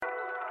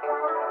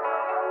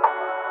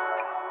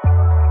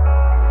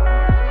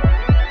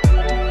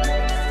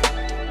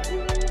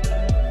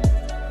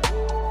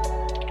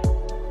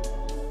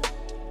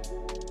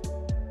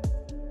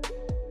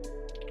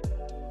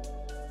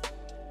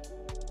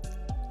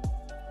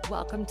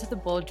Welcome to the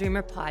Bold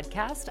Dreamer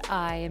podcast.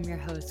 I am your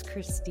host,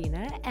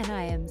 Christina, and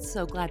I am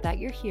so glad that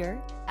you're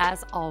here.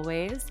 As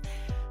always,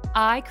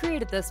 I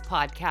created this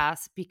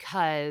podcast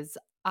because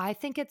I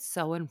think it's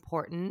so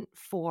important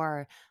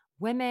for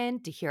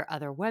women to hear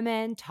other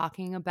women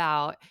talking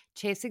about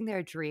chasing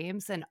their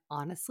dreams and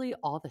honestly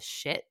all the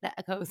shit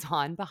that goes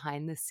on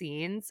behind the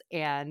scenes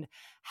and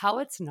how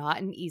it's not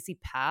an easy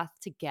path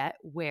to get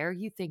where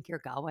you think you're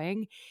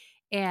going.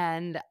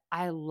 And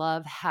I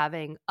love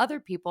having other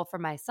people for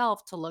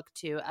myself to look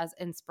to as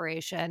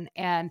inspiration.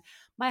 And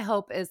my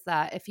hope is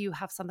that if you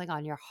have something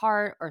on your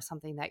heart or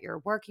something that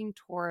you're working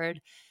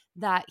toward,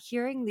 that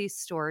hearing these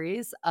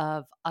stories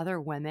of other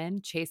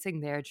women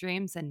chasing their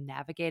dreams and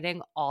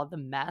navigating all the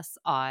mess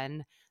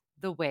on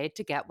the way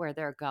to get where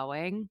they're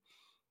going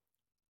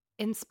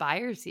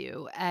inspires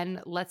you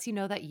and lets you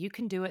know that you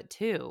can do it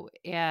too.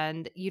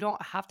 And you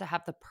don't have to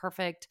have the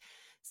perfect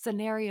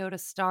scenario to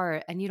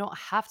start, and you don't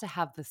have to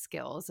have the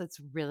skills. It's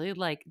really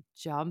like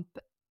jump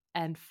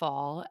and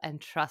fall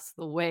and trust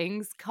the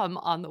wings come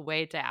on the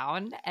way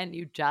down, and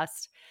you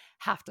just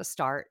have to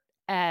start.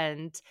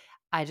 And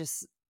I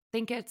just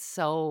think it's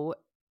so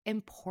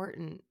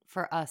important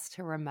for us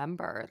to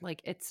remember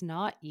like it's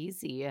not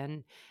easy,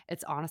 and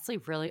it's honestly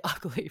really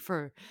ugly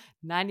for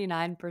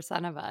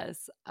 99% of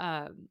us.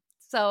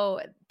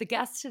 So the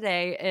guest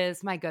today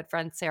is my good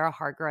friend, Sara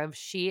Hargrove.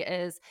 She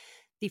is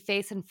the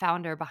face and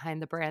founder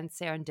behind the brand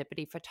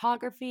Serendipity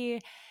Photography.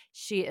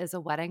 She is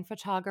a wedding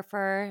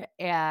photographer,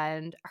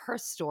 and her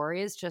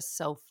story is just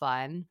so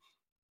fun.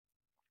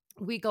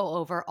 We go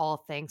over all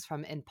things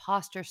from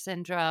imposter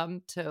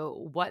syndrome to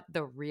what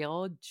the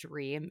real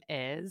dream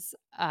is.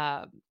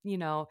 A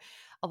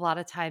lot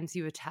of times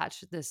you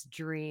attach this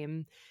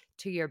dream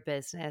to your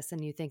business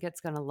and you think it's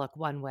going to look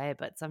one way,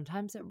 but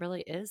sometimes it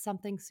really is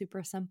something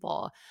super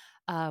simple.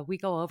 We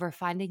go over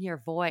finding your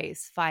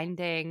voice,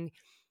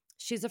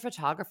 she's a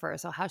photographer,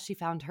 so how she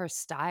found her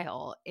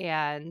style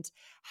and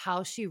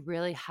how she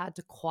really had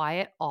to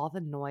quiet all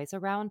the noise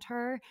around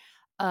her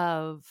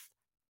of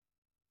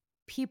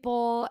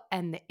people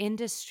and the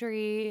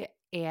industry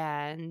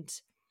and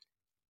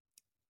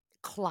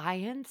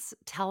clients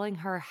telling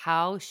her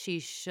how she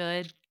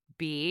should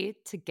be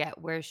to get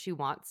where she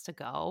wants to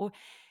go,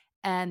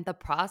 and the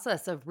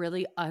process of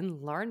really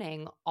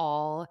unlearning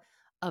all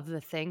of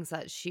the things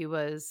that she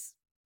was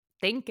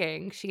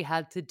thinking she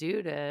had to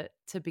do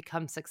to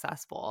become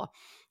successful.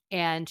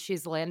 And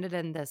she's landed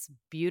in this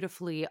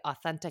beautifully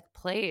authentic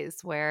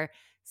place where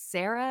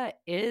Sara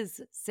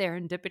is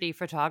serendipity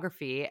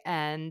photography,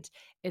 and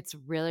it's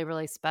really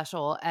really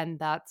special. And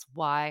that's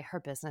why her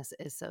business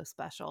is so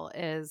special,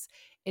 is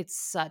it's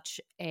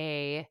such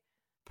a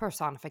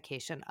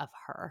personification of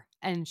her,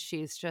 and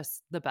she's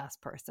just the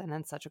best person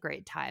and such a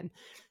great time.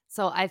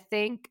 So I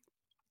think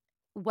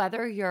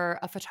whether you're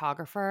a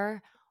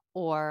photographer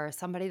or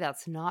somebody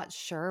that's not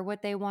sure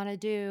what they want to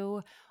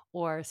do,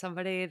 or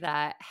somebody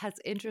that has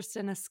interest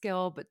in a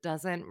skill but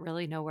doesn't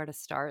really know where to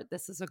start,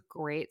 this is a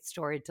great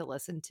story to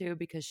listen to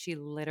because she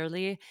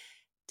literally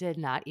did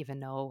not even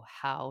know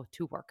how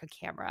to work a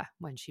camera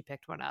when she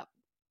picked one up.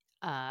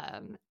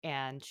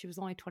 And she was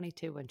only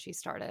 22 when she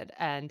started,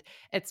 and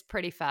it's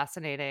pretty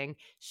fascinating.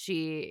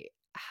 She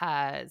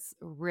has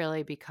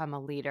really become a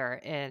leader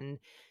in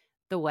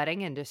the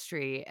wedding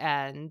industry,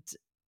 and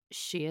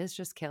she is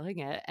just killing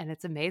it, and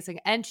it's amazing.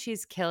 And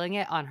she's killing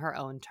it on her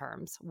own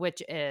terms,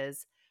 which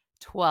is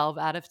 12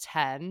 out of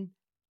 10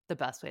 the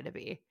best way to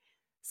be.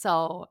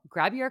 So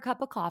grab your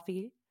cup of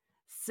coffee,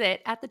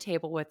 sit at the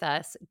table with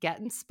us, get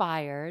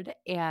inspired,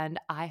 and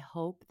I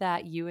hope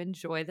that you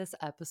enjoy this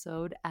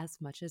episode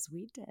as much as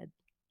we did.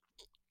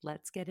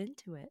 Let's get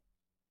into it.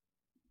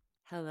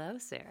 Hello,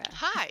 Sara.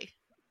 Hi.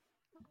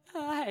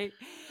 Hi.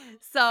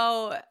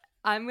 So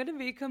I'm going to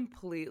be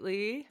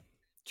completely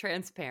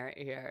transparent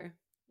here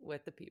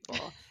with the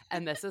people.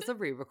 And this is a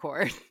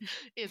re-record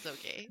It's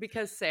okay.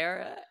 because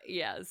Sara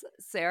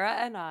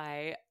and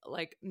I,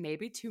 like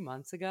maybe 2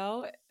 months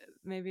ago,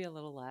 maybe a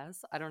little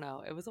less, I don't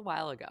know, it was a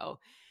while ago,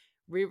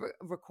 we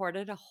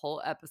recorded a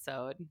whole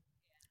episode,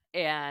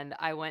 and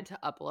I went to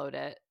upload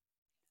it,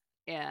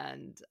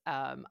 and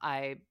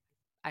I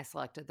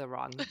selected the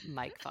wrong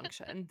mic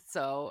function.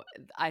 So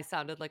I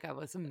sounded like I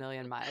was a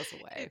million miles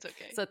away. It's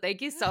okay. So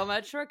thank you so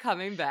much for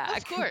coming back.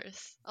 Of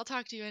course. I'll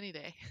talk to you any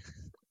day.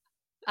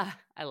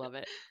 I love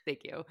it. Thank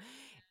you.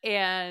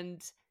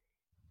 And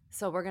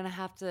so we're going to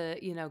have to,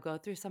 go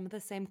through some of the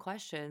same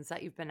questions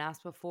that you've been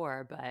asked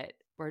before, but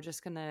we're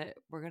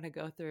going to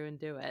go through and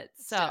do it.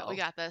 So we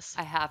got this.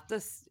 I have to,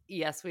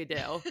 yes, we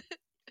do.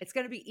 It's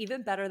going to be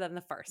even better than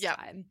the first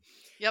time.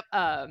 Yep.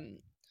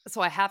 So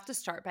I have to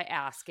start by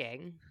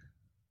asking,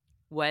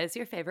 what is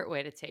your favorite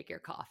way to take your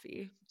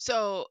coffee?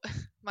 So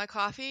my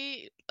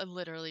coffee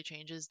literally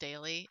changes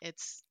daily.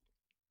 It's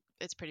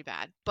pretty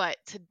bad. But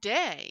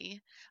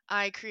today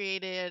I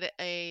created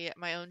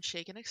my own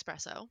shaken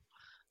espresso.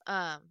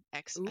 I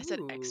said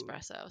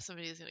espresso.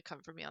 Somebody's gonna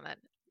come for me on that.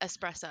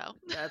 Espresso.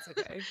 That's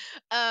okay.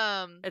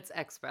 It's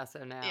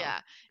espresso now.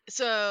 Yeah.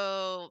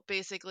 So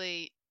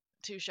basically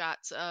 2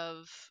 shots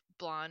of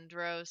blonde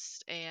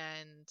roast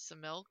and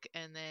some milk,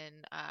 and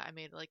then I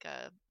made like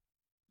a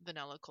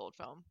vanilla cold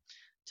foam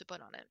to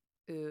put on it.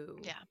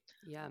 Ooh. Yeah,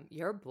 Yeah.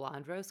 You're a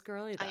blonde roast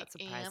girly? I That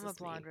am a surprises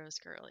blonde me.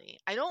 roast girly.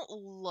 I don't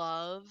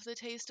love the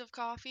taste of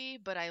coffee,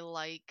 but I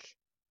like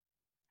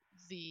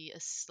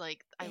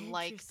I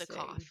like the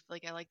Interesting.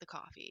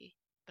 coffee,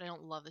 but I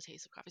don't love the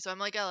taste of coffee. So I'm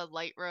like a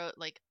light roast.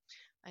 Like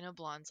I know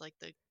blonde's like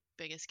the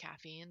biggest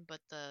caffeine,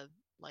 but the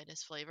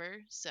lightest flavor.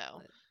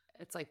 So But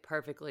it's like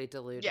perfectly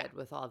yeah, diluted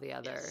with all the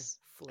other yes,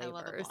 I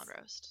love a blonde flavors.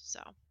 roast.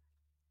 So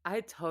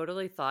I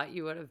totally thought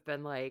you would have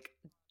been like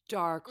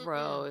dark mm-mm.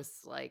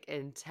 roast, like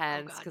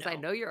Oh intense, God, because I no,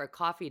 know you're a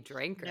coffee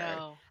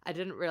drinker. no. I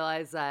didn't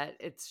realize that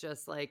it's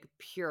just like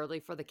purely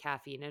for the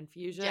caffeine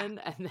Yeah, infusion,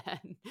 and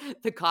then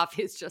the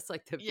coffee is just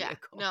like the yeah.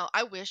 vehicle. No,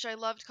 I wish I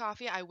loved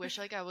coffee. I wish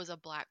like I was a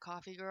black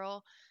coffee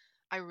girl.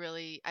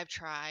 I've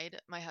tried.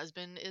 My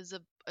husband is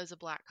a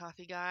black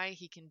coffee guy.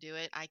 He can do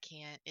it. I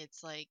can't.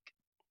 It's like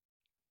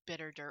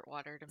bitter dirt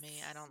water to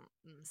me. I S- don't.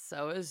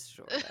 So is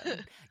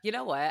Jordan. You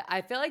know what?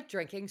 I feel like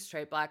drinking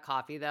straight black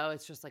coffee though,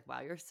 it's just like,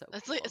 wow, you're so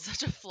That's like it's cool.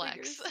 such a Like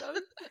you're flex. so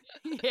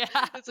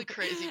yeah. It's a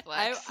crazy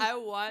I flex. I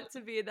want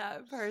to be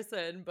that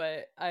person,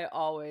 but I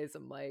always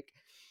am like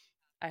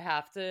I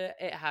have to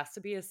it has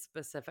to be a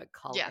specific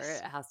color.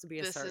 Yes, It has to be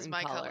a this is certain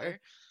my color. color.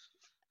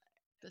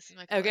 This is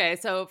my color. Okay,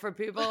 so for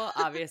people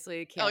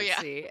obviously Oh can't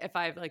yeah. see, if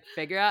I like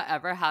figure out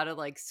ever how to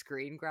like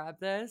screen grab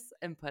this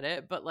and put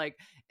it, but like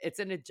it's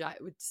in a giant.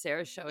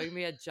 Sarah's showing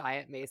me a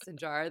giant mason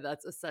jar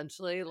that's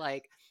essentially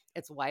like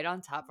it's white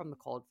on top from the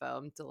cold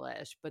foam,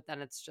 delish, but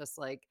then it's just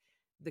like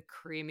the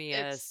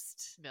It's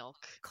creamiest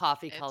milk.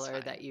 coffee It's color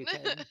fine. that you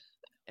can.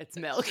 It's It's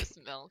milk. just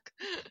milk.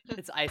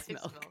 It's ice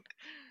Ice milk. milk.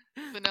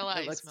 Vanilla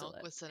It ice looks milk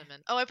delicious. with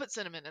cinnamon. Oh, I put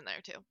cinnamon in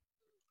there too.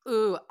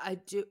 Ooh, I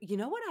do. You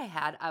know what I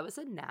had? I was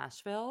in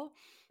Nashville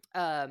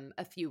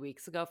a few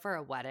weeks ago for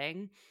a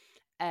wedding,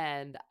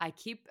 and I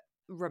keep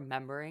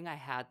remembering I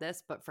had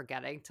this but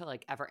forgetting to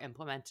like ever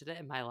implemented it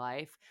in my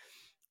life.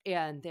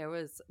 And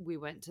we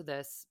went to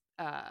this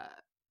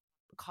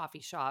coffee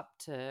shop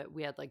to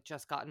we had like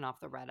just gotten off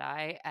the red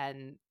eye,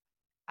 and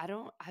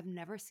I've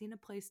never seen a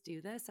place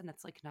do this, and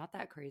it's like not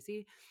that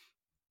crazy,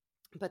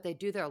 but they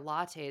do their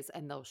lattes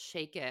and they'll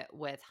shake it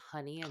with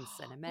honey and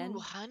Ooh, cinnamon.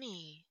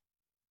 honey.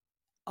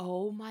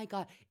 Oh my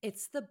god,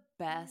 it's the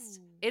best.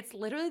 Ooh, It's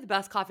literally the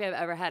best coffee I've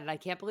ever had, and I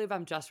can't believe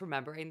I'm just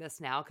remembering this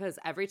now because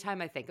every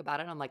time I think about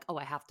it, I'm like, "Oh,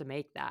 I have to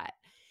make that."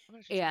 I'm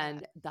gonna try that.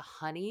 And the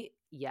honey,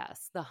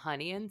 yes, the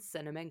honey and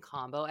cinnamon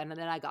combo, and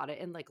then I got it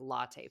in like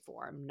latte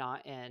form,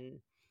 not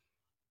in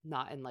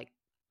like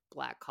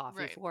black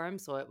coffee Right. form.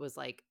 So it was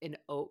like an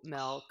oat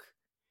milk,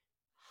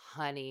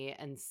 honey,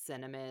 and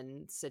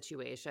cinnamon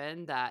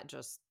situation that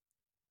just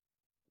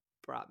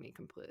brought me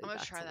completely I'm gonna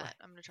back try to that. life.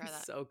 I'm gonna try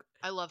that. So good.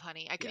 I love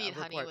honey. I could Yeah, eat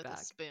honey report with a back.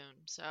 spoon,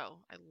 so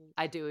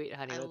I do eat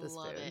honey I with a love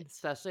spoon, it.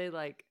 especially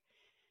like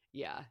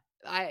yeah.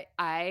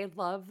 I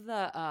love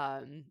the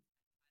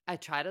I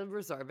try to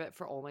reserve it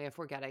for only if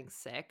we're getting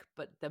sick,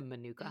 but the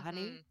manuka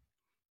honey,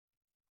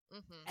 Mhm.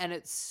 Mhm. and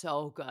it's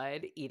so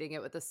good eating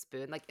it with a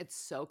spoon. Like it's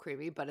so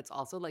creamy, but it's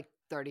also like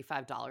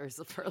 $35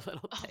 for a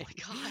little Oh thing. my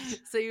god.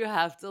 So you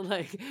have to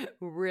like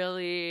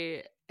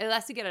really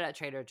unless you get it at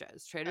Trader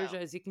Joe's. Trader Oh.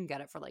 Joe's you can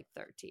get it for like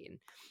 13.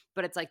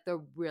 But it's like the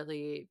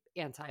really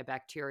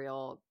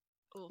antibacterial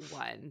Oof.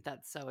 one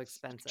that's so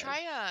expensive.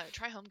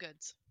 Try Home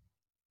Goods.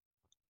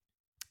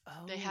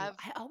 They Oh, have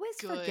I always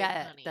good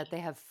forget that honey. they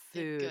have They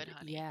have good food.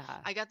 honey. Yeah.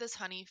 I got this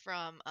honey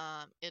from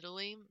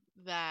Italy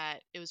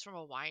that it was from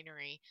a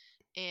winery,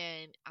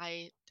 and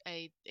I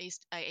ate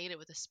it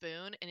with a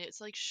spoon, and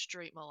it's like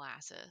straight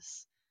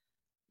molasses.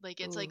 Like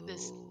it's like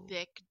this Ooh,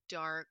 thick,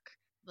 dark,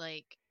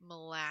 like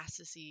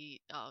molassesy.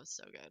 Oh, it's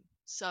so good.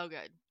 So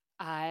good.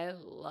 I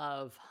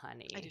love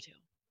I do honey. too.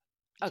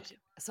 I do Okay, too.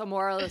 so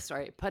moral of the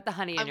story, put the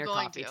honey in I'm your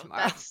going coffee to.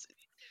 tomorrow.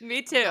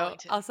 Me I'm too. going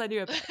to. I'll send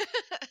you a pic.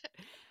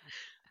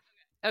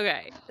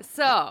 Okay,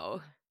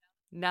 so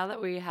now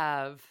that we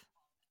have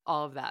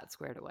all of that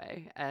squared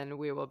away and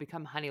we will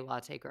become honey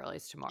latte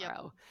girlies Yep.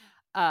 tomorrow,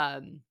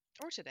 um,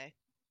 Or today.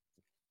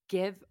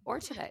 or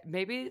today,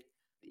 maybe,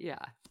 yeah,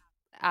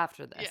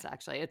 after Yeah. this,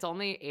 actually. It's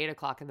only 8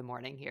 o'clock in the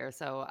morning here,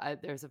 so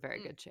there's a very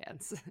Mm. good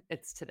chance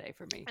it's today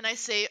for me. And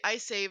I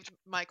saved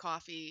my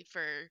coffee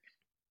for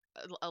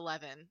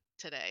 11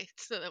 today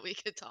so that we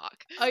could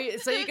talk. Oh,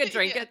 so you could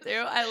drink Yes. it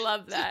too? I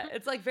love that.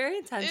 It's like very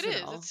It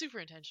is. It's intentional. super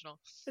intentional.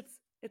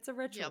 It's a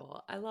Yep.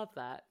 ritual. I love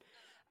that.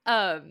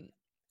 Um,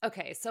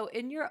 okay, so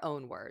in your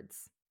own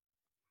words,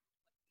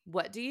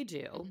 what do you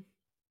do? Mhm.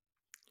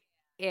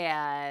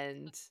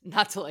 And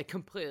not to like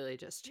completely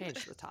just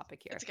change the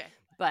topic here, It's okay.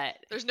 but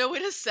There's no way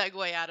to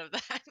segue out of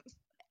that.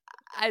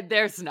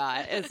 there's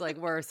not. It's like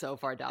we're so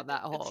far down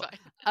that It's hole. fine.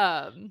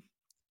 Um,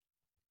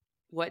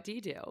 what do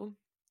you do?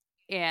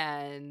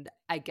 And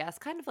I guess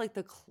kind of like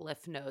the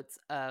cliff notes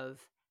of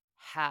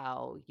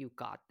how you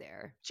got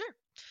there. Sure.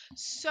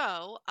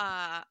 So,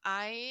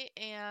 I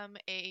am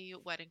a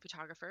wedding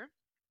photographer.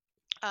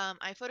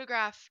 I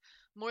photograph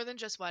more than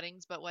just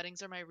weddings, but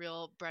weddings are my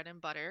real bread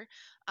and butter.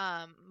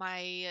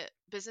 My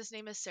business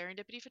name is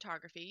Serendipity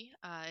Photography.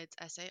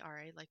 It's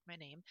Sara, like my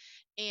name.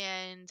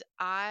 And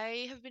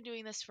I have been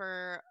doing this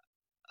for,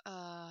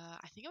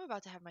 I think I'm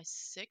about to have my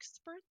sixth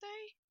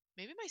birthday,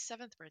 maybe my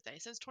seventh birthday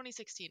since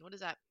 2016. What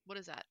is that? What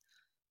is that?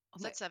 Oh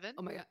Is my that seven?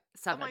 oh my god.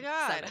 Oh my 7,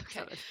 God. 7,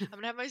 Okay. 7 I'm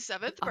gonna have my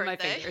seventh on my birthday,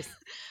 fingers.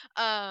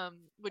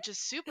 which is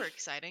super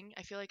exciting.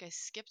 I feel like I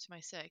skipped my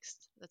sixth.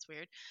 That's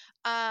weird.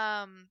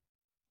 Um,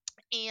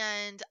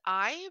 and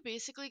I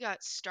basically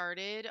got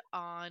started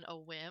on a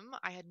whim.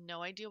 I had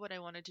no idea what I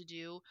wanted to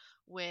do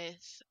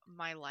with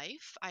my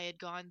life. I had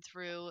gone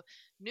through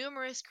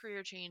numerous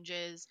career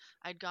changes.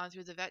 I'd gone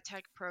through the vet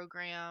tech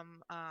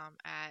program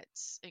at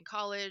in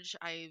college.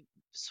 I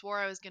swore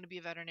I was going to be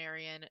a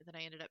veterinarian. Then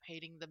I ended up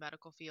hating the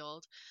medical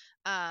field.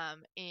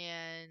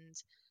 And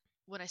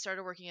when I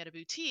started working at a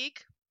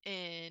boutique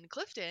in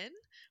Clifton,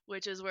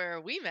 which is where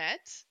we met,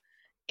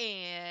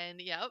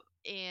 and yep,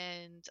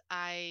 and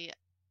I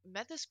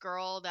met this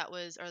girl that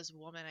was, or this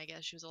woman, I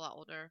guess she was a lot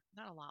older,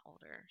 not a lot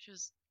older. She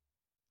was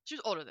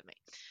older than me.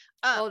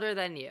 Um, Older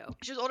than you.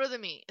 she was older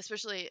than me,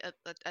 especially at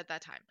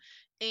that time.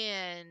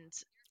 And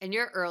And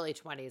you're early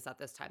 20s at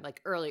this time,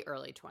 like early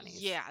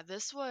 20s. yeah,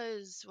 this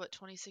was what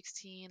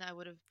 2016. I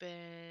would have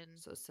been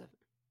So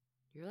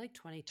you're like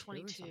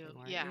 22 or 22. something,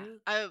 weren't Yeah,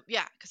 you?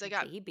 yeah, because I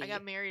got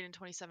Baby. married in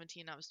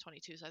 2017. I was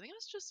 22, so I think I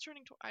was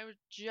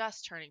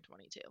just turning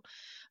 22.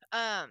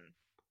 Um,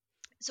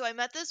 so I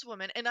met this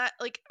woman, and I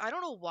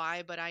don't know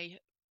why, but I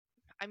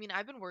mean,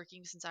 I've been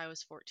working since I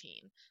was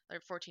 14, or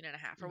 14 and a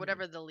half, or Mhm.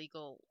 whatever the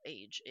legal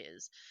age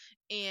is.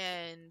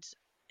 And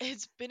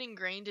it's been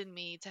ingrained in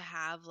me to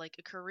have like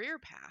a career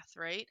path,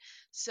 right?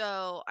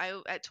 So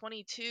at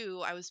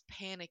 22, I was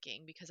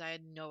panicking because I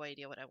had no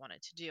idea what I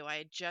wanted to do. I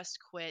had just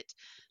quit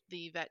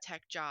the vet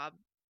tech job.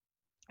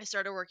 I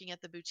started working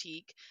at the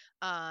boutique,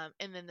 and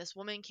then this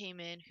woman came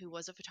in who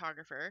was a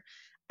photographer.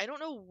 I don't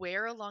know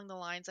where along the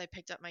lines I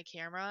picked up my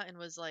camera and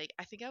was like,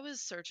 I think I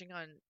was searching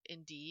on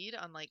Indeed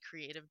on like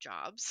creative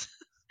jobs,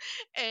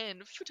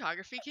 and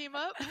photography came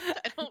up.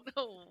 I don't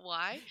know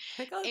why.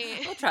 Like,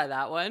 And I'll try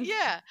that one.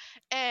 yeah,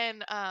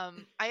 and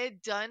I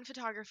had done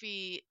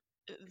photography,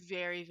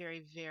 very, very,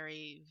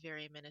 very,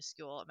 very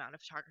minuscule amount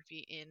of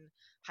photography in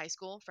high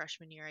school.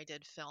 Freshman year, I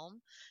did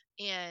film,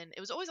 and it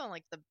was always on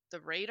like the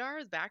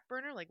radar, the back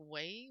burner, like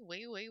way,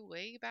 way, way,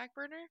 way back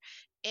burner.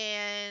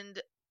 And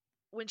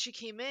when she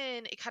came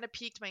in, it kind of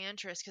piqued my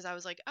interest because I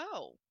was like,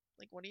 oh.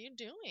 Like, what are you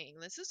doing?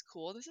 This is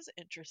cool. This is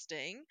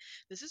interesting.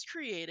 This is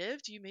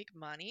creative. Do you make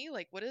money?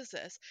 Like, what is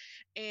this?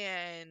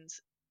 And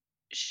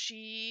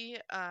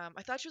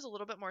I thought she was a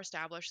little bit more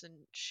established than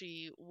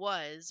she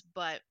was,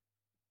 but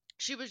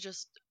she was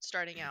just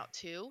starting out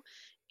too.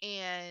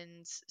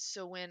 And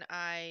so when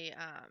I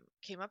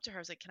came up to her,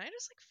 I was like, can I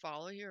just like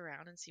follow you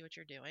around and see what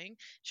you're doing?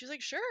 She was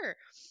like, sure.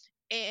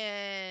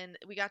 And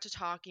we got to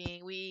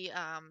talking. We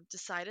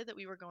decided that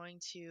we were going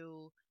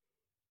to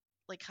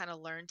like kind of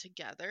learn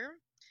together.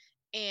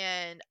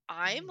 And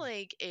I'm Mm.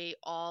 like a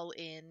all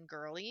in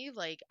girly.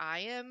 Like I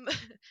am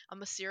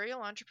I'm a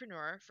serial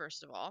entrepreneur,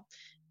 first of all.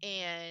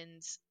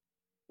 And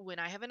when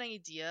I have an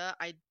idea,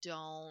 I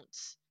don't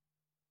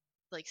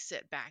like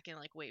sit back and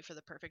like wait for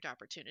the perfect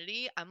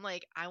opportunity. I'm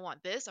like, I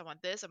want this, I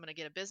want this. I'm gonna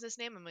get a business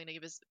name. I'm gonna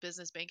get a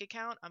business bank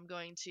account. I'm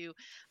going to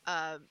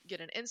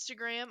get an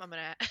Instagram. I'm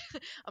gonna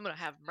I'm gonna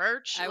have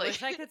merch. I Like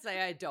wish I could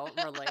say I don't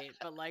relate,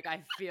 but like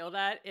I feel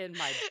that in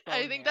my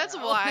I bone think that's marrow.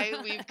 why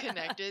we've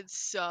connected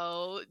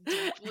so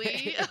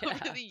deeply over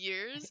Yeah. the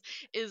years.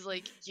 Is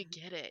like you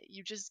get it,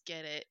 you just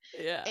get it.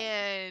 Yeah.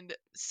 And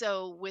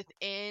so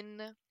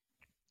within,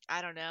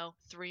 I don't know,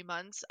 3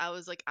 months, I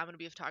was like, I'm gonna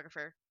be a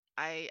photographer.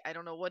 I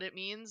don't know what it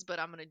means, but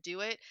I'm gonna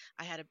do it.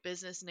 I had a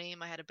business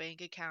name, I had a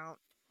bank account.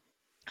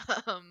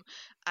 Um,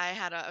 I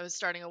was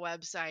starting a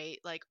website,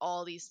 like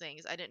all these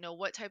things. I didn't know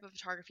what type of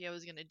photography I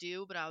was gonna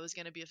do, but I was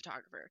gonna be a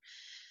photographer.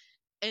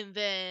 And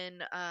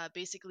then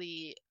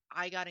basically,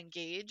 I got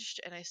engaged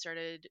and I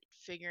started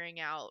figuring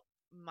out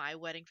my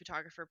wedding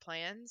photographer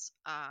plans.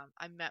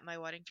 I met my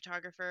wedding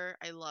photographer.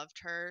 I loved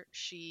her.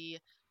 She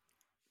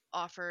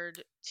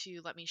offered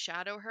to let me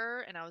shadow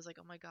her, and I was like,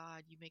 "Oh my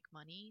god, you make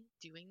money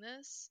doing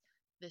this?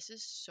 This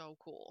is so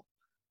cool.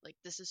 Like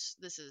this is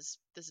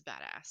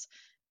badass."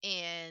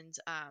 And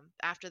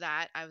after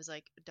that, I was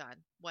like, done.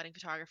 Wedding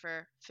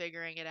photographer,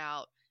 figuring it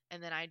out,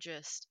 and then I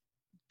just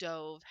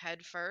dove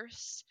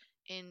headfirst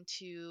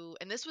into,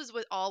 and this was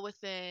all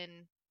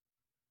within,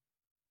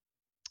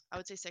 I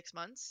would say, 6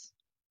 months.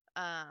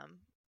 Um,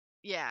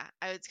 yeah,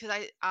 I was because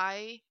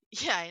I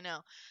yeah, I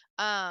know.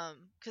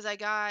 Because I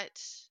got,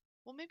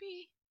 well,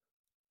 maybe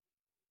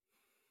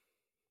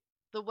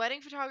the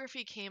wedding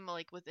photography came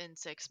like within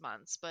 6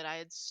 months, but I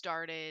had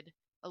started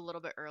a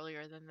little bit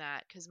earlier than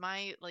that because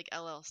my like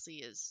LLC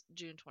is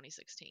June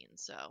 2016.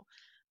 So,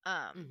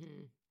 um,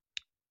 Hmm.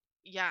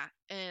 yeah,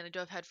 and I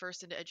dove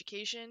headfirst into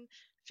education,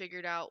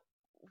 figured out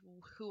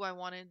who I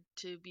wanted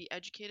to be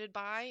educated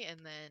by, and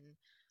then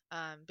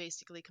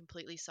basically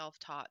completely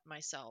self-taught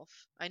myself.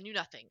 I knew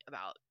nothing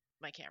about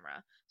my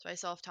camera. So I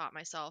self-taught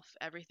myself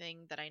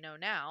everything that I know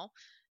now,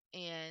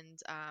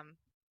 and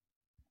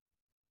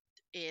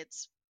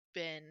it's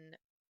been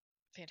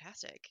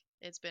fantastic.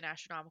 It's been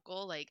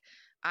astronomical. Like,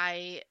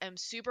 I am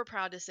super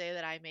proud to say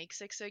that I make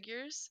six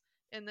figures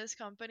in this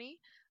company,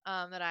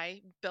 that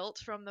I built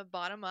from the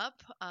bottom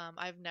up.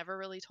 I've never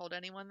really told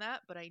anyone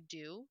that, but I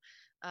do,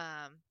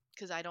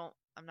 because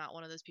I'm not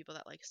one of those people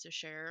that likes to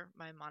share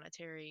my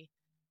monetary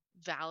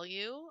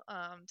value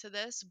to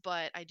this,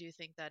 but I do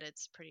think that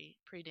it's pretty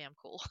damn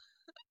cool.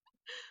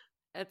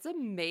 It's Hmm.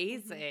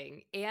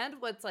 amazing.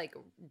 And what's like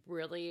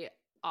really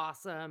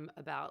awesome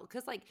about,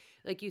 because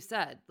like you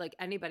said, like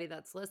anybody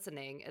that's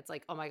listening, it's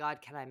like, oh my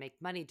God, can I make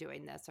money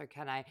doing this? Or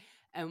can I?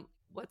 And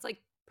what's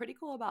like pretty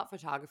cool about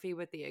photography,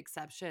 with the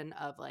exception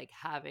of like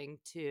having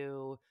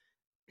to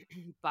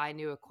buy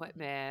new Hmm.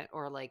 equipment,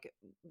 or like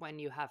when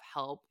you have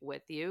help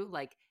with you,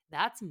 like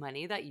that's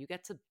money that you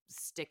get to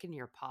stick in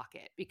your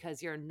pocket,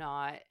 because you're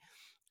not,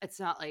 it's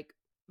not like,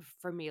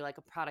 for me, like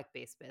a product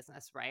based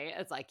business, right?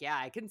 It's like, yeah,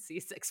 I can see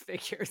six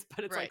figures,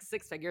 but it's like Right.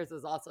 six figures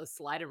is also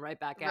sliding right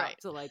back Right.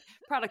 out to like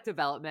product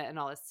development and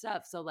all this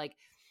stuff. So like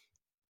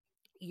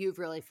you've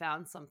really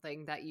found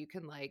something that you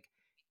can like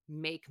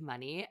make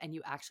money and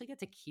you actually get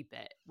to keep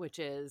it, which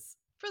is,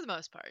 For the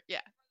most part,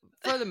 yeah.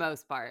 for the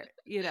most part,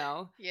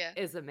 Yeah.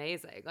 is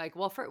amazing. Like,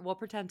 we'll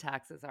pretend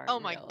taxes aren't Oh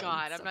my real and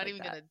God, I'm stuff not like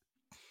even that.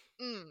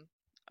 gonna. Mm,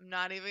 I'm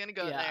not even gonna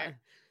go Yeah. there.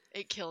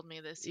 It killed me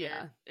this year.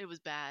 Yeah. It was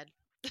bad.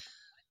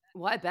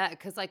 Well, I bet,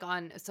 because like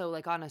on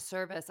a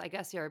service, I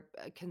guess you're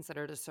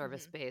considered a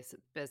service Hmm. based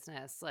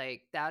business.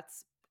 Like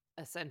that's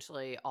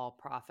essentially all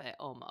profit,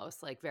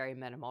 almost like very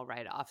minimal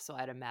write off. So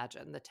I'd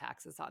imagine the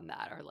taxes on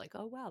that are like,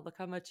 oh wow, look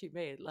how much you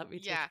made. Let me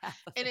take Yeah, half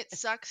of and it it.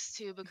 sucks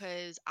too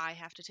because I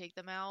have to take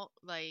them out.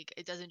 Like,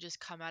 it doesn't just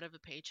come out of a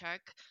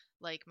paycheck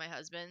like my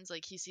husband's.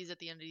 Like, he sees at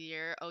the end of the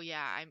year, oh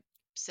yeah, I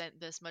sent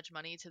this much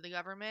money to the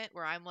government.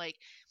 Where I'm like,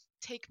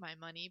 take my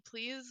money,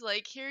 please.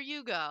 Like, here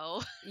you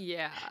go,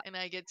 Yeah. and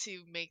I get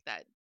to make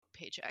that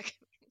paycheck.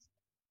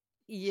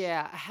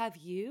 Yeah. Have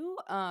you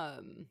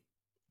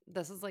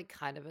this is like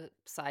kind of a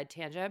side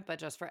tangent, but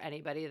just for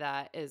anybody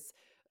that is,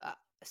 uh,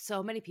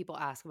 so many people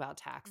ask about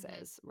Hmm.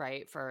 taxes,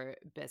 right, for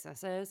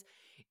businesses,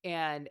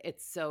 and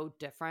it's so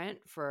different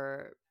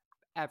for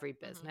every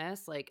Hmm.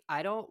 business. Like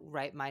I don't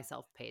write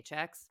myself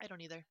paychecks I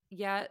don't either.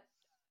 yet.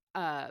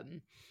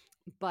 Um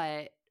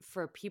but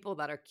for people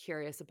that are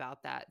curious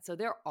about that, so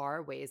there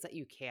are ways that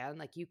you can,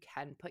 like you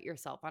can put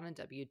yourself on a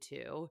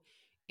W-2,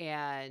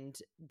 and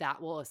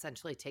that will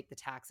essentially take the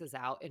taxes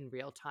out in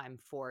real time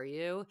for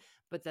you.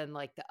 But then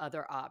like the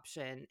other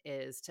option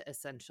is to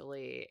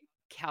essentially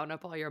count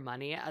up all your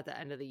money at the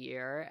end of the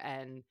year,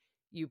 and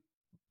you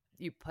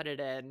you put it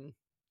in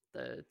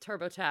the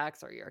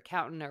TurboTax or your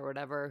accountant or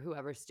whatever,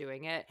 whoever's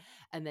doing it,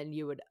 and then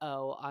you would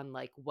owe on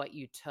like what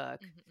you took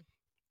Hmm.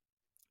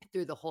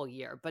 through the whole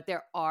year. But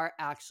there are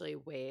actually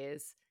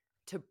ways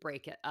to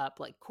break it up,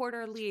 like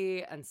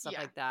quarterly and stuff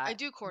Yeah, like I that.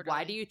 do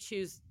Why do quarterly. you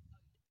choose?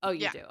 Oh,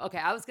 you Yeah. do. Okay.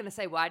 I was going to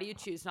say, why do you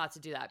choose not to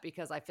do that?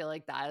 Because I feel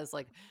like that is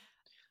like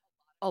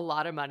a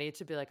lot of money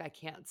to be like, I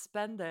can't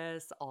spend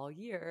this all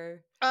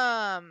year.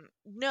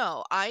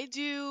 No, I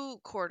do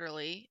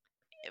quarterly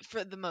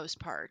for the most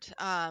part.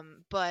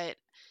 But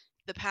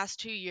the past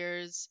 2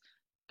 years,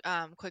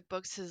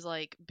 QuickBooks has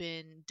like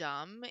been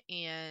dumb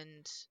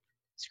and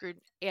screwed.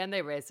 And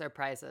they raise their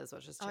prices,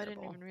 which is Oh, I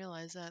didn't terrible. even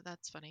realize that.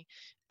 That's funny.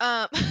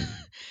 Um,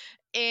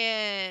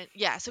 and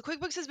yeah, so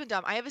QuickBooks has been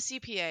dumb. I have a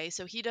CPA,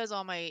 so he does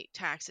all my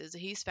taxes.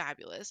 He's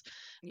fabulous.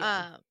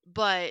 Yeah.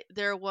 But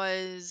there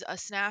was a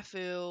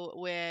snafu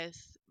with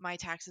my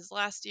taxes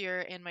last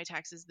year and my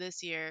taxes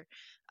this year.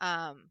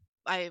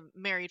 I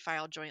married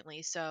filed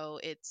jointly, so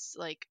it's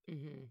like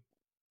Hmm.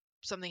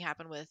 something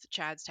happened with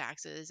Chad's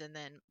taxes, and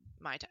then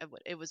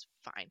it was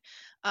fine.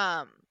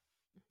 Um,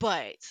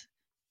 but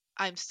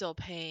I'm still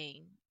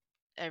paying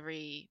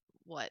every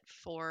what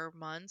 4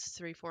 months,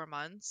 3 4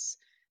 months,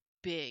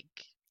 big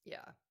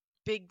Yeah.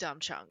 big dumb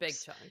Big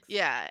chunks. chunks.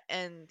 Yeah,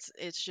 and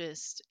it's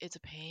a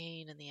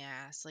pain in the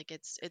ass. Like,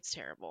 it's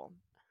terrible.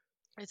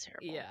 It's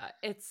terrible. Yeah.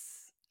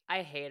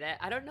 I hate it.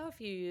 I don't know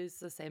if you use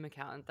the same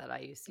accountant that I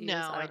used to use.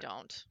 No, I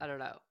don't. I don't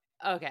know.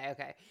 Okay,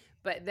 okay.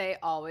 But they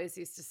always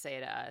used to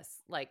say to us,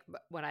 like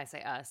when I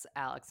say us,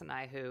 Alex and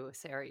I, who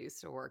Sarah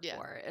used to work Yeah,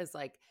 for, is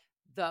like,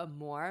 the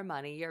more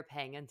money you're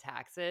paying in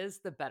taxes,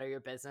 the better your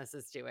business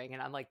is doing.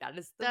 And I'm like, that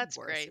is the that's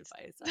worst great.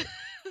 advice.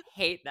 I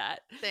hate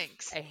that.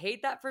 Thanks. I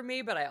hate that for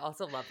me, but I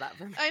also love that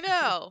for I me.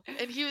 know.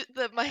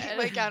 And my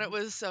accountant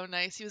was so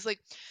nice. He was like,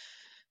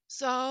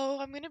 "So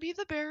I'm gonna be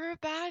the bearer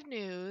of bad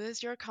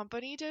news. Your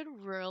company did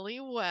really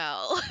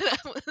well." And I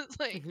was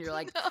like, And you're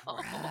like, "No,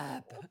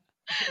 crap.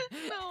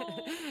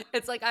 no."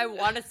 It's like, I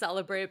want to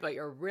celebrate, but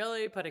you're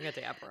really putting a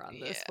damper on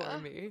this for Yeah,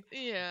 me.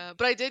 yeah.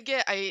 But I did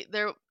get I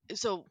there.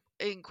 So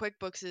in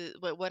QuickBooks,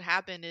 what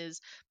happened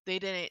is they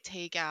didn't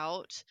take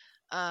out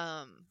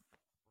um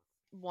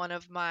one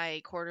of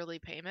my quarterly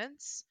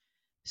payments.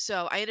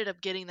 So I ended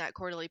up getting that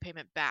quarterly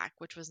payment back,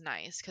 which was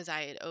nice because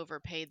I had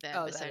overpaid them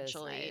Oh, that is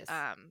essentially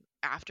nice.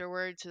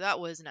 afterwards. So that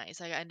was nice.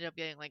 I ended up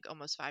getting like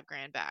almost 5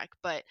 grand back.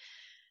 But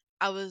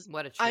I was,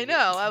 What a I treat.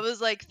 know, I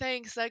was like,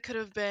 thanks. That could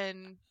have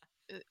been,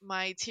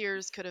 my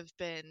tears could have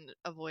been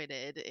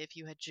avoided if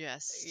you had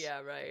just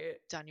Yeah, right.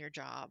 done your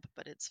job,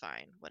 but it's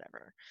fine,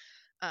 whatever.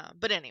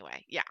 But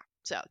anyway, yeah.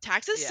 So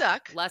taxes Yeah.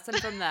 suck. Lesson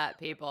from that,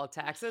 people.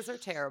 Taxes are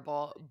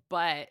terrible,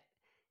 but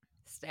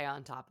stay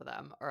on top of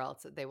them or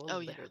else they will Oh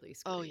yeah. literally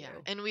screw Oh yeah.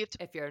 you. And we have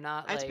to, If you're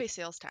not I have to pay like,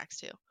 sales tax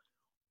too.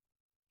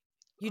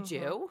 you Uh-huh.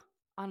 do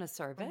on a Uh-huh.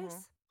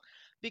 service?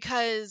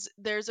 Because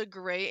there's a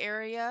gray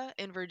area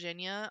in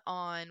Virginia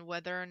on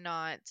whether or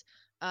not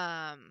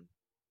um,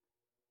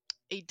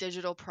 a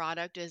digital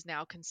product is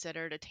now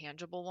considered a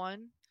tangible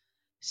one.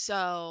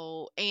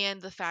 So,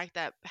 and the fact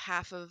that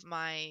half of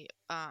my,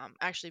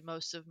 actually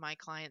most of my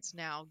clients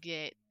now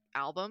get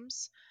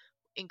albums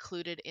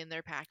included in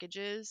their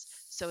packages.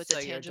 So it's a So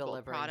you're tangible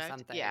delivering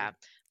product. Yeah. something.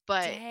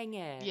 But Dang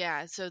it.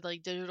 yeah, so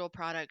like digital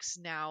products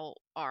now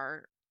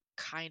are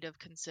kind of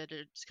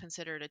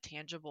considered a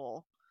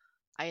tangible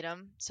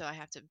item. So I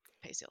have to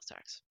pay sales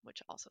tax,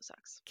 which also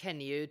sucks. Can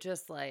you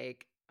just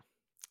like,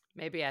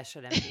 maybe I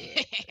shouldn't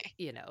be,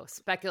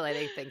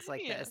 speculating things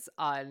like Yeah. this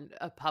on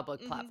a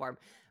public Hmm. platform,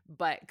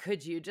 but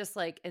could you just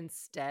like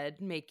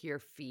instead make your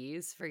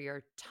fees for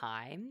your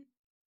time?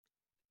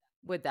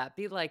 Would that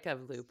be like a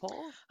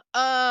loophole?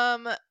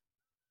 Um,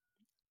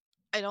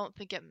 I don't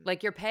think it.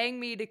 Like you're paying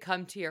me to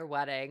come to your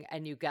wedding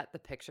and you get the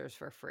pictures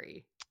for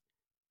free.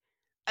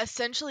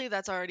 Essentially,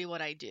 that's already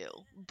what I do.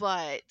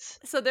 But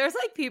So there's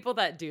like people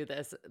that do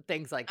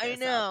things like I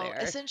this out know, there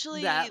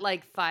essentially, that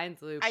like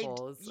finds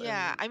loopholes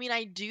yeah, and I mean,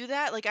 I do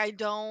that. Like, I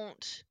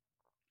don't,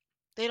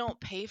 they don't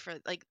pay for,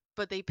 like,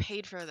 but they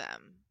paid for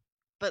them.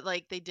 But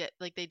they did,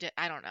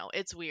 I don't know.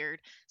 It's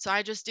weird. So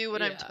I just do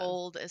what I'm yeah.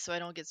 told so I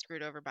don't get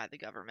screwed over by the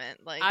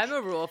government. Like, I'm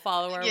a rule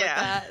follower with yeah.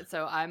 that,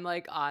 so I'm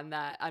like on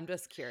that. I'm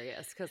just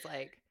curious cuz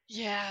like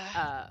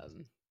Yeah.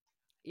 um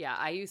yeah,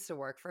 I used to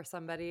work for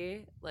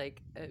somebody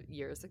like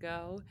years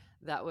ago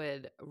that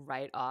would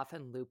write off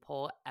and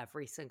loophole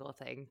every single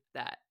thing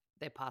that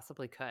they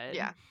possibly could.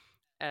 Yeah.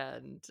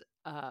 And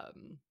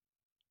um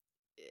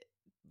it-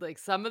 like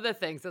some of the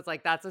things it's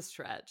like that's a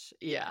stretch.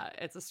 Yeah.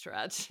 Yeah, it's a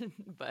stretch.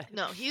 But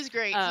No, he's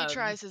great. He um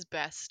tries his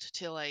best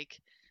to like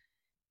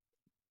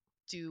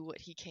do what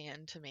he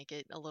can to make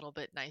it a little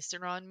bit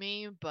nicer on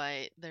me,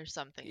 but there's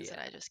some things that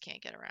yeah, I just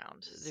can't get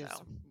around. So,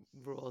 there's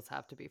rules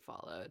have to be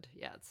followed.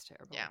 Yeah, it's yeah.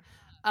 terrible.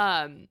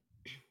 Um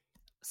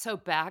So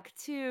back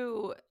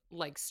to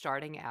like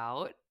starting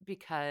out,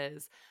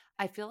 because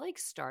I feel like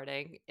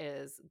starting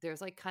is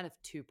there's like kind of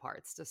two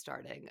parts to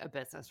starting a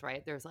business,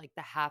 right? There's like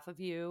the half of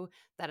you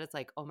that is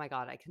like, oh my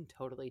God, I can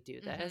totally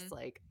do this. Mhm.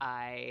 Like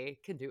I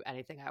can do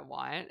anything I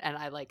want. And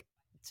I like,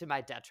 to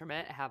my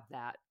detriment, have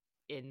that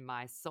in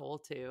my soul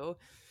too.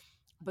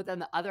 But then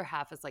the other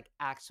half is like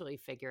actually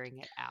figuring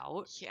it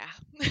out Yeah.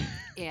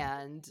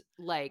 and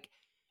like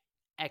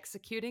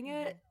executing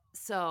it. Mhm.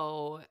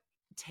 So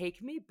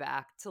take me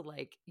back to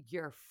like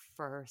your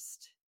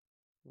first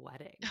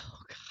wedding.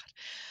 Oh God.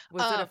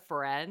 Was it a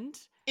friend?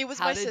 It was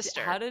How my did how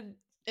sister did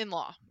in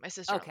law, my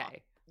sister-in-law.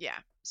 okay. Yeah.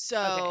 Okay.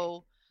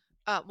 So,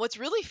 what's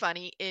really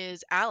funny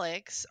is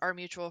Alex, our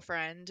mutual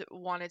friend,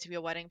 wanted to be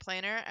a wedding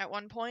planner at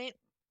one point.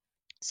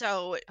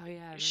 So Oh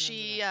yeah, I remember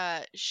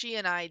that. she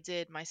and I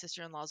did my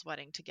sister-in-law's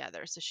wedding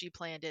together. So she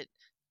planned it,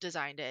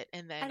 designed it,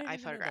 and I then didn't I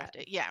even know photographed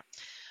that. it. Yeah.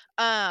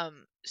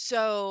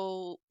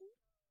 So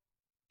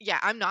yeah,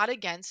 I'm not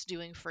against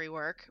doing free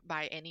work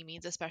by any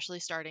means, especially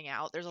starting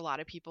out. There's a lot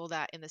of people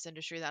that in this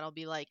industry that'll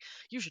be like,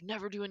 you should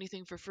never do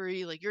anything for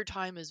free. Like your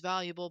time is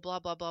valuable, blah,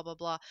 blah, blah, blah,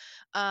 blah.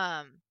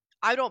 Um,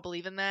 I don't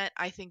believe in that.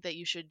 I think that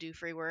you should do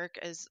free work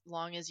as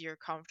long as you're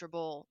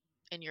comfortable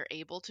and you're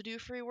able to do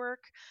free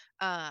work.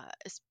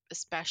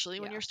 Especially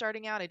when Yeah. you're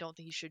starting out. I don't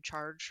think you should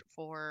charge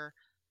for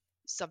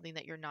something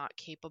that you're not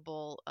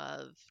capable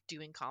of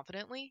doing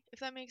confidently, if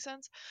that makes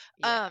sense.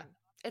 Yeah. Um,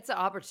 It's an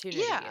opportunity.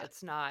 yeah,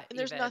 It's not and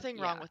there's even nothing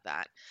wrong yeah. with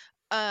that.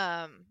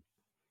 Um,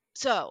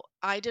 so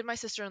I did my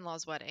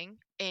sister-in-law's wedding,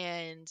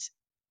 and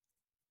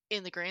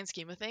in the grand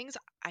scheme of things,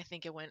 I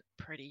think it went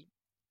pretty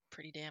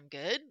damn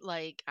good.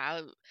 Like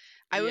I was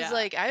Yeah.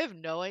 like, I have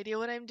no idea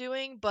what I'm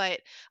doing,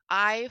 but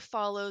I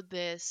followed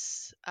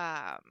this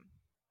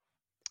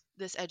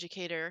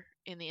educator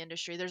in the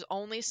industry. There's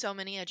only so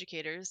many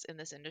educators in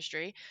this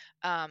industry,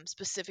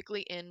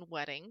 specifically in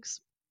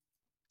weddings,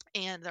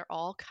 and they're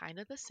all kind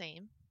of the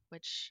same,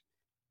 which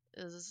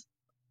is,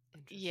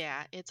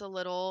 yeah, Interesting. it's a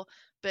little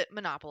bit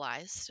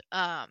monopolized.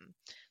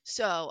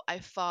 So I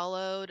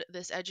followed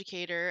this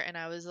educator and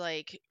I was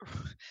like,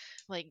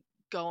 like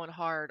going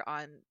hard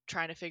on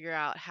trying to figure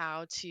out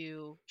how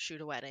to shoot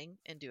a wedding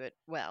and do it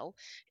well.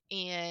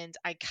 And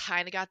I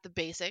kind of got the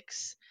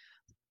basics.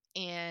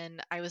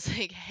 And I was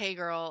like, hey,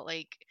 girl,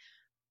 like,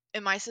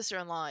 and my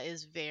sister-in-law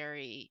is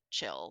very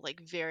chill, like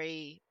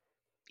very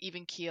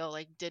even keel,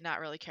 like did not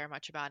really care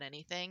much about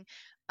anything.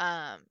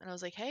 And I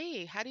was like,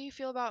 hey, how do you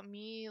feel about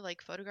me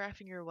like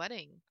photographing your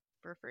wedding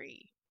for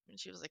free? And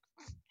she was like,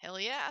 hell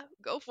yeah,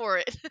 go for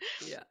it.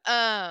 Yeah.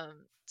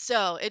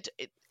 So it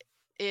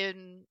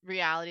in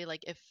reality,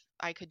 like if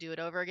I could do it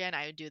over again,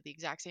 I would do it the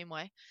exact same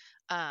way.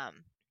 Um,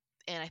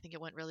 and I think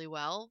it went really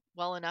well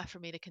enough for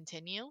me to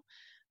continue.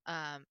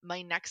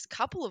 My next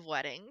couple of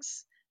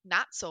weddings,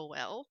 not so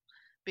well,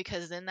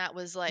 because then that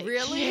was like,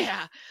 Really?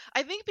 yeah,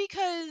 I think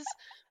because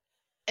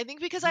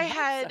I Not so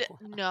had well.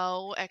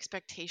 no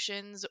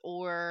expectations,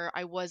 or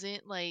I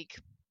wasn't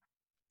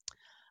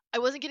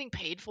getting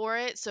paid for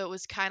it, so it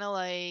was kind of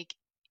like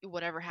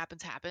whatever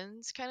happens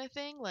happens kind of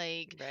thing.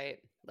 Like, Right.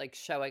 Like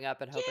showing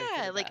up and hoping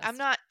for yeah, the like I'm best.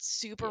 not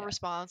super Yeah.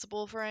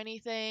 responsible for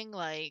anything.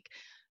 Like,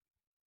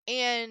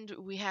 and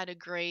we had a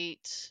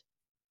great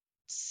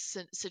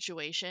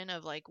situation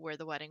of like where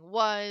the wedding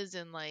was,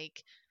 and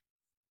like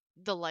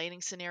the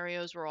lighting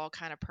scenarios were all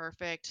kind of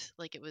perfect.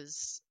 Like it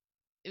was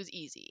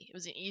easy. It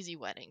was an easy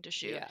wedding to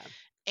shoot. Yeah.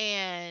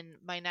 And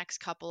my next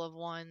couple of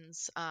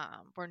ones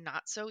were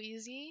not so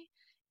easy,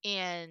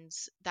 and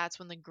that's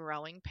when the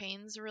growing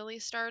pains really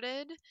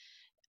started.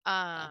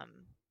 Um,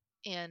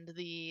 and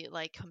the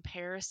like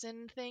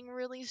comparison thing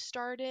really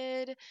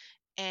started,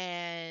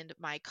 and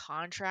my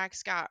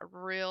contracts got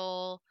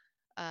real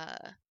uh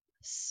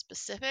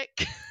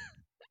specific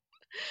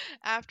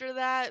after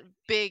that.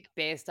 Big,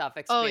 Based off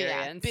oh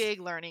yeah, experience. big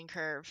learning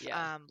curve.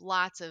 Yeah.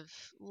 Lots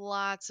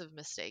of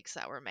mistakes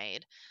that were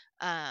made.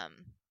 Um,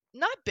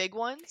 not big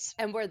ones.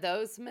 And were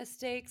those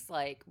mistakes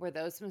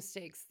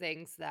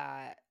things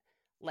that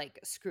like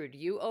screwed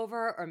you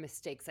over or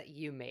mistakes that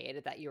you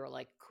made that you were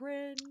like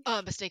cringe?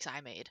 Mistakes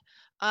I made.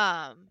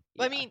 I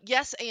Yeah. mean,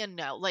 yes and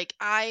no. Like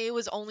I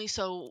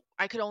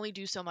could only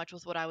do so much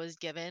with what I was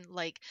given.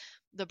 Like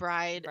the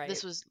bride, Right.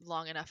 this was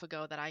long enough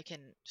ago that I can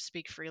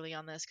speak freely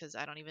on this because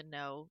I don't even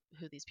know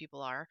who these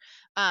people are.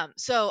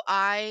 So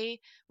I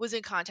was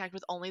in contact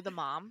with only the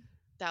mom.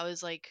 That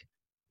was like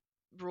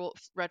rule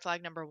red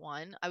flag number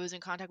one. I was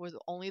in contact with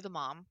only the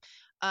mom.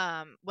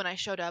 When I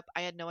showed up,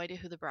 I had no idea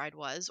who the bride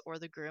was or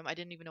the groom. I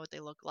didn't even know what they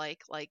looked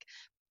like. Like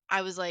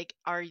I was like,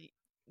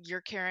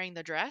 you're carrying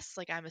the dress?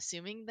 Like I'm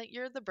assuming that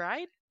you're the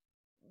bride?"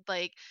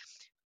 Like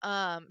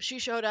she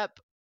showed up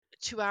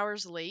 2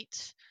 hours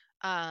late.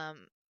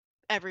 Um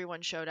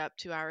Everyone showed up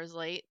 2 hours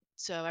late.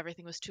 So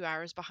everything was 2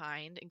 hours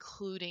behind,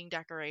 including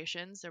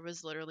decorations. There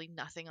was literally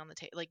nothing on the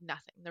table, like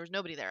nothing. There was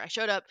nobody there. I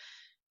showed up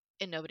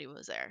and nobody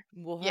was there.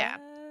 Yeah.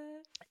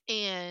 What?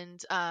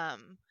 And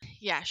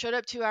yeah, showed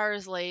up 2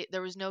 hours late.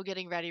 There was no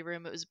getting ready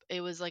room.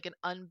 It was like an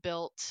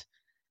unbuilt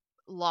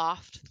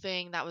loft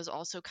thing that was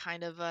also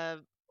kind of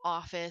a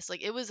office.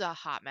 Like it was a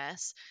hot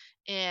mess.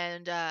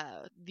 And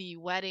the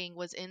wedding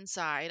was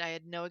inside. I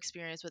had no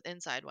experience with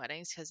inside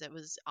weddings because it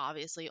was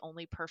obviously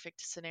only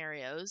perfect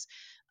scenarios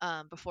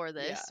before Yeah.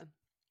 this.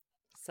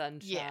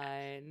 Yeah.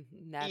 Sunshine,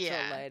 natural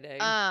Yeah. lighting.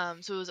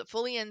 So it was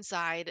fully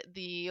inside.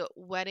 The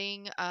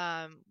wedding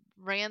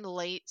ran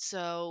late,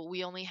 so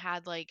we only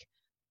had like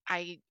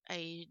I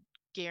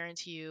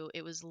guarantee you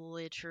it was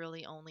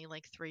literally only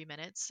like 3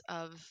 minutes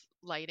of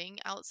lighting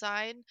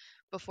outside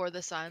before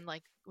the sun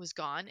like was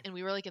gone, and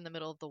we were like in the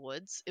middle of the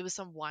woods. It was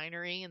some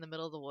winery in the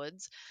middle of the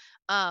woods.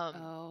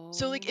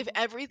 So like if Oh.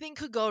 everything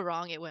could go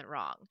wrong, it went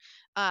wrong.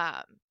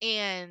 Um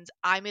and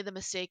I made the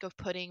mistake of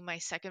putting my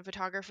second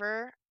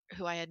photographer,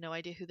 who I had no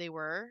idea who they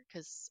were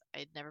because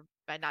I'd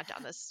not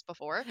done this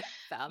before.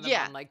 Found them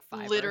Yeah, on like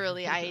Fiverr.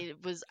 literally, I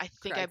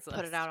think I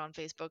put it Craigslist. out on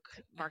Facebook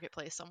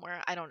Marketplace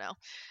somewhere. I don't know.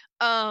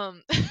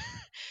 Um,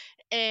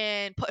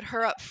 and put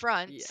her up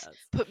front, Yes.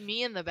 put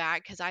me in the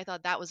back because I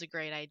thought that was a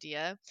great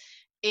idea.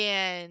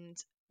 And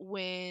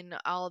when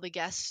all the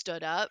guests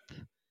stood up,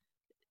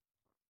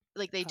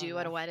 like they Oh do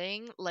at a no.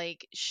 wedding,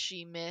 like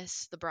she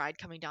missed the bride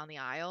coming down the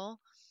aisle,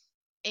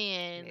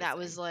 and that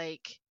was Amazing.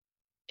 like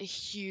a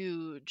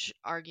huge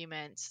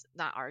argument,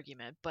 not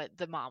argument, but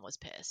the mom was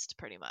pissed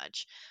pretty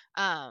much.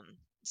 um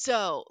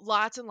so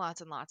lots and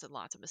lots and lots and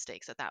lots of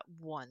mistakes at that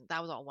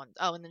was all one.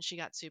 Oh, and then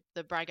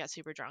the bride got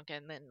super drunk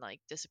and then like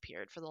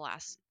disappeared for the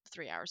last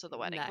 3 hours of the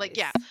wedding. Like,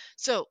 yeah, Nice.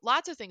 so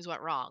lots of things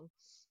went wrong.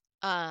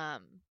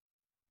 um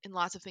and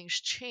lots of things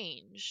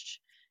changed,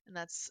 and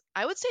that's,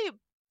 I would say,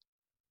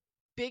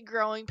 big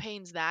growing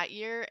pains that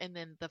year and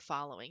then the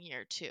following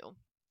year too.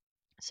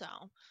 So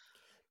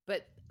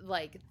But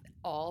like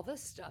all the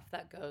stuff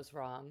that goes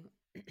wrong,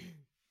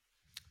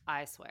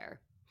 I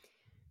swear.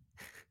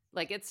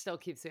 Like it still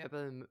keeps me up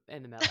in the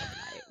middle of the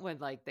night when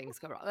like things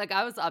go wrong. Like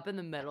I was up in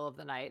the middle of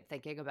the night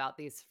thinking about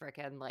these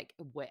freaking like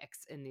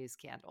wicks in these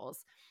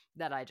candles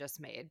that I just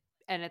made.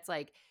 And it's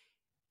like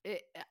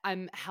it,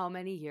 I'm how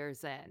many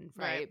years in,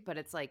 right. right? But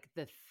it's like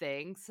the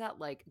things that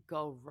like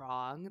go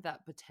wrong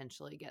that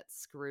potentially get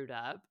screwed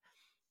up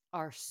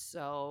are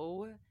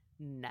so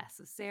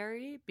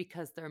necessary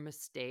because they're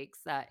mistakes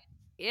that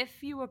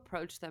if you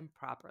approach them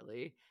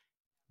properly,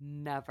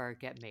 never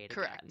get made again.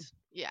 Correct.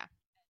 Yeah.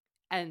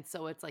 And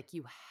so it's like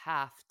you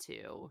have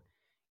to,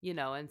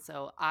 and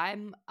so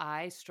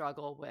I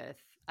struggle with,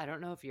 I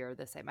don't know if you're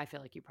the same. I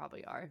feel like you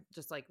probably are,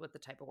 just like with the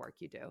type of work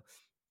you do.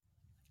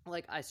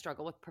 Like I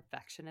struggle with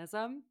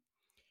perfectionism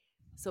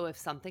So if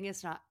something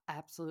is not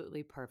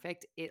absolutely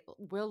perfect, it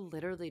will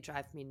literally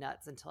drive me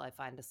nuts until I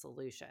find a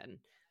solution.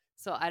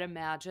 So I'd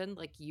imagine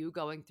like you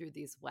going through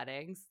these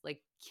weddings,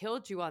 like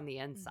killed you on the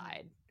Hmm.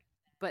 inside,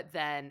 but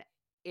then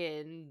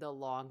in the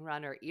long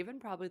run or even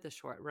probably the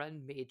short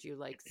run made you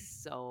like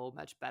so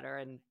much better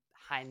in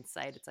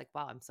hindsight. It's like,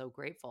 wow, I'm so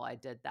grateful I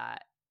did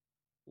that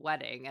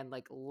wedding and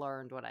like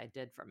learned what I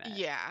did from it.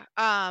 Yeah.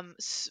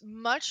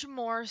 Much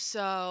more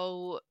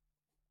so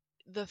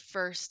the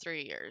first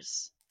 3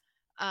 years.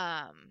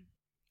 Um,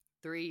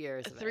 3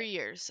 years of it. 3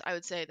 years, I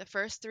would say. The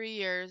first 3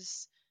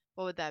 years,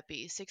 what would that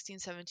be? 16,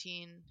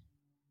 17.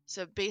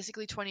 So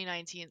basically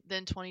 2019,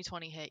 then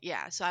 2020 hit.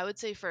 Yeah. So I would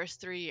say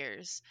first 3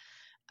 years.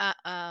 Uh,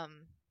 um,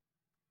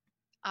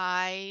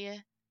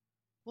 I,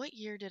 what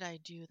year did I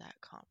do that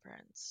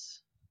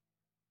conference?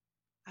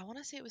 I want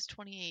to say it was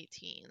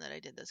 2018 that I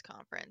did this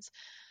conference.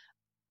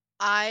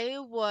 I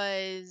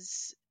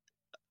was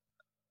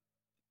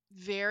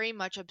very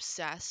much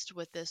obsessed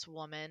with this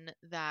woman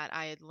that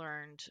I had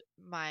learned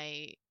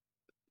my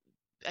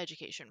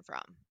education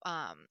from.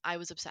 I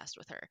was obsessed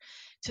with her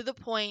to the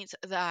point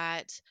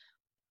that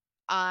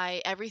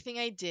everything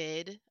I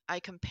did, I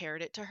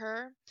compared it to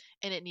her,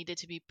 and it needed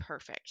to be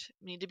perfect.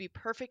 It needed to be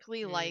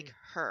perfectly like Mm,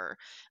 her,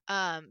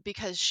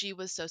 because she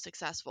was so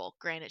successful.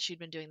 Granted, she'd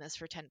been doing this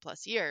for 10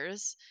 plus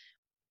years.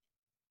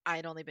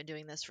 I'd only been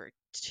doing this for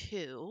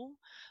two,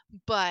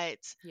 but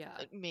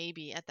yeah.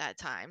 maybe at that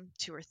time,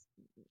 2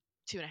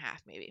 and a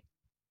half, maybe.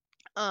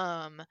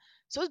 Um,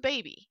 so I was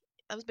baby.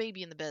 I was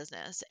baby in the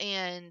business,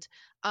 and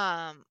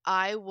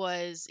I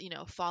was,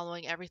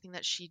 following everything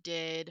that she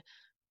did,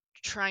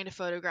 trying to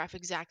photograph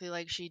exactly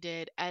like she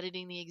did,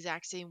 editing the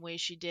exact same way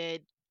she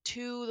did,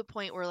 to the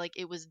point where like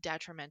it was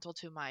detrimental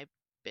to my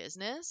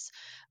business.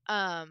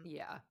 Um,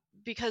 Yeah.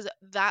 because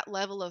that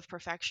level of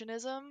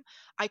perfectionism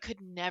I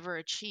could never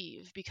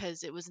achieve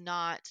because it was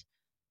not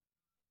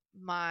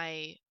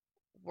my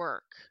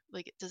work.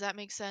 Like, does that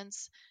make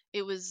sense?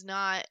 It was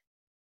not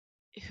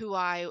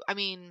I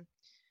mean,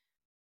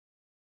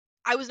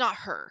 I was not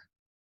her.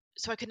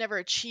 So I could never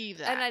achieve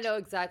And that. I know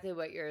exactly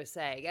what you're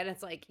saying. And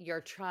it's like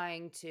you're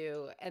trying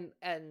to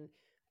and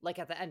like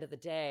at the end of the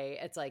day,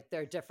 it's like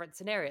there are different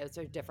scenarios,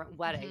 there are different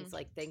weddings. Hmm.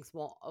 Like things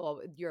won't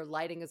your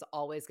lighting is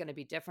always going to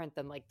be different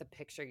than like the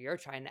picture you're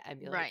trying to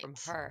emulate from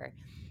Right. her.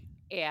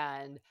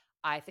 And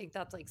I think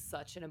that's like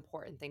such an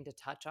important thing to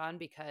touch on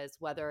because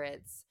whether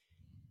it's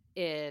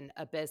in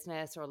a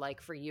business or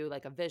like for you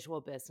like a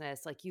visual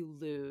business, like you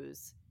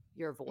lose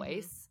your Hmm.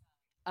 voice,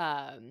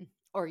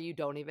 or you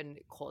don't even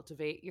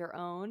cultivate your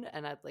own,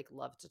 and I'd like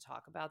love to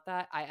talk about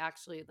that. I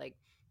actually like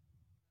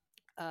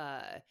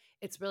uh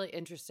it's really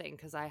interesting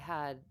because I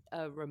had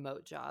a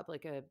remote job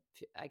like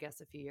I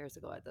guess a few years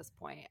ago at this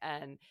point,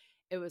 and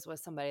it was with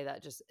somebody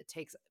that just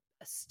takes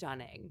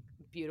stunning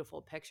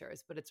beautiful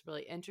pictures. But it's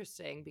really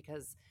interesting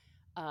because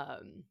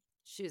um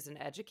she's an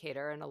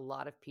educator, and a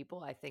lot of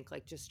people I think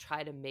like just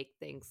try to make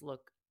things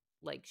look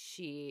like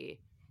she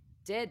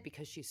did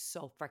because she's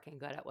so freaking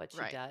good at what she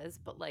Right. does.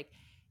 But like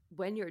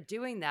when you're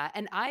doing that,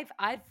 and I've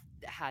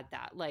had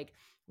that like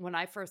when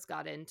I first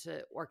got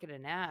into Orchid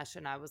and Ash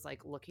and I was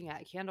like looking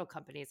at candle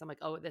companies, I'm like,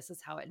 oh, this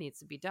is how it needs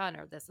to be done,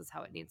 or this is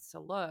how it needs to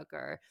look,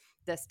 or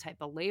this type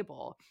of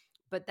label.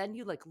 But then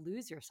you like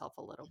lose yourself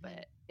a little Hmm.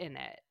 bit in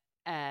it.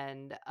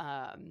 And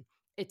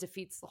it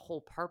defeats the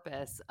whole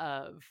purpose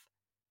of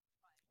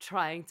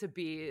trying to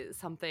be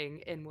something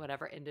in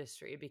whatever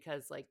industry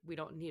because like we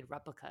don't need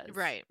replicas,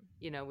 Right.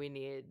 we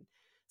need.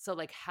 So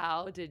like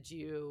how did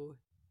you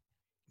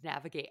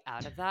navigate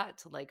out of that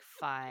to like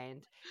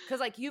find, because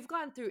like you've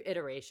gone through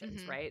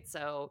iterations, Hmm. right?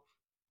 So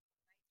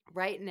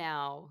right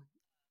now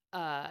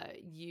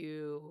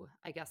you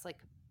I guess like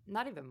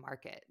not even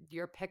market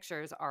your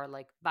pictures are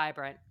like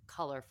vibrant,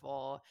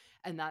 colorful,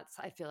 and that's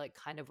I feel like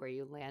kind of where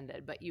you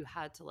landed, but you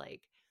had to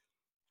like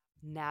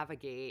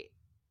navigate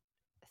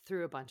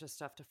through a bunch of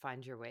stuff to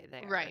find your way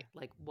Right. there.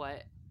 Like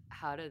what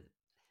how did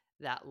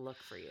that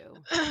look for you?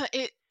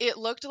 It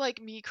looked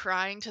like me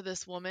crying to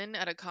this woman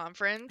at a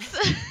conference.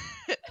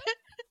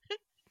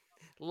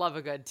 Love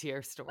a good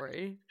tear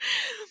story.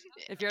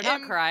 If you're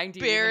not crying, do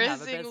you even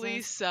have a Embarrassingly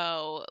business?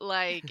 so.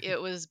 Like,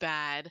 it was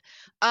bad.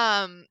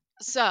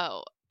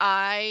 So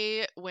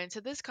I went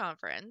to this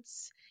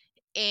conference,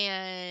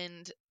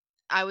 and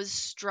I was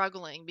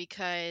struggling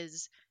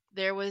because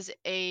there was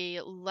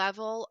a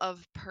level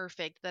of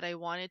perfect that I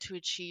wanted to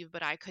achieve,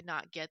 but I could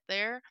not get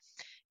there.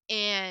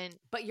 And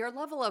But your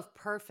level of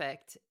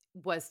perfect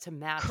was to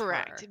match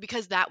correct, her.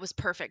 because that was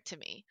perfect to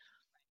me.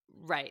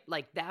 Right.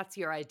 Like that's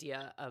your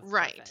idea of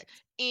Right. perfect.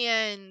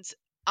 And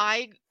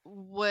I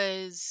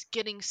was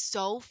getting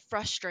so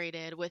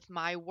frustrated with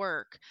my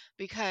work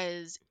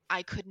because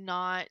I could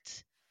not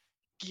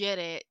get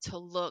it to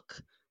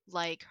look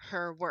like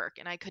her work,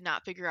 and I could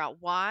not figure out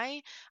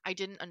why. I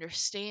didn't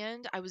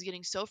understand. I was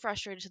getting so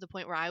frustrated to the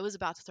point where I was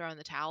about to throw in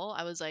the towel.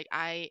 I was like,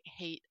 I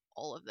hate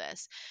all of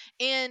this.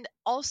 And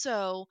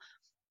also,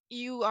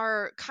 you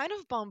are kind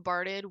of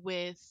bombarded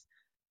with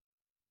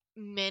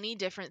many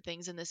different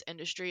things in this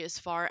industry as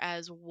far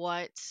as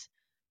what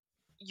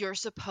you're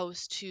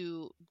supposed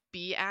to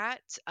be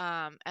at,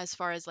 as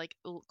far as like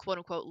quote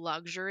unquote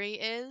luxury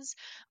is.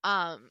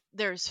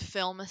 There's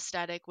film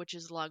aesthetic, which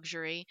is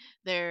luxury.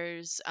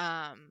 There's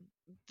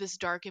this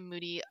dark and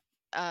moody,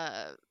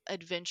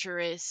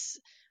 adventurous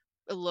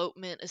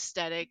elopement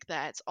aesthetic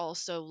that's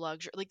also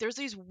luxury. Like there's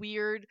these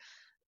weird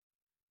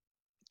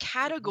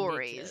Like categories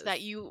niches.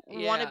 that you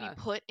want to be Yeah.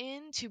 put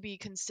in to be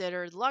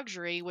considered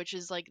luxury, which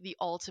is like the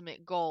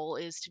ultimate goal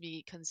is to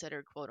be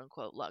considered quote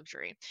unquote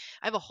luxury.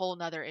 I have a whole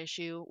nother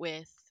issue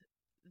with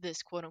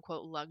this quote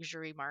unquote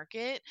luxury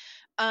market.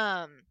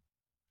 Um,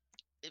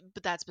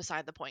 but that's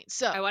beside the point.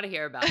 So, I want to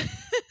hear about it.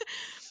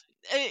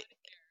 eh,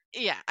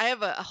 yeah, I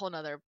have a whole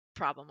nother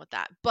problem with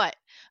that. But,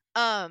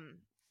 um,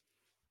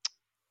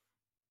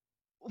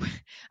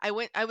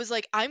 I was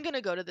like, I'm going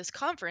to go to this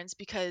conference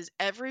because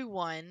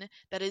everyone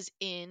that is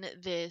in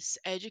this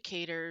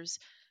educators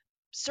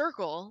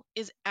circle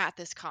is at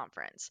this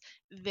conference.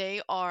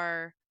 They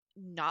are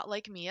not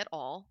like me at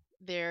all.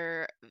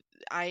 They're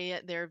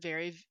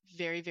very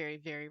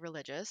very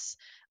religious.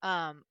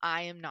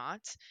 I am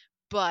not,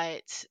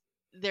 but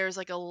there's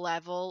like a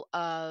level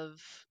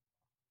of,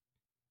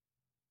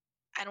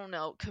 I don't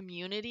know,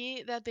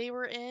 community that they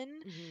were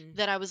in Hmm.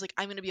 that I was like,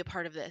 I'm going to be a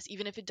part of this,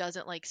 even if it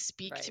doesn't like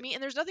speak to Right. me.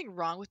 And there's nothing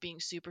wrong with being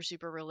super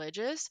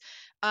religious,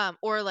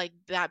 or like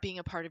that being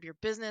a part of your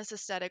business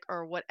aesthetic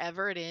or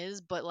whatever it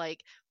is. But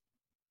like,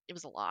 it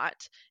was a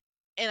lot.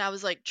 And I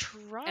was like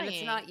And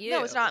it's trying. not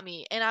No, it's you, not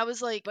me. And I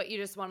was like, but you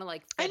just want to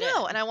like I fit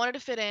know. And in. I wanted to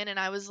fit in. And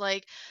I was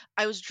like,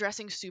 I was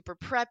dressing super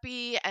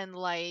preppy and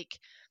like,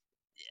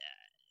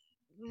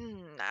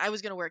 I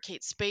was gonna wear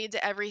Kate Spade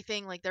to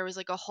everything. Like there was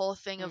like a whole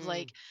thing of Mm.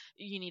 like,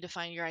 you need to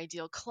find your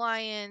ideal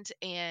client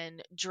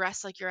and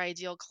dress like your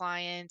ideal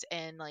client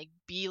and like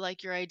be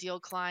like your ideal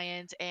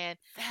client. And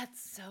That's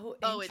so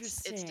oh,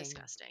 it's interesting.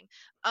 disgusting.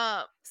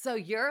 Um, So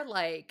you're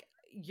like,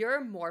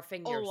 you're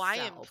morphing oh, I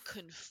am yourself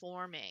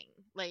conforming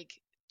like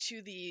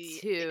to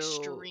the to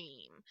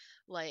extreme.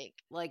 Like,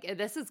 like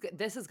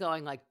this is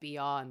going like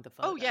beyond the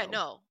oh yeah, photo.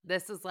 no.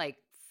 This is like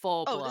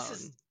full Oh, this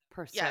is, blown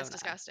yeah, it's persona.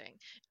 disgusting.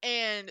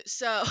 And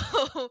so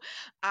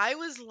I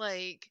was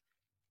like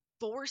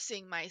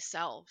forcing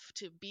myself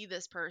to be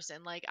this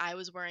person. Like I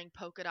was wearing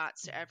polka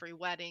dots to every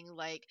wedding.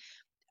 Like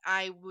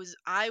I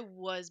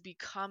was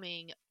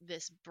becoming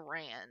this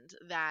brand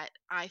that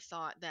I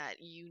thought that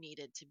you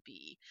needed to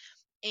be.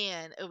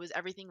 And it was,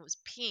 everything was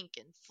pink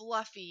and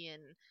fluffy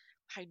and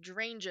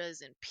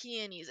hydrangeas and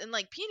peonies. And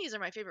like peonies are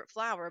my favorite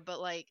flower, but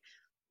like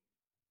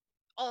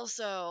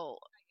also,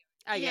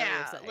 I get what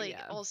you're yeah, saying. like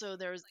Yeah. also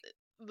there's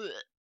bleh,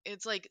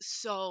 it's like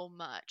so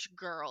much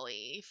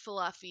girly,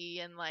 fluffy,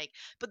 and like,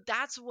 but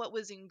that's what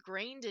was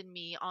ingrained in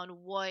me on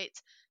what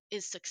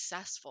is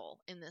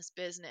successful in this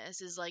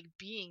business is like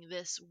being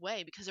this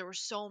way because there were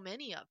so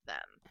many of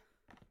them.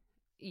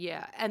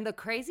 Yeah. And the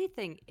crazy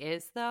thing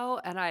is though,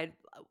 and I'd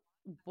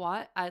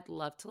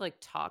love to like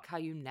talk how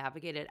you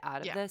navigated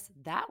out of Yeah, this.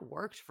 That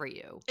worked for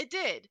you. it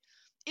did.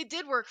 It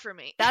did work for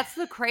me. That's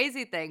the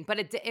crazy thing, but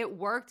it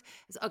worked.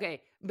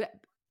 Okay, but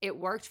it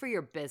worked for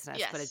your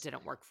business, but it Yes,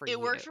 didn't work for it you.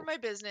 worked for my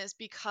business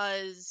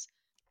because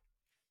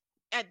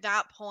at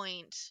that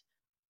point,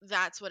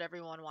 that's what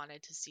everyone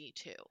wanted to see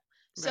too.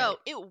 So Right.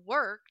 it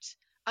worked.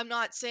 I'm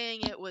not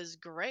saying it was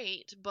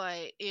great,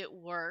 but it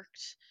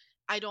worked.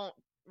 I don't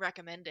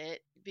recommend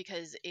it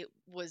because it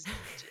was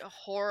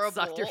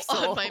Sucked your horrible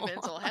on my soul.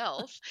 mental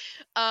health.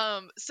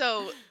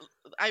 So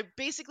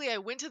I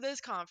went to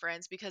this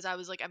conference because I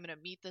was like, I'm gonna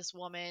meet this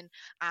woman.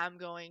 I'm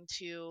going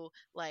to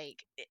like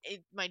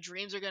my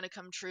dreams are gonna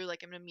come true.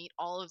 Like I'm gonna meet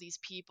all of these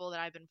people that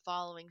I've been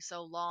following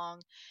so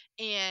long,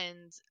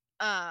 and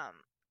um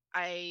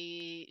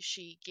I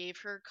she gave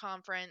her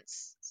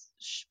conference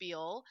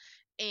spiel,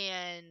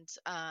 and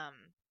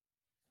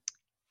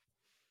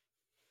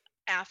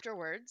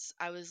afterwards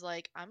I was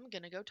like, I'm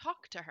gonna go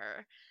talk to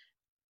her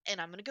and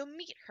I'm gonna go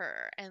meet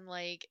her, and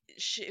like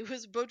she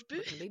was both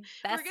We're gonna be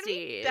we're gonna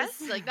be besties.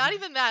 best, like not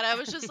even that, I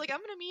was just like, I'm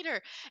gonna meet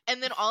her.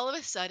 And then all of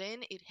a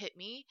sudden it hit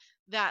me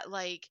that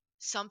like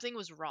something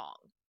was wrong.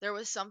 There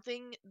was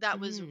something that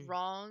was Mhm.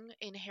 wrong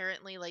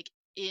inherently, like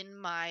in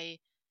my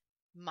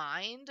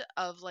mind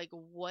of like,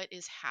 what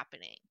is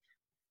happening?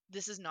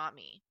 This is not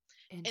me.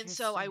 And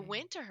so I Interesting.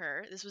 went to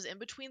her. This was in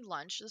between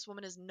lunch. This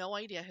woman has no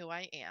idea who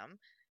I am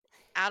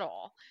at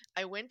all.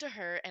 I went to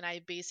her and I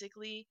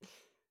basically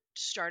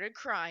started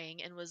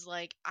crying and was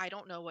like, I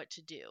don't know what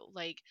to do.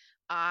 Like,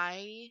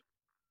 I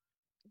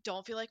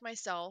don't feel like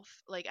myself.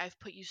 Like, I've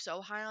put you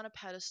so high on a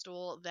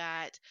pedestal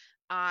that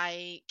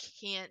I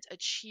can't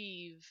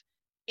achieve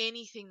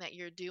anything that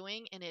you're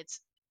doing. And it's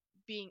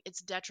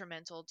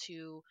detrimental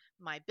to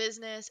my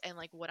business and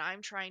like what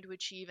I'm trying to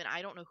achieve. And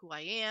I don't know who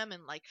I am.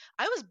 And like,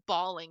 I was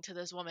bawling to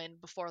this woman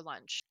before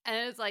lunch.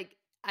 And it's like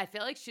I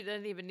feel like she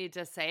didn't even need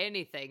to say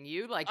anything.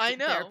 You like I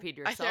know. therapied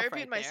I yourself therapied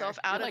right myself there.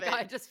 out You're of like, oh, it.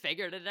 I just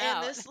figured it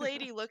And out. this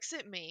lady looks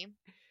at me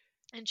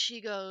and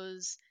she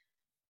goes,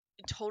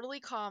 totally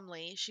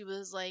calmly, she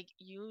was like,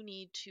 you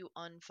need to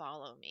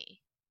unfollow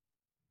me.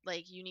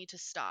 Like, you need to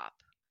stop.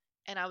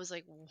 And I was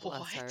like,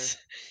 Bless her. what?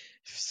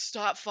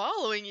 stop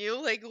following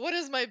you. Like, what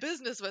is my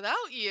business without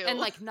And, you?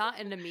 like, not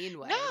in a mean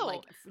way, No.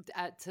 like,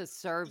 to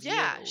serve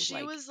Yeah, you, she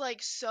like was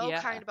like so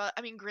yeah. kind about,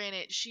 I mean,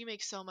 granted, she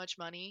makes so much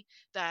money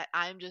that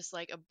I'm just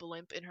like a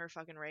blimp in her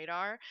fucking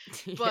radar.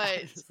 Yeah, But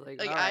just like,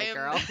 like I "Alright, am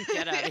girl,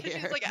 get out of she's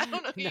here." like, I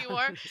don't know who No, you I'm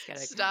are. just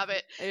kidding. Stop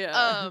it.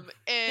 Yeah.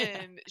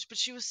 Yeah. But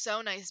she was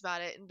so nice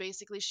about it, and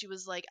basically she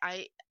was like,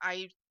 I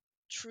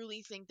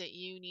truly think that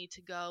you need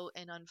to go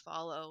and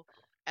unfollow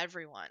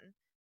everyone.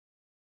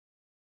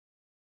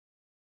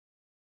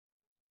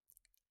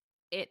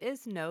 It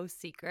is no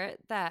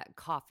secret that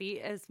coffee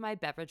is my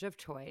beverage of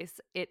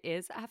choice. It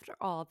is, after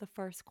all, the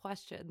first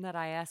question that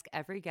I ask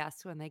every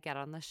guest when they get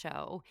on the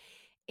show.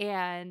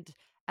 And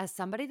as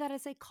somebody that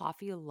is a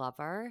coffee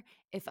lover,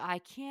 if I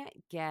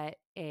can't get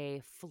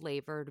a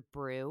flavored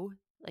brew,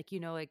 like,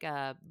 like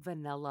a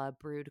vanilla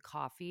brewed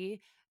coffee,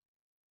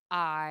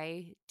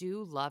 I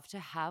do love to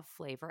have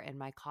flavor in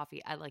my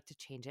coffee. I like to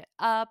change it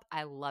up.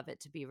 I love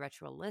it to be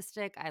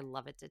ritualistic. I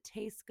love it to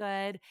taste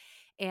good.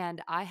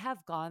 And I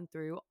have gone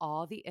through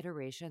all the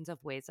iterations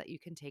of ways that you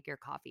can take your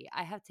coffee.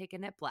 I have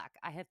taken it black.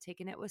 I have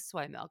taken it with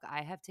soy milk.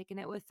 I have taken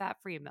it with fat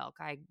free milk.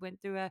 I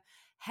went through a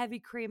heavy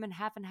cream and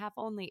half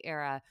only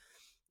era.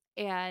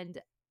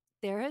 And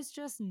there is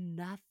just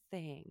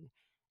nothing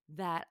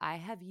that I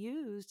have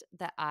used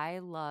that I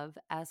love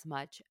as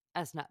much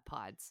as nut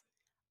pods.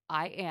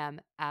 I am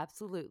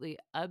absolutely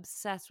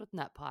obsessed with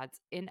nut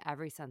pods in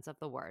every sense of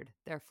the word.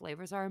 Their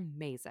flavors are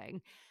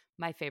amazing.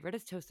 My favorite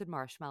is toasted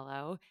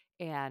marshmallow,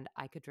 and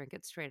I could drink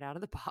it straight out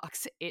of the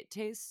box. It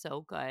tastes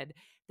so good.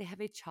 They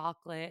have a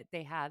chocolate,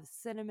 they have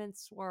cinnamon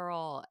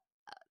swirl,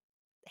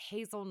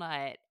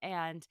 hazelnut,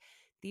 and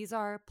these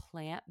are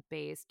plant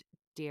based,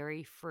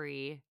 dairy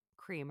free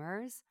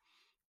creamers,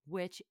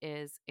 which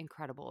is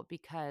incredible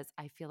because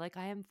I feel like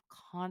I am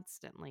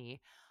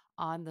constantly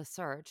on the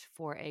search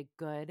for a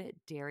good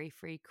dairy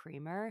free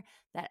creamer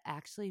that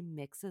actually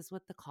mixes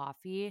with the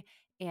coffee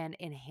and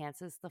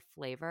enhances the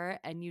flavor.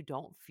 And you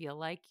don't feel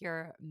like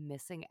you're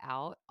missing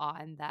out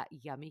on that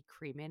yummy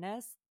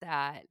creaminess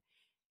that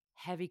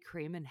heavy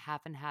cream and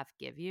half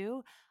give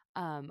you.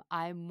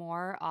 I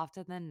more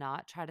often than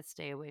not try to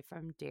stay away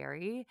from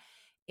dairy.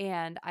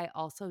 And I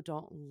also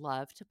don't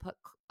love to put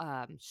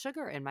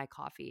sugar in my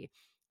coffee.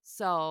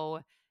 So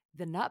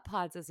the nut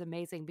pods is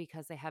amazing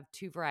because they have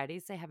two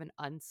varieties. They have an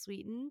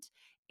unsweetened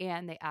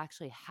and they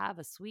actually have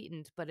a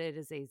sweetened, but it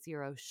is a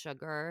zero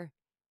sugar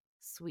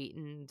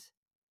sweetened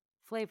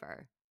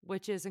flavor,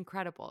 which is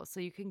incredible. So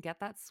you can get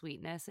that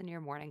sweetness in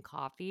your morning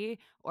coffee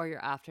or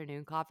your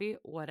afternoon coffee,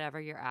 whatever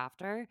you're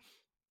after,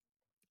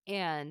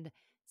 and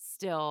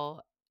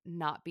still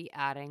not be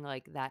adding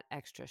like that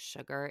extra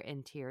sugar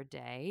into your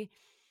day.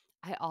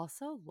 I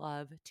also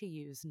love to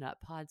use nut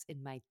pods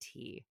in my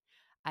tea.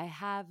 I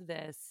have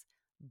this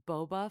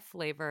boba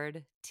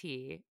flavored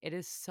tea. It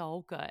is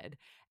so good.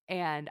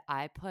 And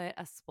I put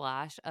a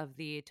splash of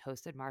the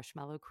toasted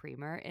marshmallow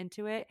creamer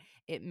into it.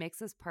 It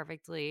mixes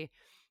perfectly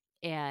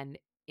and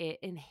it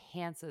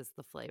enhances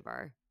the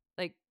flavor.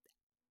 Like,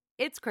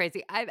 it's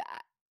crazy. I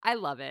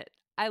love it.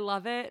 I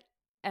love it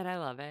and I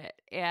love it.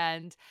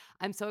 And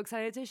I'm so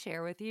excited to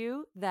share with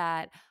you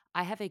that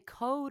I have a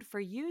code for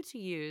you to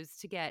use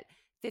to get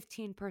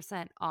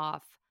 15%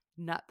 off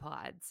nut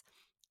pods.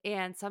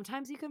 And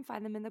sometimes you can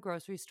find them in the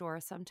grocery store.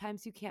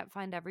 Sometimes you can't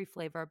find every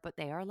flavor, but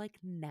they are like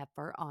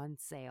never on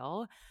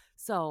sale.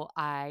 So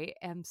I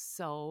am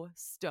so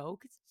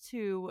stoked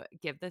to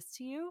give this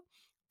to you.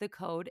 The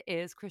code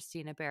is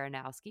Christina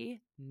Baranowski,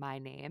 my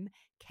name,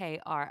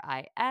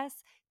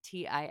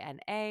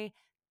 KristinABaranowski.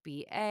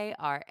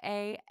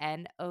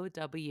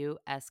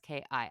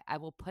 I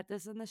will put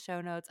this in the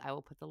show notes. I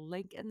will put the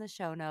link in the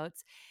show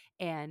notes,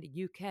 and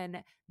you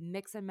can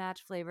mix and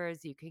match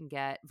flavors. You can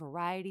get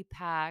variety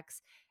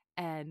packs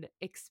and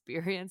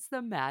experience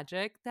the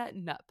magic that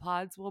nut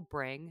pods will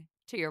bring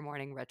to your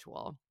morning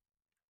ritual.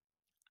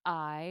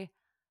 I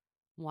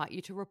want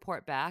you to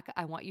report back.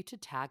 I want you to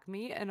tag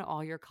me in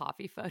all your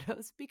coffee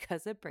photos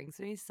because it brings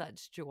me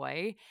such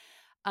joy.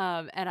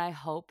 And I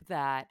hope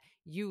that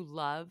you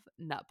love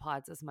nut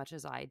pods as much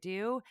as I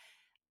do.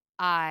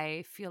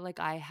 I feel like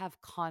I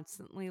have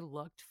constantly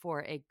looked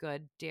for a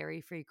good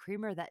dairy-free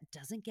creamer that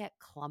doesn't get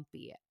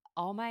clumpy.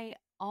 All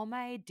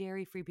my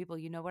dairy-free people,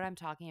 you know what I'm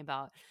talking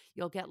about.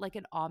 You'll get like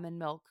an almond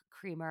milk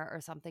creamer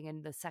or something,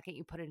 and the second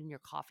you put it in your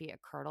coffee, it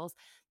curdles.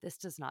 This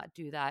does not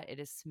do that. It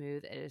is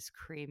smooth, it is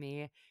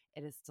creamy,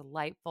 it is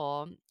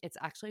delightful. It's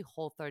actually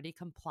Whole30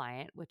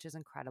 compliant, which is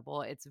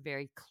incredible. It's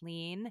very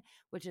clean,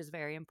 which is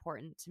very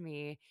important to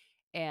me.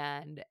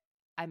 And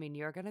I mean,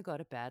 you're going to go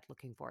to bed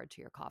looking forward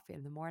to your coffee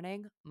in the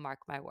morning. Mark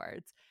my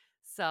words.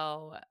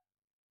 So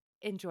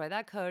enjoy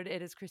that code.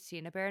 It is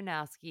Christina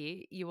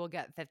Baranowski. You will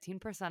get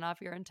 15%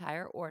 off your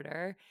entire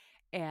order.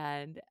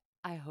 And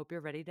I hope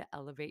you're ready to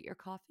elevate your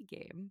coffee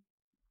game.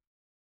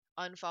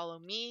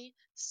 Unfollow me,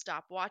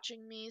 stop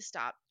watching me,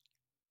 stop,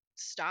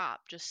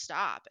 just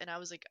stop. And I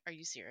was like, are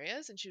you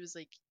serious? And she was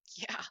like,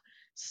 yeah,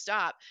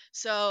 stop.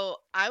 So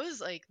I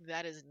was like,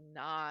 that is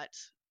not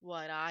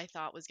what I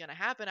thought was going to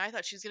happen. I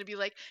thought she was going to be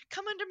like,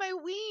 come under my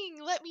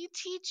wing, let me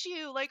teach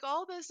you, like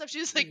all this stuff. She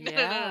was like, no,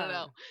 no, no, no, no,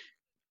 Yeah.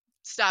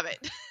 stop it.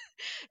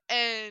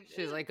 And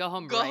She's like, go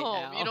home go right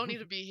home. You now. don't need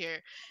to be here.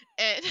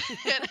 And,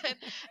 and then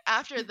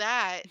after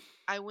that,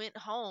 I went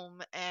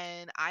home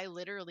and I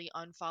literally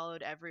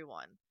unfollowed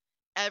everyone.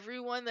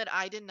 Everyone that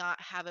I did not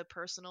have a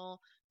personal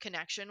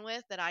connection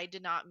with, that I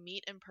did not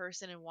meet in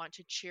person and want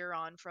to cheer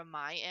on from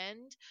my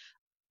end,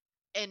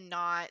 and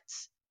I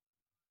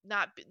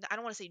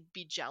don't want to say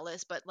be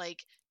jealous, but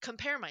like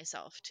compare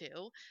myself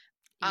to.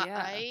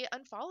 Yeah. I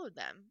unfollowed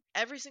them,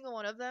 every single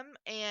one of them,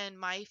 and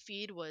my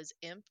feed was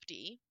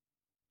empty.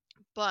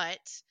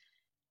 But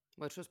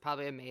Which was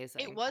probably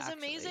it amazing, was actually.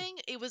 amazing.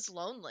 It was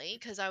lonely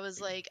because I was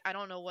like, I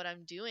don't know what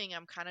I'm doing.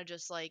 I'm kind of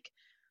just like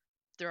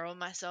throwing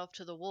myself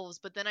to the wolves.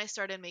 But then I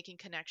started making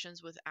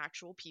connections with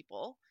actual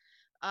people.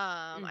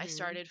 I Mm-hmm.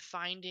 started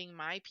finding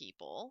my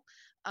people.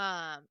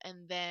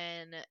 And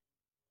then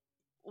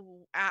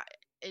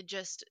it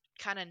just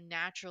kind of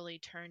naturally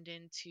turned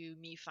into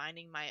me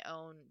finding my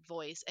own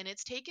voice. And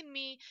it's taken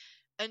me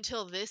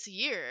until this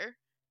year,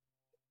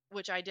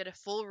 which I did a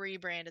full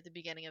rebrand at the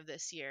beginning of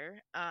this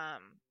year,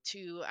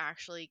 to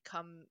actually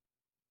come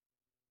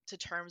to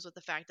terms with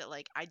the fact that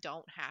like I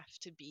don't have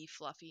to be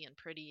fluffy and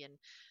pretty and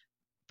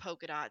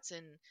polka dots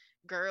and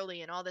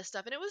girly and all this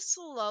stuff. And it was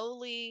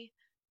slowly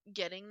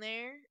getting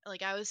there.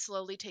 Like I was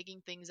slowly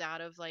taking things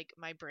out of like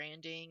my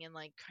branding and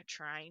like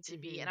trying to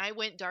be. Mm-hmm. And I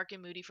went dark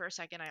and moody for a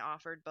second. I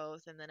offered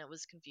both, and then it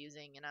was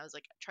confusing. And I was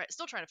like,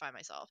 still trying to find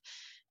myself.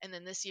 And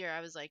then this year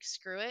I was like,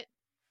 screw it.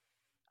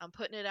 I'm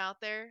putting it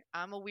out there.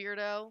 I'm a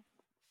weirdo.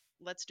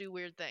 Let's do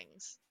weird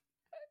things.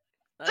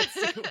 Let's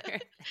do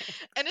weird things.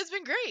 And it's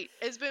been great.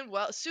 It's been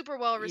super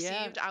well Yeah.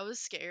 received. I was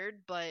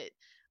scared, but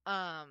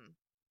um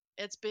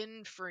it's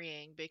been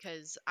freeing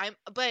because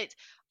but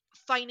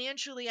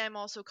financially I'm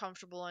also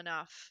comfortable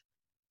enough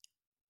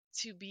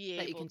to be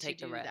That you able can to take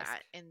the do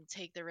that risk. and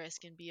take the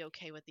risk and be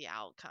okay with the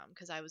outcome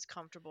because I was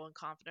comfortable and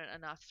confident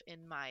enough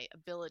in my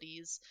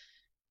abilities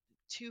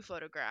to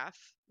photograph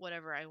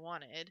whatever I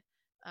wanted.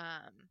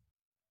 Um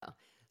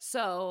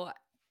So,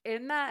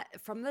 in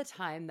that, from the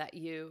time that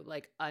you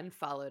like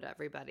unfollowed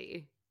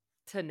everybody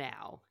to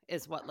now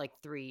is what, like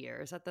 3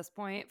 years at this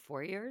point,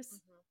 4 years?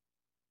 mhm,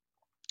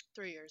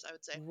 3 years I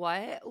would say.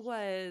 What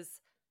was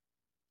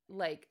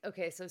like,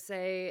 okay, so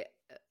say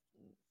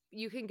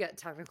you can get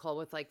technical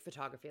with like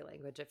photography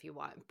language if you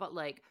want, but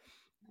like,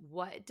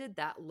 what did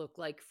that look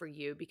like for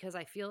you? Because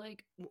I feel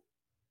like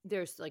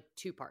there's like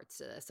two parts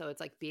to this. So it's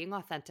like being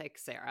authentic,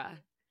 Sarah,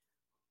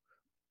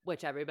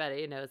 which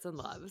everybody knows and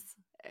loves.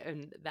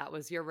 And that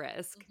was your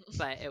risk, Mhm.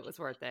 but it was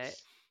worth it.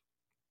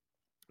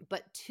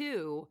 But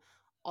two,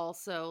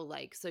 also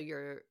like, so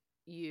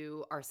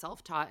you are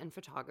self-taught in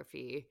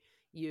photography.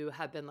 You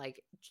have been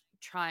like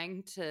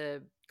trying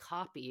to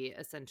copy,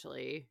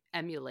 essentially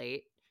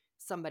emulate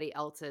somebody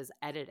else's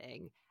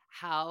editing.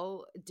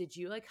 How did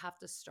you like have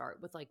to start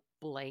with like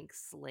blank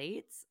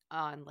slates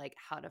on like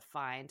how to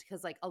find,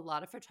 because like a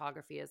lot of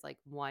photography is like,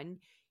 one,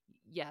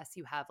 yes,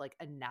 you have like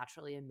a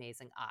naturally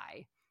amazing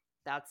eye.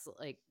 That's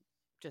like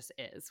just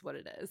is what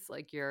it is.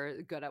 Like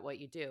you're good at what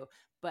you do.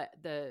 But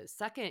the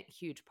second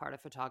huge part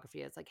of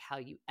photography is like how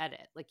you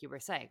edit, like you were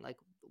saying, like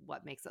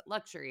what makes it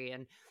luxury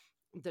and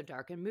the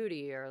dark and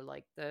moody or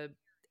like the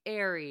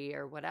airy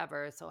or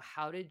whatever. So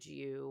how did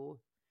you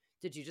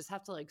just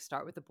have to like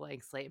start with a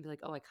blank slate and be like,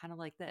 oh, I kind of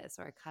like this,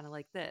 or I kind of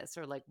like this,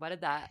 or like what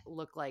did that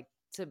look like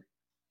to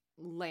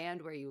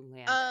land where you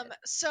landed?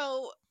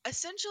 So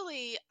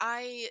essentially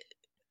I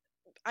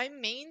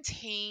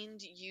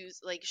maintained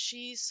use like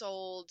she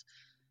sold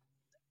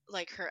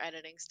like her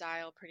editing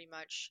style pretty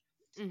much.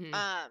 Mm-hmm.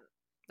 Um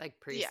Like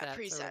yeah,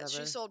 presets or presets.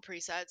 She whatever. sold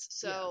presets.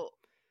 Yeah. So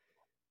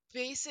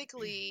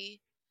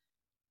basically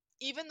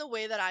even the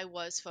way that I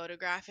was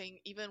photographing,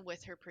 even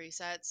with her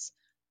presets,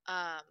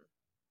 um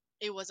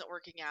it wasn't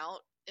working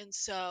out. And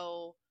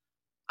so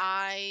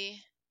I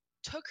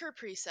took her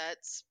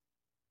presets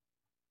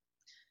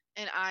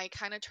and I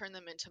kind of turned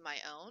them into my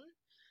own.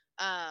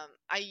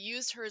 I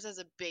used hers as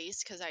a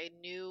base because I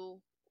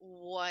knew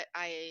what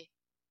I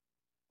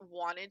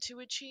wanted to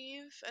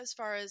achieve as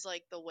far as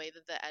like the way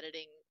that the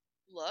editing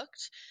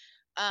looked.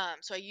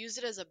 So I used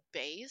it as a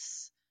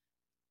base,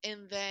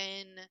 and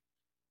then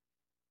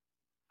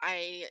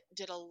I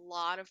did a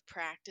lot of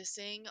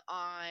practicing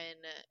on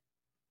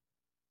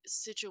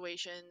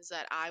situations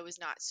that I was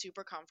not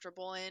super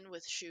comfortable in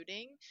with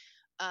shooting.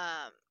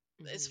 Um,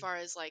 as Mm-hmm. far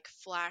as like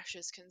flash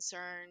is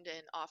concerned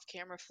and off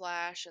camera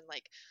flash and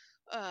like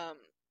um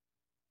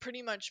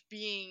pretty much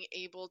being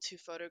able to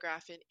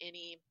photograph in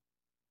any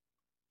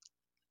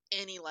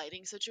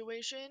lighting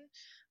situation.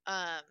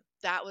 Um,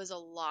 that was a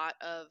lot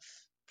of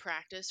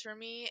practice for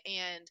me.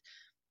 And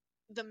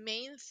the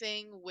main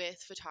thing with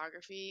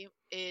photography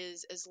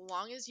is as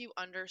long as you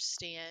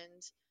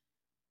understand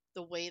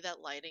the way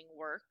that lighting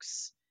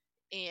works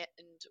and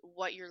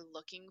what you're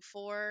looking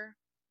for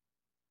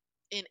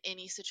in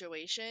any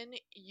situation,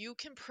 you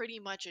can pretty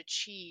much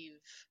achieve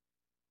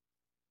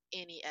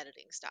any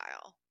editing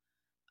style.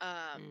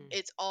 Mm.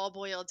 It's all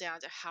boiled down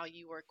to how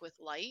you work with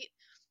light.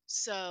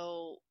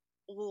 So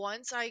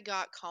once I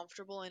got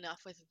comfortable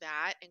enough with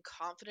that and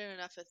confident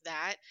enough with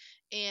that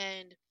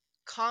and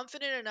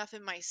confident enough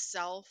in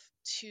myself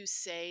to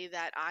say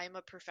that I'm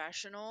a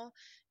professional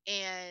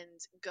and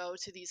go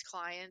to these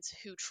clients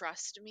who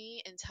trust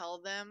me and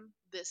tell them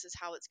this is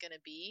how it's going to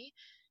be,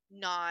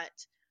 not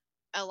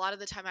a lot of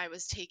the time I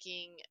was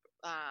taking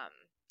um,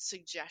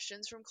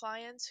 suggestions from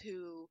clients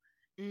who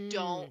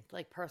don't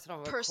Like personal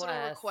personal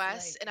requests,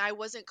 requests, and like, I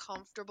wasn't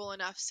comfortable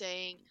enough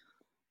saying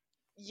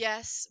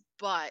yes,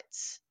 but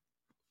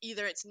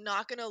either it's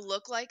not going to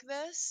look like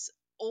this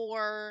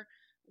or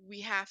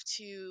we have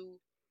to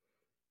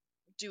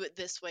do it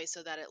this way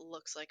so that it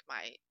looks like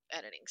my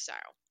editing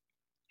style.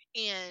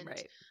 And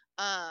right.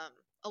 um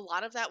a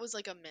lot of that was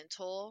like a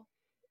mental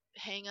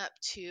hang up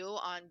too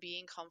on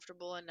being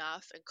comfortable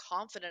enough and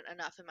confident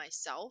enough in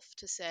myself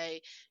to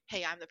say,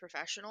 hey, I'm the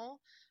professional.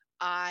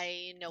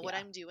 I know what Yeah.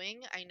 I'm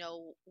doing. I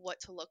know what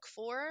to look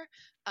for.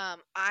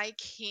 I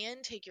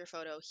can take your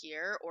photo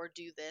here or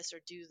do this or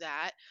do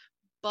that,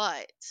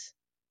 but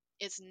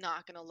it's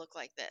not going to look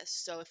like this.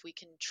 So if we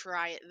can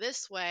try it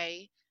this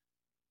way,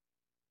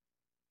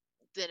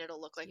 then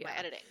it'll look like my Yeah.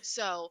 editing.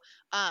 So,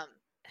 um,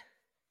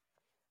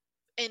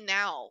 and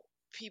now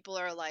people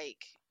are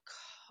like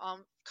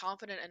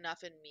confident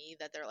enough in me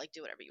that they're like,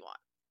 do whatever you want.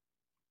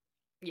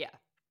 Yeah.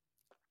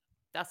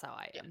 That's how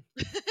I Yeah. am.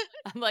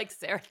 I'm like,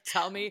 Sarah,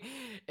 tell me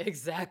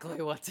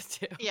exactly what to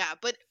do. Yeah,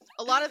 but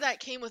a lot of that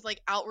came with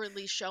like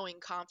outwardly showing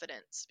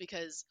confidence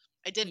because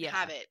I didn't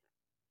have Yeah. it.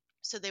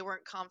 So they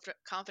weren't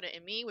confident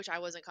in me, which I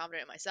wasn't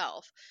confident in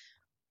myself.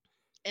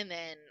 And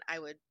then I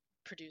would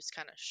produce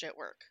kind of shit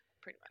work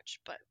pretty much.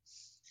 But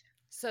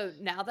So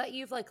now that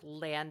you've like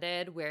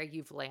landed where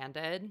you've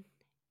landed,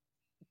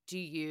 do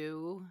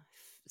you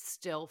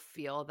still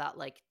feel that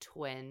like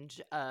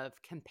twinge of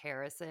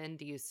comparison?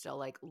 Do you still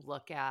like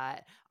look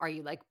at, are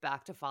you like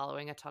back to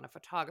following a ton of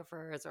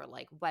photographers or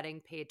like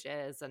wedding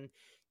pages? And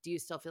do you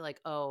still feel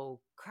like, oh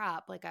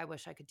crap, like I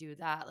wish I could do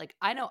that? Like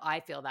I know I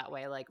feel that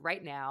way. Like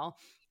right now,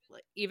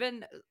 like,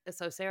 even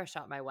so, Sarah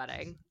shot my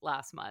wedding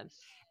last month,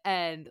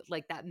 and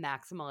like that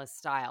maximalist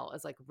style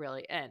is like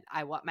really in.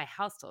 I want my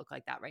house to look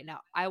like that right now.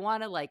 I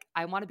want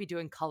to be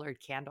doing colored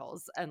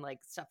candles and like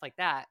stuff like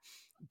that.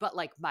 But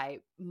like my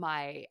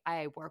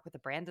I work with a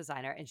brand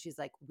designer, and she's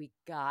like, we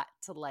got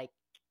to like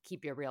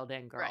keep your reeled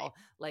in, right. girl.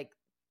 Like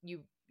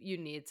you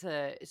need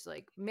to, it's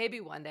like maybe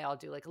one day I'll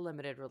do like a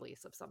limited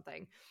release of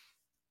something,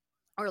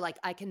 or like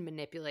I can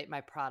manipulate my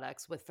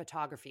products with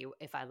photography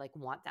if I like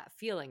want that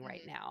feeling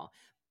right Hmm. now.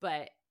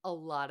 But a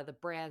lot of the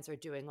brands are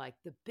doing like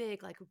the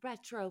big like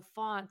retro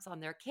fonts on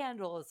their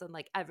candles, and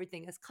like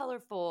everything is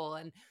colorful,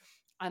 and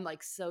I'm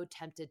like so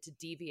tempted to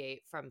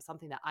deviate from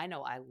something that I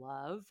know I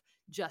love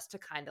just to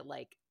kind of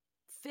like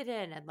fit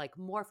in and like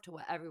morph to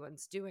what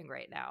everyone's doing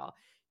right now.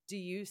 Do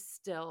you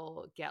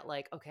still get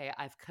like, okay,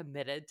 I've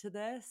committed to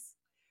this?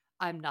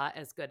 I'm not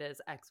as good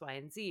as X, Y,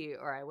 and Z,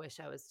 or I wish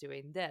I was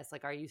doing this.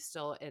 Like, are you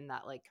still in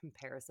that like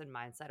comparison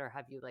mindset, or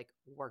have you like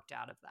worked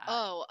out of that?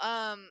 Oh,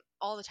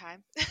 all the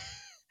time.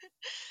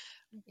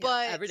 Yeah,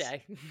 But every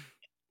day.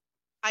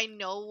 I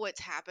know what's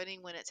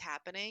happening when it's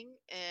happening,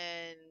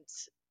 and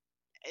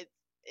it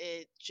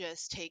it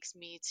just takes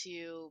me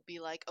to be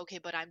like, okay,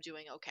 but I'm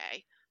doing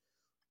okay.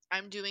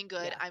 I'm doing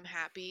good. Yeah. I'm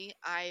happy.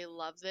 I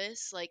love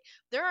this. Like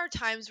there are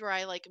times where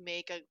I like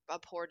make a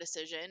poor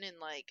decision in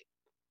like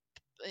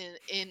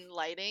in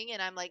lighting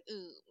and I'm like,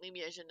 ooh,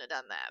 maybe I shouldn't have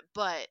done that.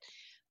 But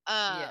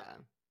um Yeah.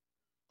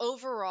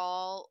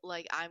 overall,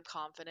 like I'm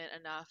confident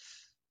enough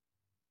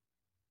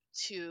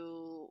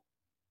to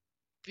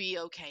be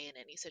okay in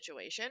any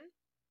situation.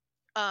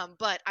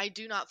 But I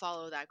do not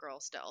follow that girl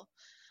still.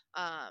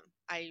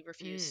 I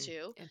refuse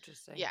to.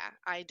 Interesting. Yeah,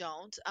 I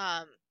don't.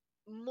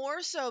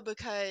 More so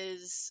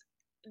because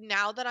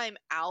now that I'm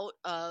out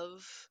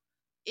of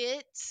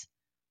it,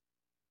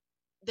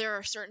 there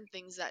are certain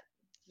things that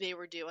they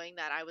were doing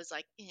that I was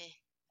like,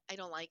 I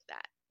don't like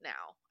that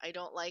now. I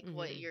don't like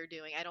what Hmm. you're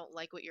doing. I don't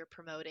like what you're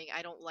promoting.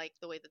 I don't like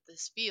the way that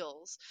this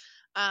feels.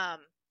 Um,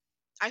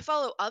 I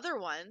follow other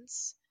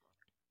ones,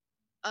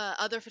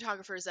 other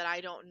photographers that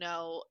I don't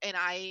know, and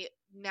I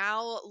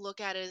now look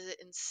at it as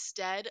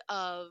instead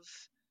of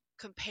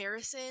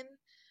comparison,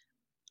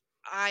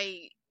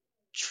 I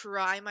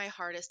try my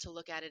hardest to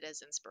look at it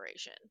as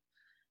inspiration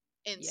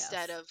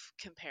instead Yes. of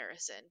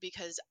comparison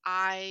because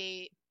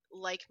I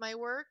like my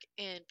work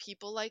and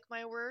people like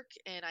my work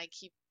and I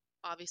keep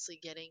obviously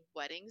getting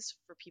weddings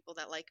for people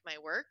that like my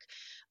work.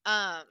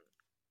 Um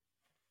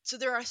so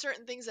there are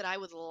certain things that I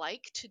would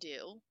like to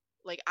do.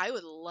 Like I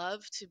would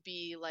love to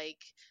be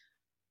like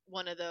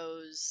one of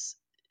those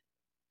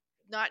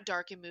not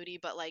dark and moody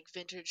but like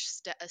vintage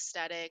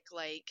aesthetic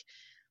like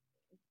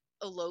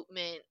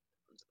elopement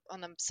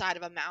on the side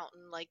of a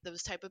mountain like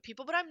those type of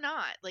people, but I'm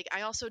not. Like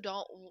I also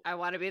don't I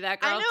want to be that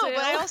I girl know,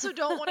 but I also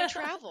don't want to too.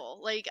 travel.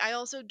 Like I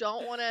also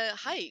don't want to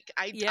hike.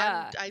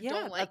 Yeah. I Yeah.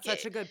 don't like That's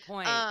such it. a good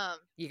point. Um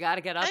You got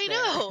to get up I there.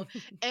 know.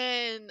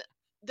 And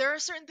there are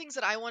certain things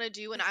that I want to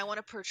do and I want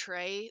to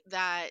portray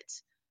that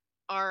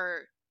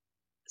are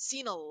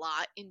seen a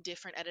lot in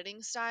different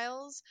editing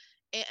styles,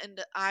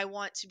 and I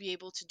want to be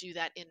able to do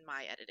that in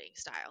my editing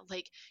style.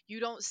 Like, you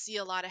don't see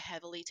a lot of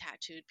heavily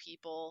tattooed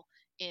people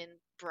in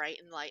bright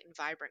and light and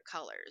vibrant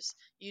colors.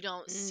 You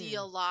don't see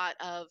a Mm. lot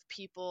of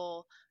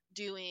people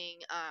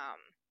doing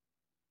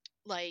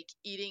like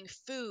eating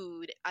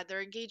food at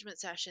their engagement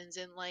sessions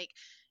and like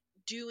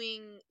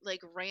doing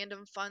like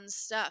random fun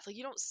stuff. Like,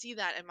 you don't see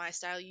that in my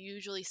style. You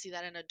usually see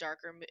that in a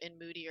darker and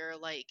moodier,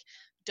 like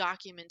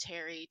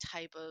documentary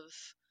type of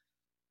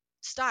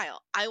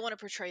style. I want to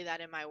portray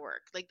that in my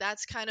work. Like,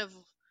 that's kind of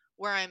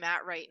where I'm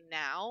at right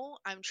now.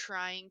 I'm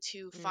trying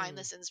to find Mm.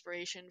 this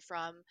inspiration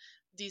from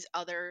these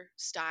other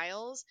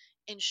styles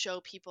and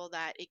show people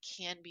that it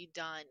can be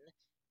done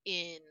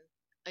in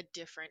a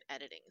different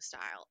editing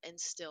style and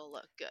still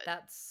look good.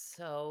 That's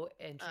so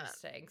Um,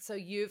 interesting. So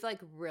you've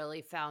like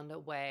really found a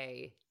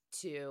way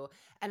to,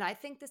 and I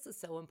think this is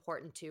so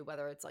important too,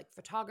 whether it's like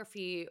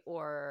photography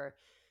or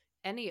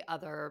any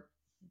other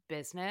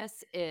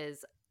business,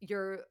 is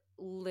you're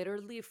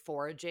literally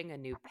forging a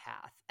new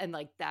path. And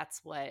like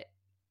that's what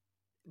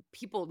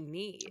people I'm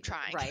need,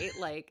 trying. right?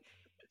 Like,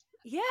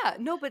 yeah,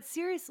 no, but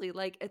seriously,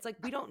 like it's like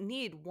we don't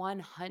need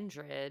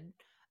 100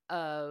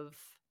 of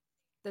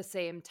the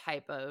same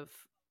type of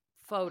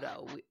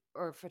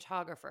or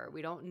photographer.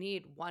 We don't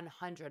need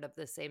 100 of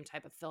the same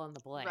type of fill in the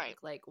blank. Right.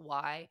 Like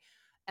why?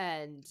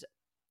 And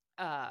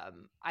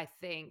I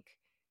think,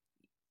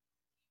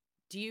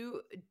 do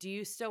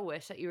you still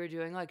wish that you were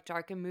doing like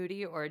dark and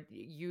moody, or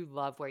you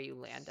love where you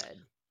landed?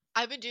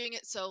 I've been doing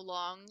it so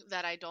long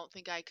that I don't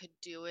think I could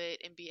do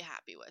it and be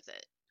happy with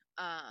it.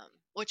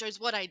 Which is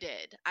what I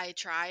did. I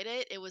tried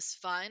it. It was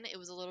fun. It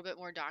was a little bit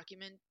more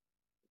documentary.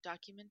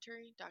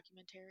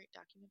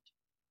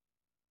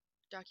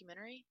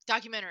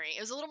 It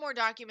was a little more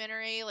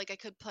documentary. Like, I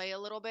could play a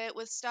little bit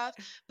with stuff,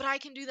 but I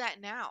can do that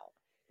now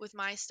with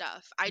my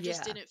stuff. I just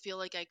Yeah, didn't feel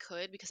like I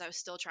could because I was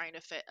still trying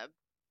to fit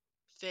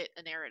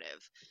a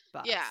narrative. Yeah.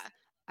 bucks.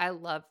 I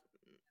love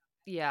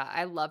Yeah,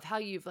 I love how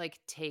you've like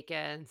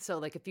taken, so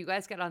like if you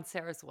guys get on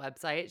Sarah's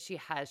website,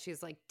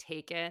 she's like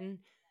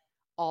taken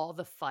all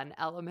the fun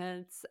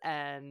elements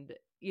and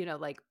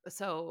like,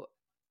 so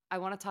I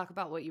want to talk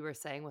about what you were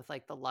saying with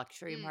like the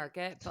luxury Mm,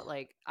 market, but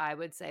like I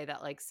would say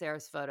that like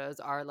Sarah's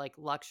photos are like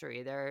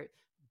luxury. They're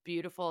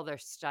beautiful, they're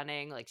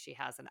stunning, like she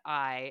has an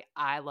eye.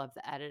 I love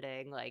the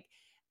editing, like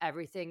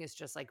everything is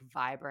just like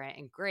vibrant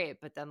and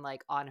great, but then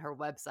like on her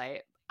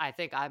website, I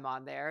think I'm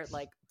on there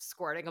like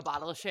squirting a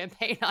bottle of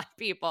champagne on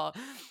people.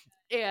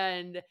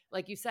 And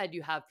like you said,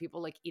 you have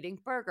people like eating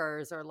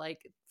burgers or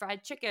like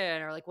fried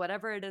chicken or like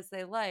whatever it is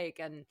they like.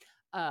 And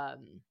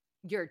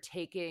you're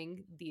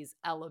taking these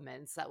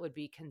elements that would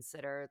be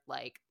considered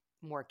like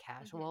more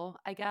hmm casual,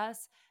 I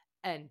guess,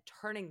 and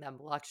turning them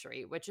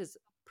luxury, which is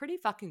pretty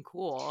fucking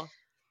cool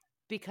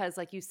because,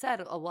 like you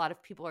said, a lot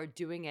of people are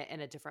doing it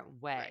in a different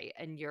Right. way.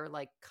 And you're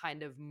like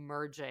kind of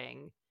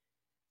merging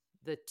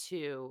the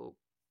two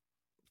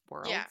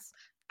Yeah. worlds,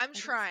 I'm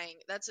I guess.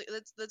 trying. That's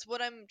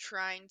what I'm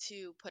trying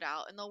to put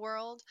out in the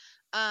world.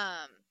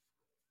 Um,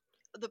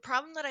 the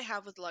problem that I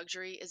have with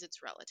luxury is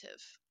it's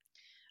relative.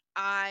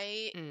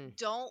 I Mm.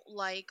 don't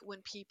like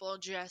when people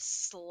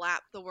just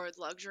slap the word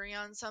luxury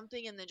on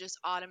something and then just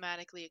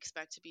automatically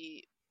expect to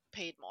be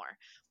paid more.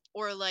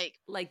 Or like,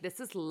 Like this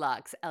is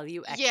Lux,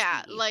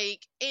 yeah, Luxe.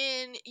 like,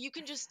 and you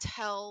can just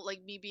tell,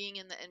 like, me being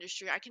in the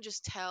industry, I can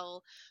just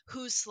tell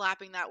who's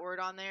slapping that word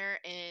on there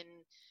and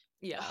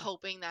Yeah,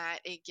 hoping that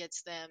it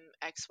gets them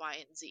X,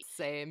 Y, and Z.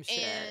 same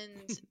shit.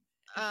 And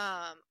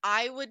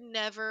I would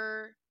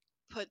never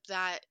put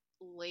that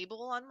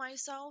label on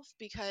myself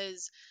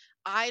because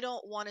I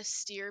don't want to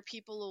steer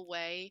people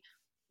away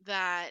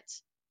that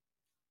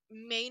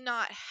may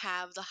not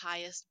have the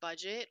highest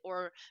budget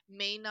or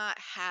may not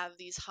have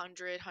these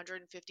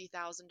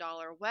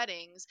 $150,000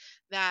 weddings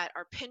that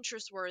are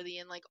Pinterest worthy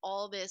and like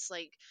all this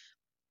like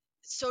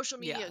social Yeah.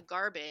 media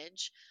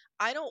garbage.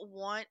 I don't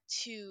want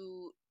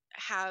to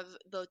have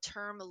the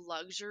term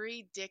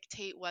luxury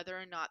dictate whether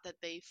or not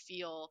that they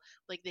feel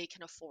like they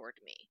can afford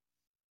me.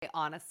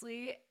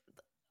 Honestly,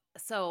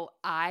 so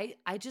I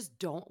just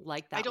don't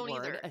like I that don't word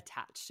either.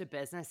 attached to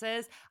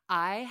businesses.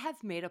 I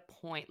have made a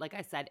point, like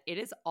I said, it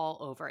is all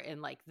over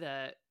in like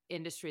the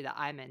industry that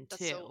I'm in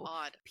That's so too.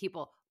 odd.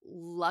 People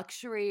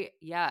luxury,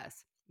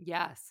 yes,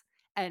 yes.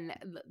 And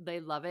they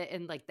love it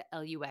in like the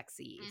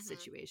LUXE Mhm.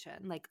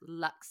 situation, like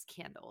Lux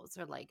candles,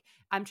 or like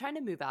I'm trying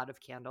to move out of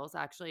candles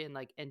actually and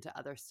like into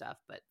other stuff,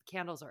 but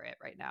candles are it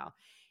right now.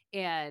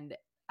 And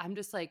I'm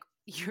just like,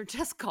 you're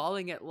just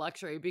calling it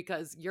luxury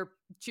because you're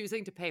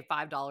choosing to pay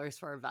 $5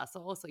 for a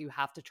vessel, so you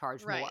have to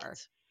charge more.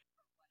 Right.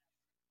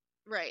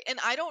 Right. And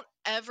I don't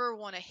ever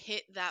want to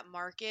hit that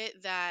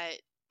market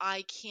that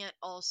I can't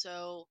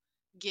also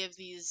give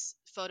these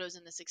photos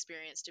and this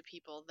experience to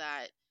people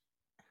that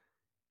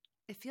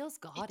It feels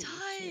it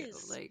gaudy too.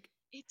 does. Like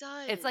It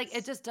it's like it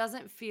does. just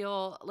doesn't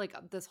feel like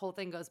this whole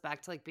thing goes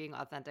back to like being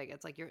authentic.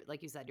 It's like you're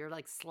like you said, you're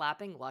like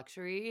slapping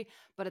luxury,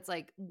 but it's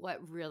like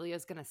what really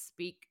is going to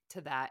speak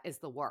to that is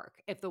the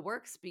work. If the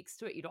work speaks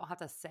to it, you don't have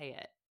to say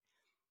it.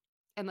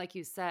 And like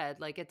you said,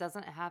 like it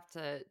doesn't have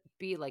to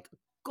be like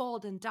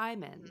gold and Hmm.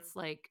 diamonds.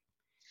 Like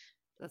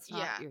that's not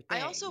Yeah. your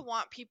I also thing.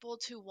 want people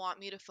to want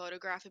me to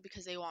photograph it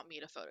because they want me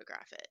to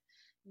photograph it,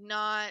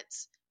 not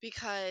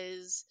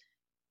because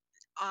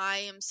I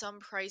am some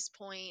price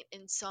point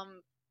in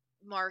some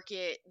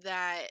market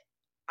that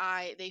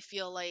they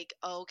feel like,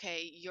 oh,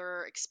 okay,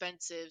 you're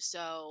expensive,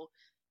 so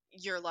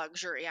you're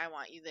luxury. I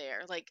want you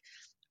there. Like,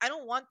 I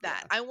don't want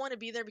that. Yeah. I want to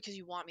be there because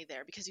you want me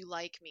there, because you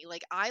like me.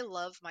 Like, I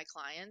love my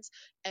clients.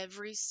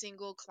 Every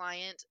single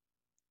client,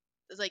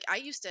 like, I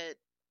used to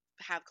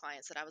have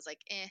clients that I was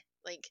like,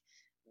 like,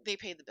 they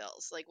pay the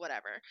bills, like,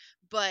 whatever.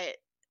 But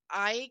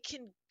I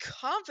can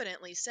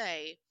confidently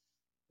say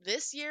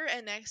this year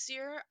and next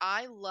year,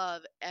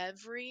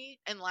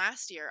 and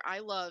last year, I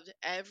loved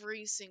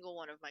every single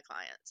one of my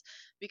clients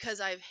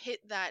because I've hit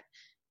that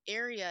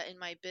area in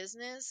my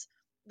business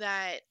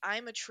that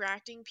I'm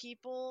attracting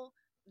people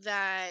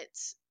that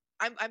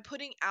I'm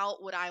putting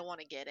out what I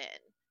want to get in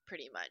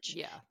pretty much.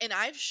 Yeah. And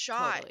I've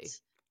shot Totally.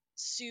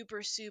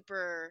 super,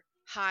 super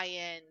high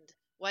end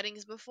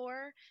weddings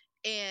before,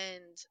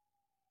 and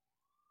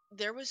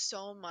there was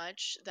so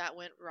much that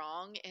went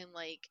wrong, and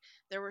like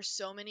there were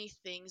so many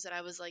things that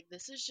I was like,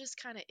 this is just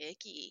kind of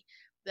icky,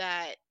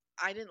 that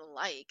I didn't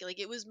like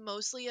it was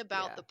mostly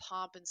about Yeah. the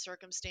pomp and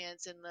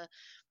circumstance and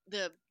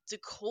the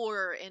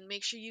decor, and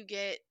make sure you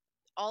get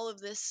all of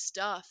this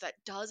stuff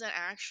that doesn't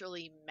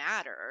actually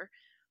matter.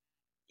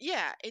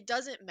 Yeah, it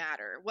doesn't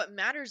matter. What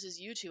matters is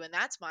you two, and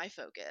that's my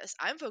focus.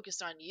 I'm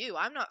focused on you.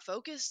 I'm not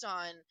focused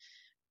on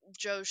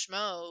Joe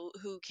Schmo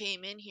who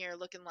came in here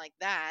looking like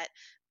that,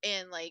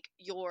 and like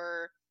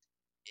your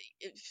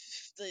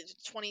the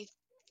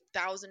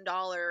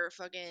 $20,000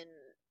 fucking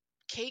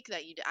cake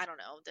that you did. I don't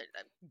know.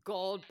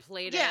 Gold Yeah,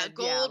 plated,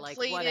 yeah, gold like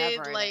plated.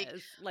 whatever it Like,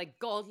 is. Like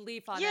gold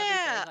leaf on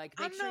everything. yeah, Like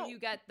make I'm sure not. you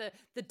get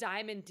the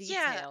diamond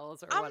Yeah,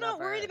 details or I'm not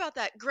worried whatever. about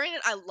that.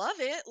 Granted, I love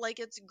it. Like,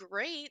 it's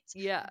great,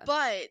 Yeah.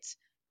 but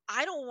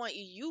I don't want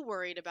you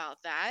worried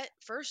about that.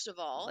 First of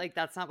all, Like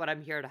that's not what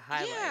I'm here to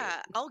highlight.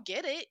 yeah, I'll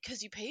get it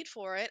because you paid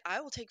for it.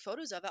 I will take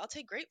photos of it. I'll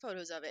take great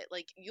photos of it.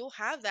 Like, you'll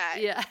have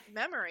that Yeah.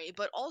 memory.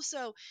 But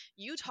also,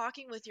 you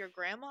talking with your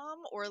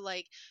grandmom, or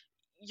like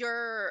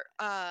your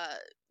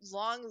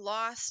long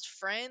lost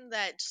friend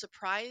that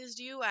surprised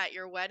you at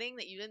your wedding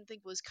that you didn't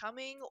think was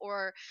coming,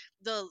 or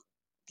the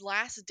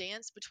last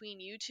dance between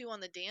you two on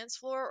the dance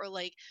floor, or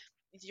like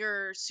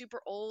your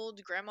super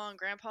old grandma and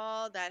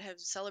grandpa that have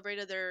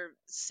celebrated their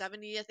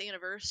 70th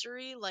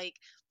anniversary. Like,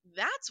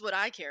 that's what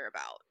I care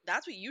about.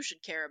 That's what you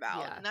should care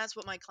about, Yeah. and that's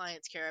what my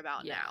clients care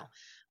about Yeah. now.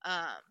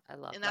 um I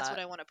love and that's what that.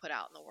 I want to put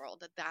out in the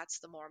world, that that's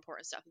the more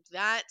important stuff.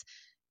 That,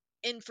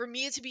 and for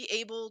me to be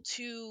able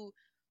to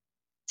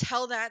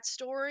tell that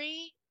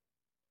story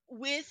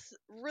with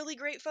really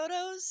great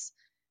photos,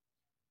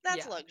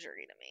 that's Yeah.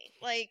 luxury to me.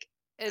 Like,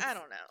 I It's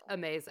don't know.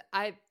 amazing.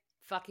 I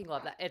fucking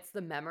love that. It's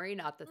the memory,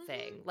 not the Hmm.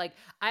 thing. Like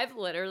I've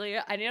literally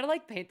I need to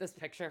like paint this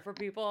picture for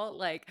people.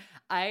 Like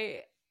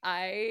I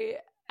I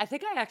I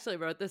think I actually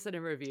wrote this in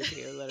a review for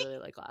you literally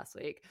like last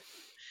week.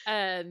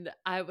 And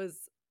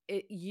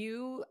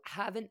you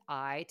have an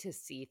eye to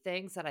see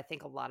things that I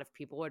think a lot of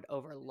people would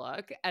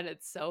overlook. And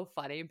it's so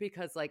funny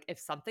because like if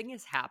something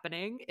is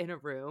happening in a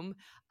room,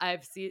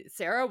 I've seen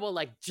Sarah will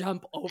like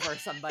jump over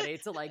somebody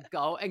to like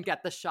go and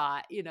get the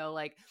shot,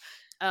 like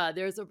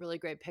there's a really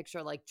great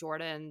picture like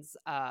Jordan's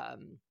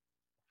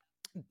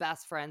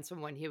best friends from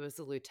when he was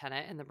a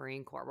lieutenant in the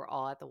Marine Corps were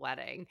all at the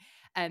wedding.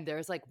 And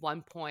there's like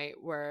one point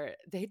where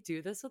they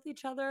do this with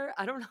each other.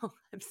 I don't know.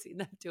 I've seen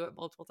them do it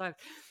multiple times,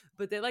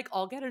 but they like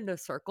all get in a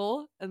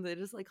circle and they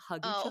just like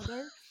hug each Oh,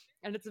 other.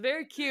 And it's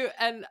very cute.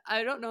 And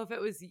I don't know if it it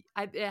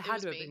had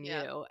was to have me. been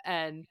Yeah. you.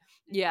 And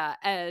yeah.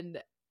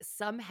 And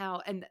somehow,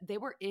 and they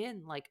were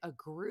in like a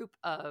group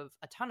of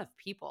a ton of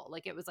people.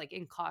 Like it was like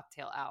in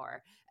cocktail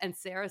hour. And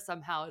Sarah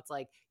somehow, it's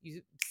like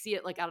you see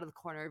it like out of the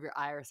corner of your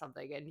eye or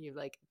something. And you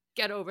like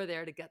get over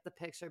there to get the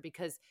picture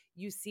because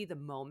you see the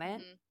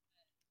moment. Hmm.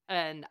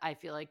 And I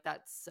feel like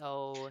that's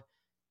so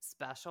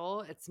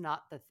special. It's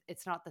not the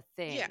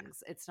Yeah.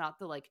 things. It's not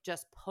the like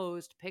just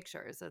posed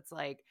pictures. It's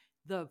like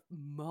the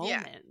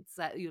Yeah. moments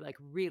that you like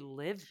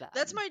relive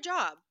That's them, my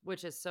job.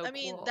 which is so I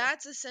mean, cool.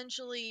 that's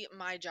essentially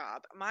my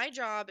job. My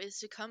job is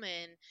to come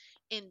in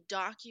and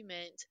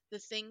document the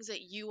things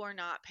that you are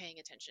not paying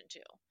attention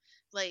to.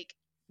 Like,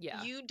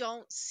 Yeah. you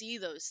don't see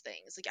those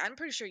things. Like, I'm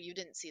pretty sure you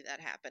didn't see that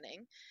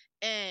happening.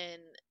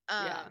 And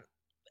um Yeah.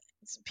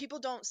 people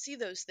don't see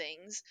those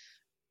things,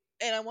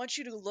 and I want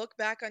you to look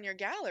back on your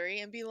gallery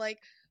and be like,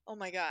 "Oh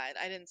my god,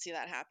 I didn't see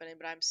that happening,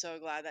 but I'm so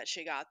glad that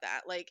she got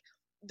that." Like,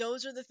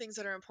 those are the things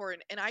that are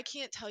important. And I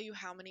can't tell you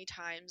how many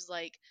times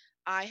like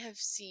I have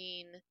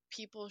seen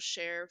people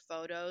share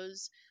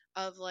photos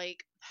of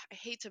like, I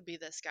hate to be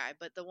this guy,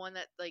 but the one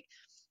that like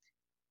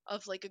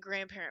of like a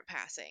grandparent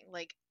passing.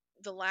 Like,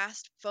 the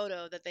last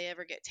photo that they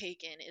ever get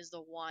taken is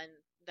the one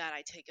that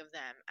I take of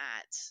them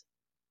at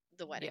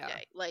the wedding Yeah.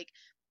 day. Like,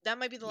 that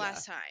might be the Yeah.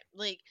 last time.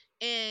 Like,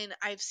 and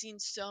I've seen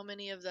so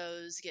many of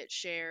those get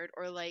shared,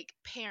 or like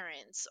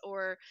parents,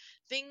 or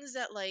things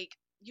that like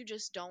you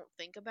just don't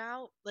think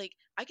about. Like,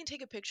 I can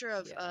take a picture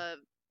of Yeah. a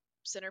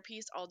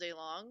centerpiece all day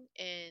long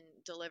and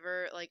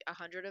deliver like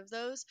 100 of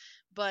those,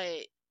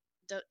 but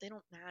they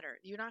don't matter.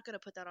 You're not going to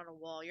put that on a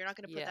wall. You're not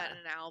going to put that Yeah. in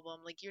an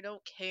album. Like, you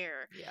don't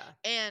care. Yeah.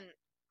 And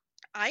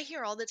I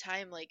hear all the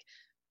time, like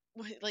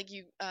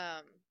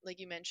like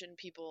you mentioned,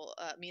 people,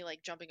 me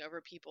like jumping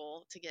over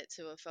people to get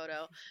to a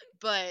photo,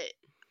 but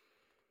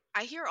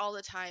I hear all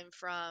the time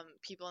from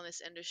people in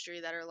this industry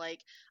that are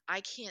like,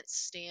 I can't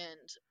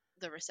stand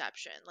the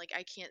reception. Like,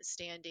 I can't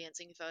stand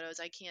dancing photos.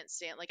 I can't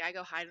stand, like, I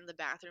go hide in the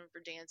bathroom for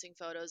dancing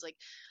photos. Like,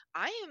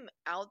 I am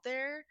out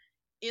there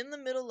in the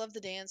middle of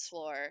the dance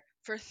floor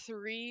for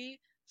 3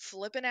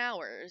 flippin'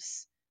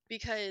 hours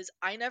because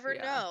I never Yeah.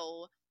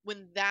 know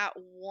when that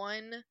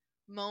one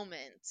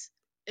moment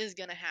is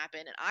gonna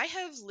happen. And I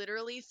have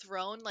literally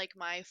thrown like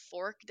my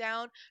fork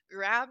down,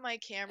 grabbed my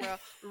camera,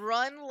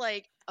 run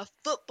like a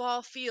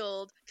football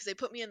field because they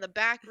put me in the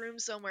back room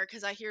somewhere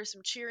because I hear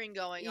some cheering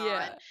going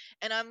on, Yeah.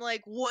 and I'm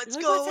like, You're what's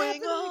like, what's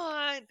going happening?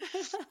 on?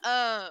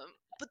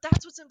 But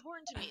that's what's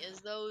important to me,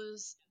 is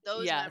those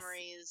Yes.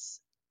 memories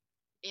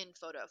in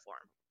photo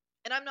form.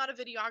 And I'm not a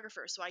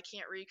videographer, so I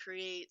can't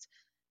recreate.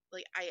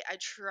 Like, I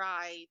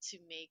try to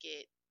make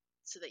it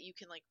so that you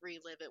can like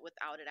relive it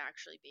without it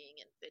actually being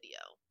in video,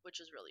 which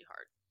is really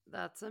hard.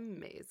 That's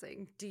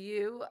amazing.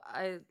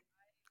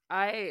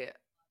 I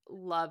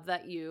love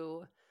that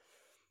you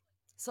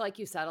so like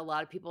you said, a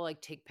lot of people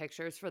like take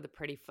pictures for the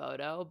pretty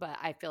photo, but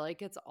I feel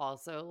like it's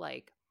also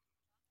like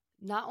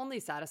not only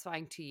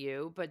satisfying to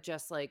you, but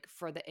just like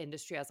for the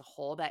industry as a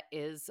whole, that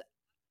is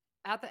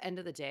at the end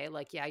of the day,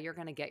 like, yeah, you're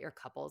going to get your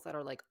couples that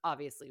are like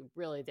obviously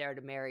really there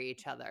to marry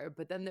each other.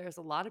 But then there's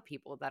a lot of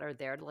people that are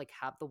there to like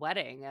have the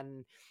wedding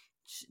and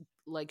sh-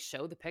 like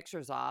show the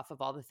pictures off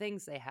of all the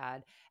things they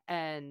had.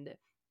 And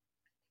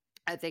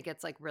I think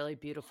it's like really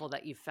beautiful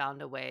that you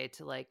found a way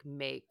to like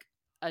make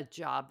a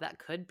job that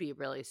could be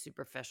really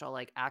superficial,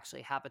 like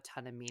actually have a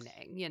ton of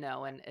meaning, you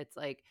know? And it's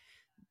like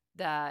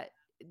that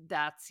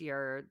that's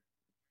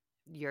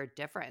your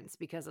difference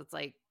because it's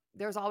like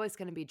there's always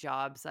going to be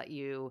jobs that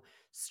you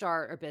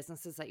start or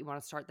businesses that you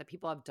want to start that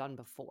people have done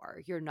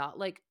before. You're not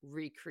like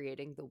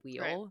recreating the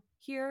Right. wheel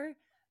here,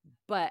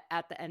 but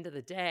at the end of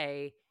the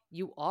day,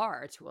 you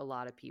are to a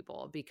lot of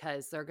people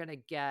because they're going to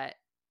get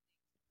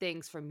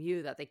things from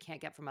you that they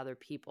can't get from other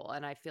people.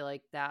 And I feel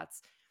like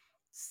that's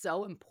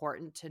so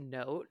important to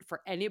note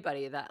for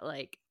anybody that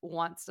like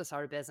wants to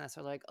start a business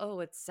or like, oh,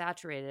 it's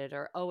saturated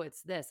or oh,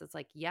 it's this. It's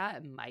like, yeah,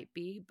 it might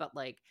be, but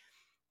like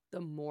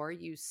the more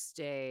you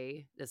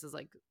stay, this is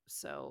like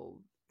so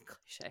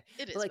cliche,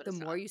 It but is, like but the it's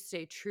more not. you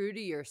stay true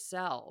to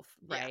yourself,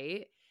 Yeah.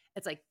 right?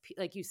 It's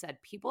like you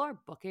said, people are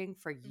booking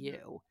for Hmm.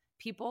 you.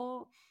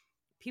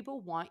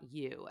 People want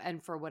you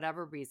and for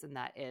whatever reason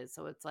that is.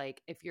 So it's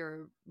like if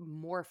you're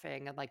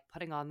morphing and like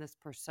putting on this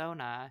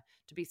persona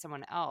to be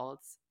someone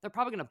else, they're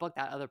probably going to book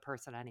that other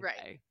person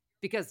Right. anyway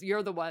because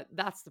you're the one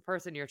that's the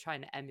person you're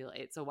trying to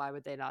emulate. So why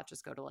would they not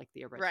just go to like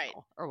the Right.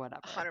 original or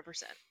whatever?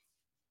 100%.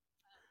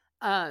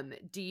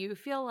 Do you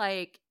feel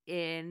like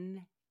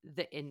in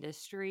the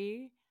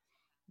industry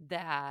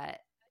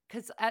that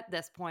because at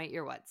this point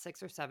you're what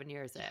 6 or 7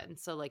 years Yeah. in,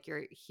 so like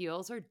your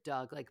heels are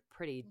dug like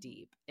pretty Hmm.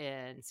 deep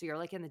in, so you're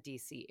like in the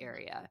DC Hmm.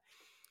 area.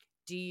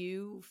 Do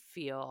you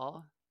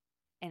feel,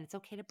 and it's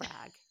okay to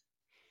brag,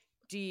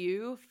 do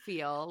you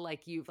feel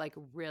like you've like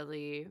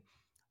really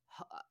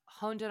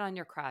honed in on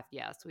your craft?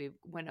 Yes, we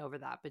went over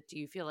that, but do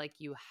you feel like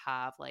you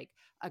have like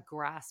a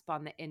grasp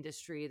on the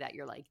industry, that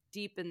you're like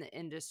deep in the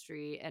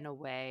industry in a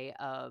way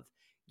of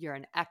you're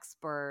an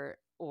expert,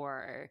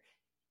 or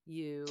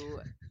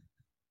you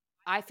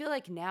I feel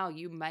like now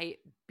you might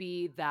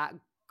be that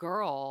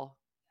girl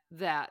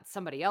that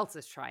somebody else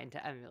is trying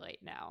to emulate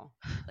now.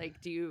 Like,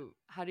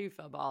 how do you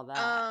feel about all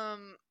that?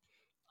 Um,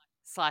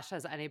 Slash,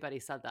 has anybody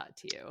said that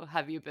to you?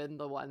 Have you been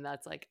the one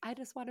that's like, I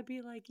just want to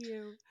be like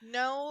you?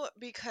 no,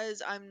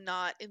 because I'm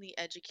not in the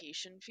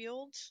education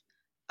field.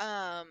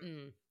 Um,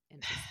 Mm,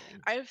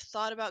 interesting. I've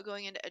thought about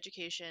going into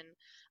education.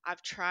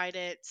 I've tried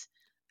it.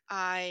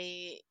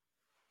 I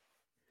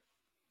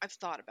I've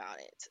thought about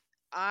it.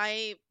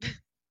 I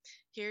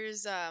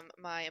Here's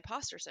my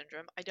imposter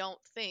syndrome. I don't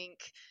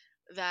think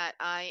that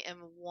I am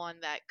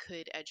one that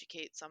could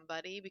educate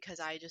somebody because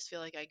I just feel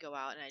like I go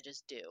out and I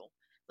just do.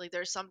 Like,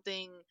 there's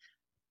something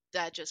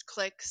that just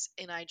clicks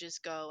and I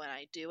just go and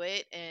I do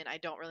it, and I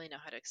don't really know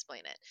how to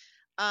explain it.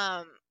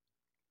 Um,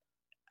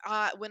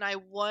 when I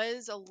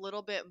was a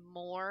little bit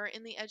more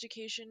in the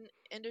education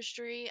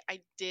industry,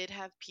 I did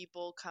have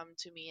people come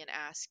to me and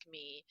ask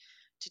me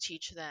to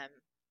teach them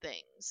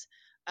things.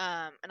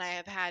 And I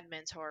have had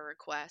mentor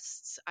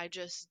requests. I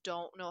just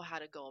don't know how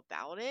to go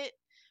about it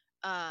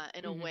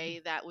in a Hmm. way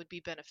that would be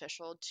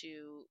beneficial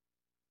to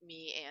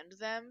me and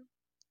them.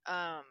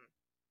 Um,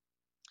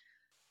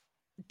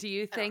 Do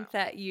you I don't think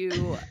that know.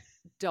 you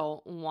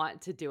don't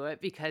want to do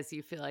it because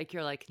you feel like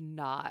you're like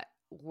not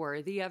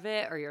worthy of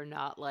it, or you're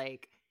not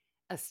like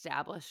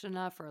established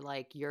enough or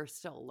like you're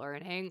still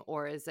learning,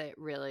 or is it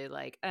really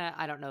like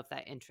I don't know if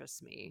that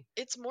interests me?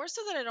 It's more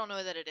so that I don't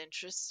know that it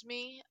interests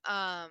me.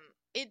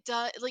 It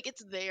does, like,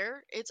 it's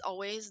there. It's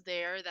always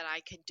there that I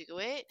could do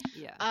it.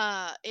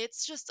 Yeah.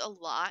 It's just a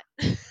lot.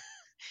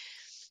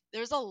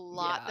 There's a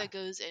lot Yeah. that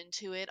goes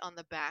into it on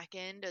the back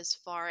end as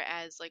far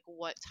as like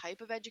what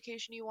type of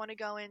education you want to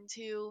go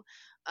into,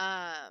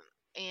 um,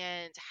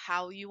 and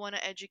how you want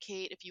to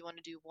educate, if you want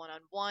to do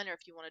one-on-one or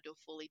if you want to do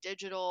fully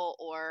digital,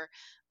 or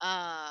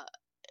uh,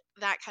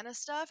 that kind of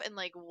stuff, and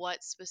like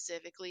what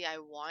specifically I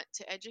want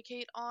to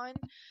educate on.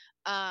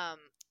 Um,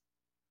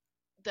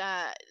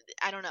 that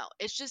I don't know.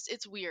 It's just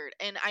it's weird,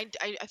 and I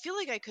feel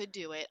like I could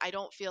do it. I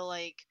don't feel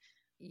like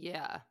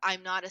Yeah.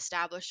 I'm not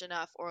established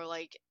enough, or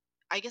like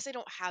I guess I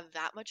don't have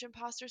that much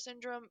imposter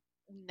syndrome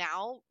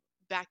now.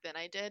 Back then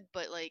I did,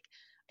 but like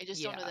I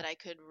just don't know Yeah. that I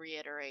could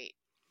reiterate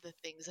the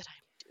things that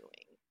I'm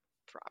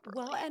doing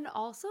Well, properly. and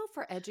also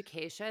for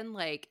education,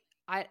 like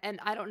I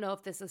don't know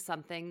if this is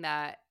something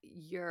that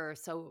you're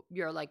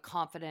like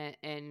confident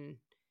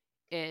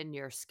in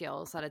your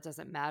skills that it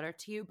doesn't matter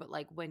to you, but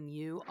like when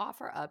you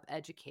offer up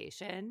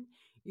education,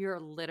 you're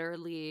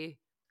literally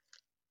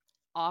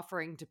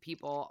offering to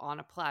people on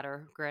a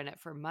platter, granted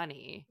for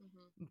money,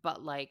 Hmm.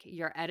 but like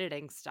your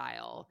editing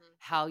style, Hmm.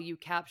 how you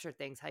capture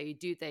things, how you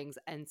do things.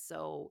 And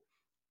so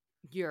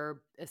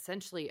you're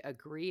essentially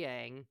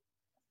agreeing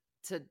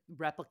to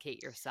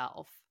replicate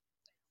yourself,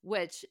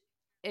 which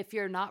if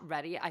you're not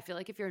ready, I feel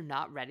like if you're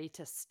not ready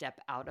to step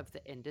out of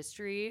the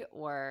industry,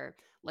 or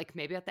like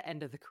maybe at the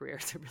end of the career,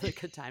 it's a really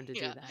good time to do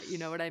Yeah. that. You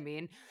know what I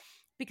mean?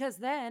 Because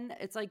then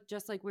it's like,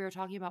 just like we were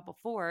talking about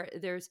before,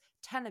 there's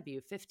 10 of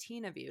you,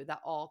 15 of you that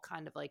all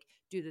kind of like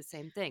do the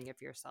same thing.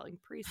 If you're selling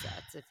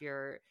presets, if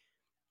you're,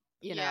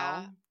 you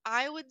Yeah. know,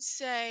 I would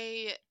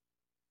say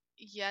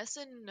yes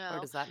and or no.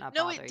 does that not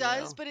No, bother it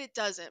does, you? but it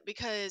doesn't,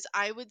 because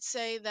I would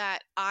say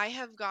that I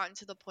have gotten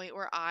to the point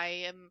where I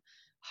am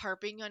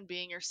harping on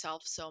being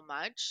yourself so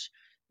much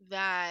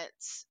that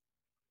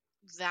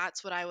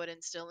that's what I would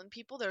instill in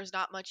people. There's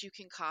not much you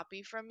can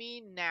copy from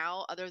me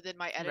now other than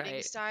my editing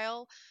Right.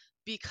 style,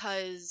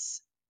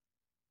 because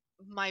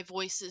my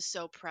voice is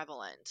so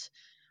prevalent.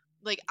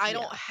 Like Yeah. I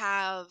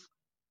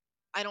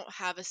don't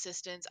have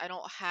assistants. I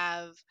don't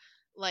have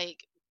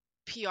like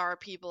PR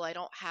people. I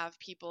don't have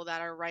people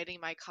that are writing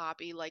my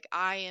copy. Like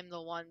I am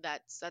the one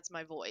that's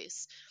my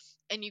voice.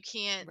 And you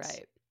can't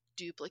Right.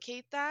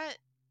 duplicate that.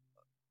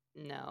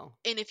 No.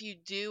 And if you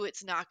do,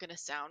 it's not going to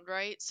sound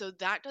right. So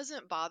that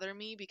doesn't bother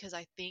me, because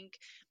I think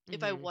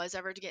if I Hmm. was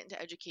ever to get into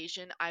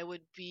education, I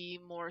would be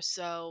more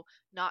so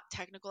not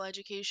technical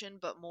education,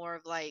 but more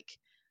of like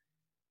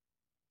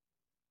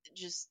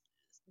just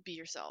be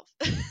yourself.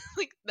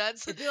 Like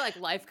that's It'd be like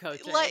life like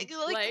coaching. like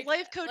life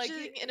Like,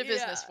 coaching in a yeah.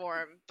 business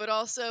form, but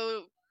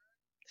also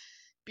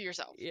be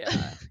yourself Yeah.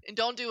 and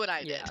don't do what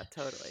I did. Yeah,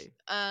 totally.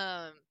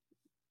 Um,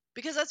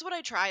 because that's what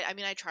I try. I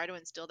mean, I try to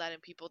instill that in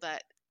people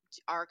that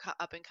are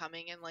up and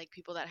coming, and like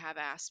people that have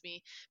asked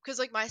me, because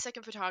like my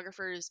second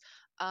photographers,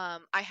 I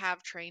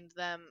have trained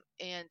them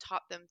and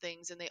taught them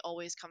things, and they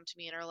always come to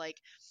me and are like,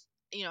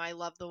 I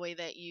love the way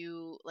that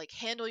you like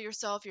handle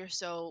yourself. You're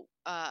so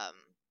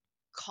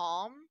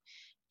calm,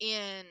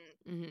 and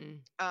Hmm.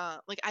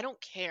 like I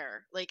don't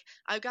care. Like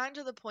I've gotten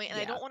to the point, and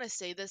I Yeah. don't want to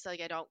say this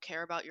like I don't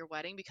care about your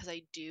wedding, because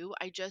I do.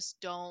 I just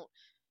don't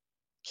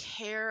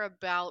care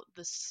about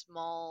the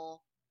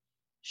small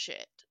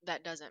shit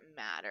that doesn't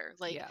matter.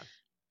 Like Yeah.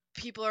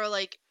 people are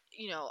like,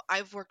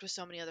 I've worked with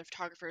so many other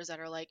photographers that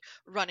are like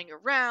running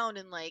around,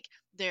 and like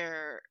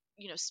they're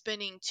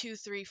spending 2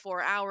 3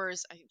 4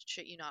 hours, I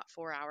shit you not,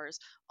 4 hours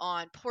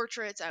on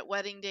portraits at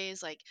wedding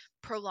days, like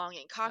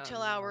prolonging Oh cocktail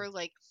no. hour,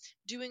 like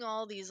doing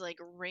all these like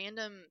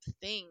random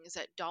things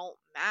that don't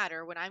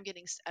matter when I'm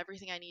getting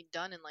everything I need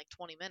done in like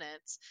 20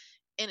 minutes.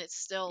 And it's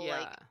still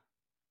like, Yeah.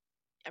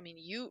 I mean,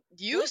 I feel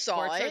you like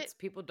saw it. portraits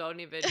people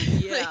don't even Like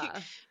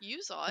yeah.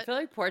 you saw I it. feel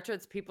like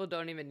portraits people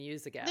don't even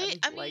use they again.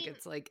 i Like mean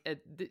it's like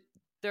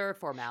they're a They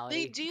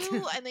formality.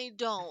 do and they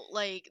don't.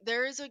 Like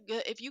there is a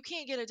good, if you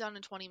can't get it done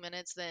in 20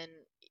 minutes, then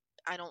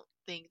I don't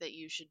think that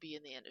you should be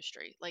in the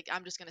industry. Like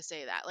I'm just going to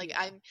say that. Like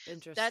Yeah.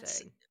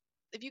 that's Interesting.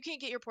 if you can't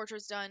get your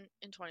portraits done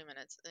in 20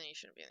 minutes, then you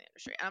shouldn't be in the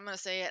industry. I'm going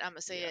to say it. I'm going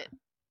to say Yeah. it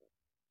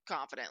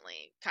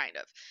confidently, kind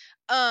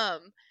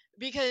of.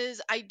 Because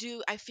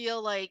I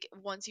feel like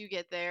once you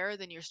get there,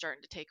 then you're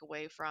starting to take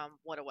away from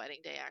what a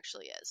wedding day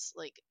actually is.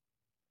 Like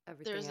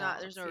Everything there's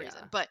else. no reason.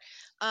 Yeah. But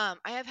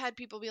I have had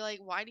people be like,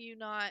 why do you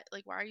not,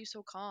 like, why are you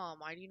so calm,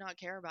 why do you not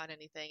care about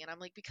anything? And I'm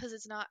like, because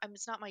it's not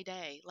my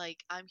day.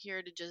 Like I'm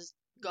here to just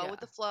go with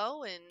Yeah. the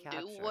flow and do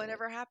Capture it.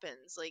 whatever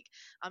happens. Like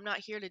I'm not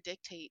here to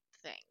dictate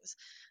things.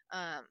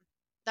 um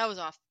that was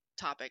off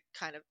topic,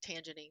 kind of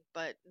tangenting,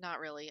 but not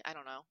really, I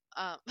don't know.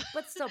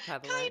 But still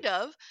prevalent. Kind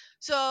of.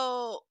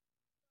 So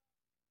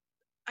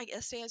I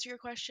guess to answer your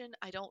question,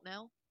 I don't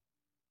know.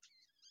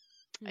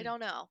 I Hmm. don't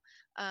know.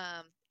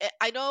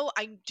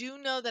 I do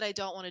know that I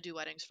don't want to do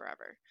weddings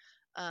forever.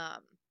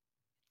 Um,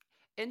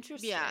 yeah.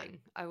 Interesting.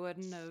 I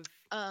wouldn't have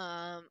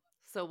Um,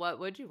 So what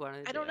would you want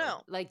to I don't do?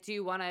 know. Like, do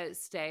you want to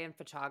stay in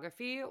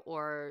photography,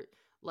 or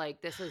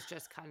like this is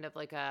just kind of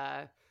like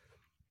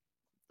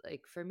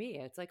like for me,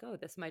 it's like, oh,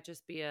 this might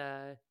just be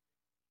a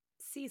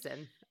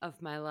season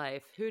of my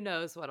life. Who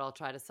knows what I'll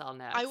try to sell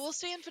I will next?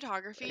 stay in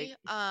photography.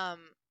 Like,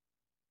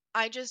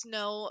 I just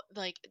know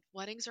like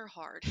weddings are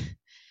hard.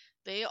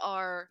 They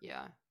are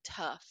yeah.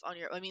 tough on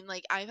your, I mean,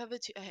 like I have a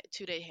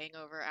 2 day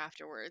hangover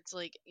afterwards.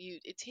 Like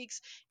it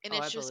takes, and Oh,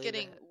 I it's just believe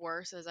getting it.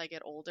 worse as I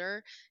get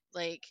older.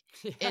 Like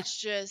Yeah. it's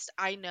just,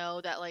 I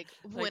know that like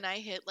Like, when I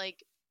hit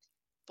like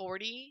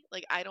 40,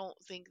 like I don't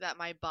think that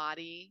my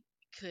body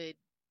could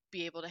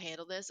be able to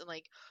handle this. And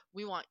like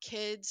we want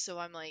kids, so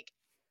I'm like,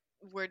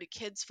 where do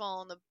kids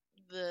fall in the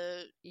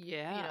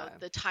yeah.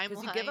 the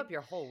Because you give timeline? up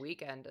your whole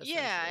weekend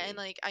Yeah, and essentially.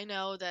 like I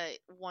know that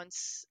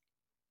once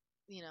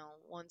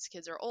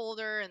kids are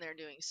older and they're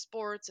doing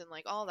sports and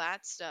like all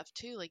that stuff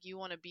too, like you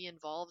want to be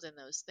involved in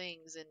those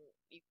things, and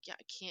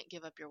can't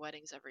give up your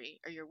weddings every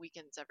or your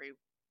weekends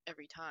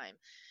every time.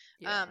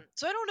 Yeah.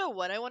 So I don't know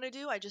what I want to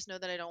do. I just know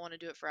that I don't want to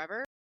do it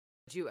forever.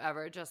 Would you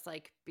ever just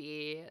like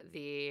be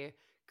the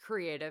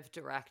creative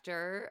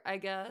director, I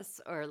guess,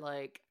 or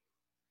like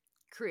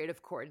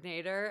creative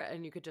coordinator,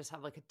 and you could just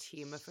have like a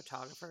team of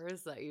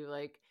photographers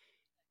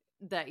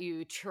that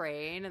you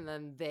train, and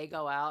then they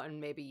go out and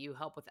maybe you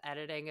help with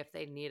editing if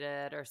they need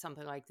it or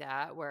something like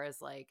that,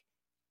 whereas like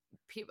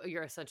people,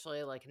 you're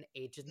essentially like an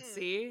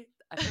agency.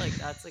 I feel like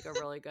that's like a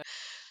really good.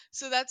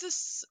 So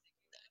that's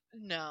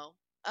no.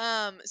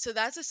 So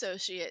that's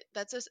associate.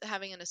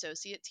 Having an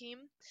associate team.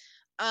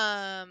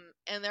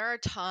 And there are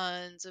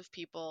tons of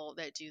people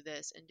that do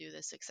this and do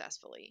this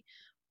successfully.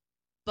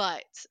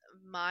 But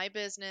my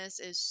business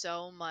is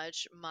so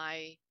much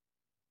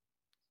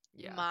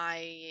Yeah.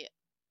 my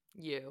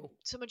You.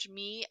 so much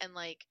me and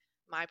like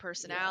my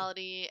Yeah.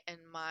 personality and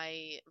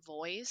my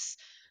voice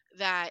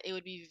that it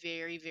would be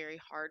very, very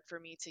hard for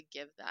me to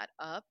give that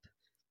up.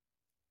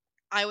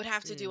 I would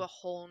have to do Mm. a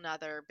whole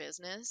nother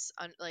business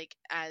like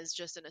as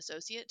just an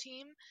associate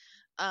team.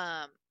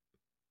 Um,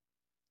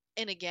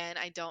 and again,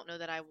 I don't know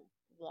that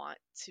want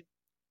to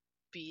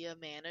be a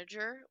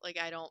manager. Like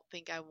I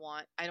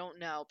don't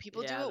know.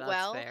 People do Yeah, it that's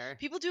well. fair.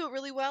 People do it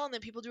really well and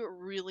then people do it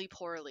really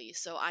poorly.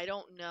 So I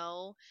don't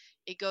know.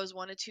 It goes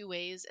one of two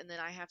ways, and then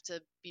I have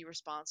to be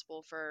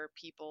responsible for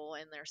people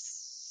and their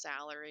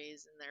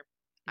salaries and their,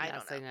 I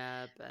don't know. Messing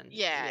up, and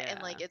Yeah,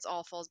 and like yeah, it's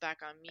all falls back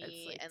on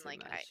it's me, like and too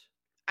like much.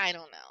 I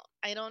don't know.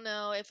 I don't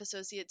know if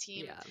associate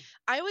team. Yeah.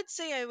 I would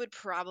say I would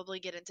probably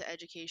get into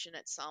education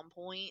at some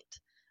point.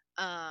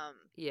 Um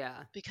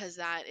Yeah. because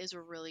that is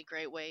a really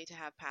great way to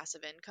have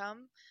passive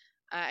income.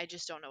 I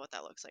just don't know what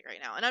that looks like right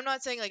now. And I'm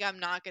not saying like I'm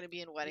not going to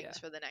be in Yeah. weddings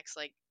for the next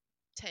like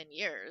 10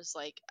 years.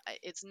 Like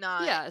it's not.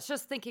 Yeah, it's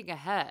just thinking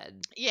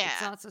ahead.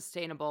 It's Yeah. not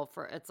sustainable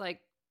for it's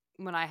like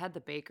when I had the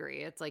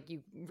bakery, it's like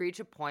you reach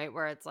a point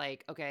where it's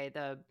like, okay,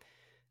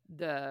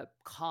 the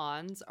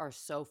cons are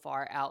so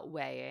far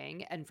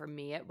outweighing, and for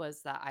me it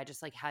was that I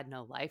just like had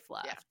no life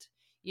Yeah. left.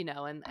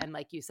 And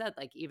like you said,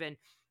 like even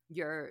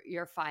you're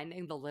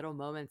finding the little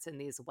moments in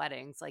these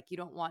weddings, like you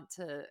don't want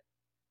to,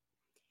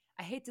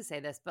 I hate to say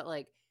this, but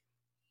like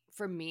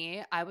for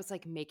me, I was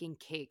like making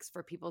cakes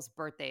for people's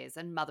birthdays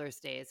and Mother's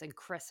Days and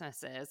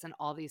Christmases and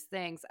all these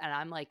things. And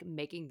I'm like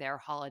making their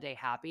holiday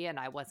happy. And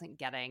I wasn't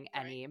getting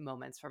Right. any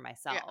moments for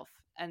Yeah. myself.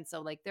 And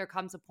so, like, there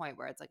comes a point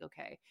where it's like,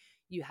 okay,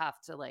 you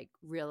have to like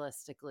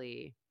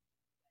realistically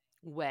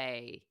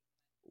weigh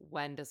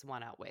when does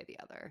one outweigh the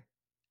other.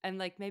 And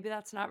like, maybe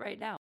that's not right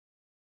now.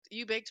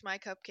 You baked my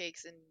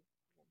cupcakes and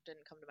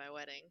didn't come to my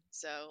wedding.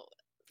 So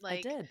I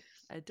like did.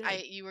 I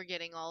did. you were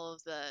getting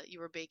you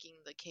were baking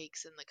the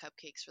cakes and the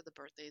cupcakes for the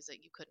birthdays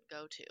that you couldn't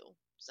go to.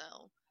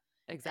 So,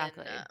 and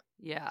Exactly.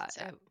 Yeah. it's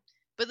sad.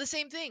 But the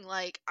same thing,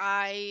 like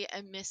I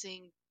am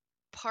missing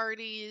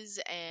parties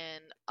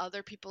and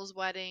other people's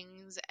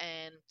weddings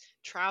and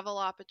travel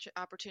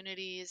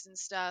opportunities and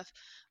stuff.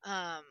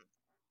 Um,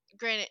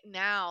 Granted,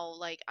 now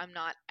like I'm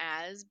not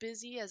as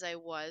busy as I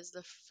was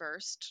the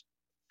first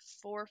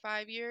 4 or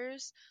 5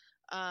 years,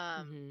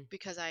 hmm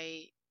because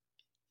I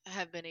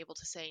have been able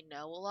to say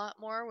no a lot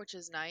more, which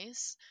is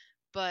nice.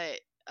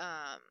 But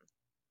um,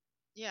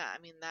 yeah, I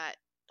mean that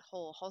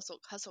whole hustle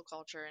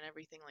culture and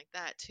everything like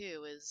that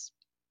too is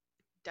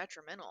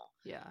detrimental.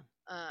 Yeah.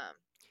 Um,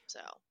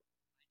 so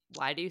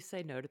Why do you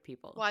say no to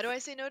people? why do I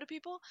say no to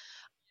people?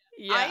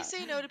 I Yeah.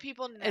 say no to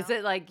people Is now.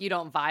 it like you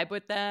don't vibe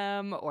with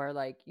them, or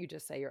like you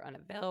just say you're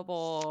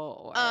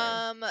unavailable,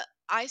 or Um,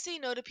 I say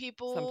no to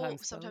people,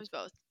 sometimes both? sometimes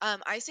both.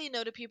 I say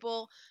no to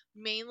people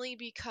mainly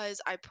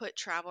because I put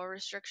travel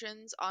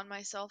restrictions on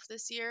myself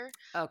this year.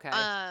 Okay.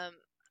 Um,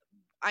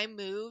 I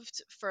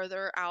moved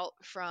further out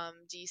from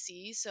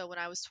DC, so when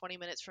I was 20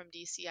 minutes from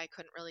DC, I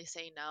couldn't really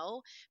say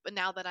no. But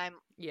now that I'm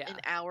an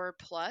Yeah. hour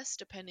plus,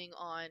 depending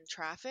on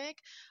traffic,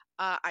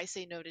 I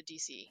say no to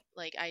DC.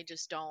 Like I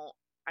just don't.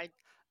 I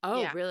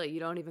Oh, Yeah, really? You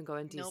don't even go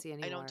in nope, DC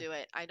I don't anymore? do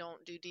it. I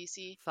don't do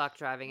DC. Fuck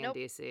driving in Nope.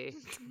 DC.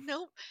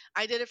 Nope.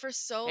 I did it for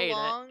so Hate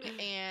it. long,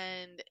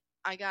 and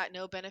I got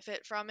no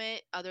benefit from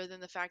it other than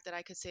the fact that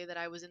I could say that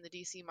I was in the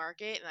DC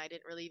market and I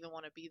didn't really even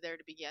want to be there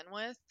to begin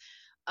with.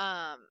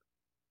 Um,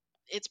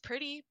 it's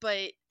pretty,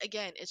 but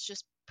again, it's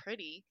just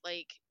pretty.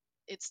 Like,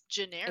 it's It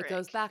generic.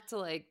 goes back to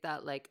like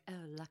that, like, oh,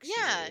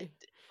 Yeah. luxury.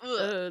 Ugh.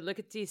 Oh, look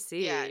at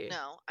Yeah, DC.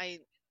 no.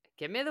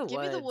 Give me the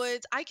Give me the woods.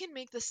 woods. I can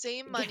make the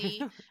same Give me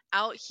money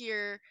out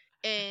here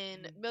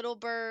in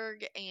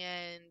Middleburg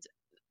and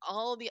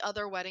all the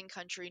other wedding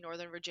country,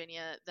 Northern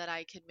Virginia, that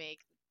I could make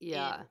in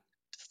Yeah,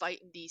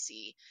 fighting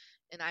DC.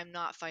 And I'm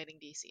not fighting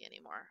DC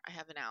anymore. I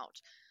have an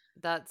out.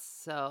 that's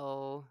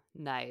so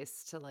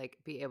nice to like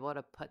be able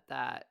to put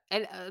that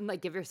and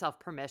like give yourself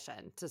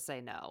permission to say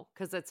no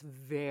because it's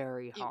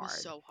very It was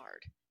hard so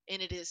hard.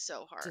 And it is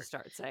so to hard.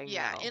 start saying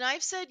Yeah. no. And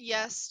I've said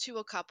Yeah. yes to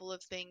a couple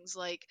of things.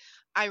 Like,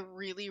 I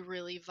really,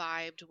 really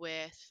vibed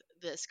with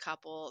this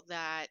couple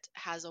that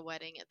has a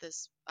wedding at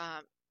this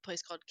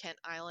place called Kent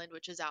Island,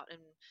 which is out in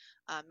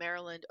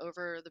Maryland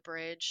over the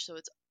bridge. So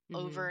it's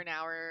over Hmm. an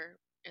hour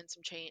and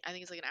some change. I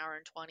think it's like an hour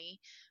and 20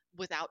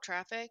 without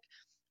traffic.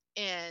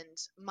 And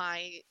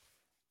my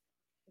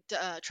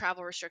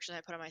travel restriction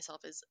I put on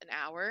myself is an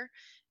hour.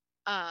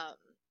 Um,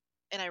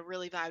 and I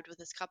really vibed with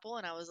this couple,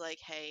 and I was like,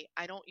 "Hey,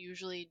 I don't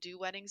usually do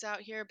weddings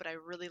out here, but I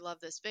really love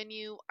this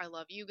venue. I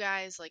love you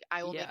guys. Like,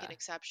 I will make an Yeah.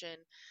 exception."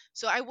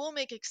 So I will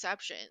make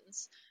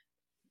exceptions,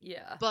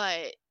 Yeah.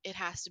 but it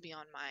has to be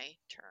on my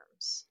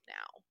terms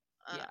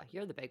now. Yeah.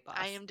 You're the big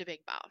I boss. am the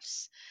big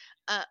boss.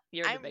 Uh,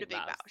 You're the I'm the big big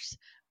boss.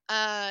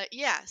 boss.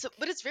 Yeah. So,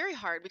 but it's very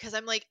hard because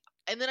I'm like,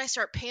 and then I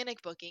start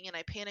panic booking, and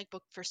I panic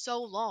book for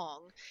so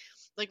long.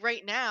 Like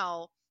right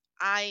now,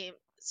 I'm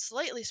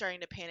slightly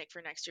starting to panic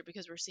for next year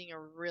because we're seeing a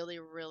really,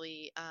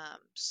 really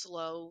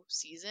slow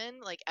season.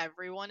 Like,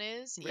 everyone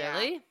is. Yeah,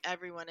 Really?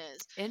 everyone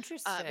is. Because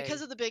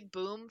Interesting. of the big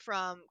boom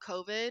from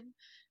COVID,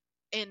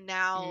 and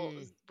now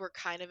Mm, we're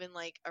kind of in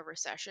like a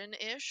recession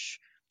ish.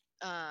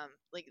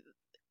 Like,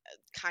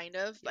 kind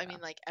of. I yeah.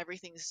 mean, like,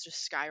 everything's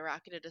just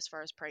skyrocketed as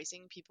far as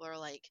pricing. People are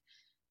like,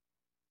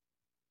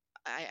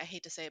 I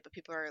hate to say it, but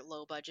people are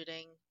low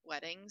budgeting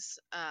weddings.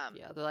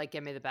 Yeah. They're like,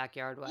 give me the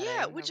backyard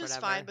Yeah, wedding or which is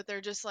fine, whatever. but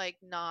they're just like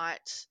not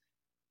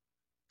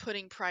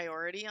putting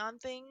priority on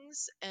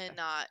things and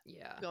not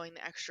Yeah. going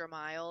the extra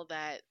mile,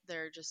 that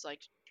they're just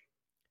like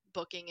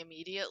booking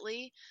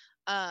immediately.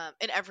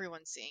 And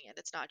everyone's seeing it.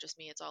 It's not just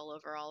me, it's all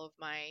over all of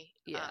my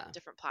Yeah.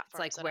 different It's platforms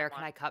like, that I'm where can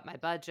on. I cut my Yeah.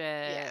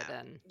 budget?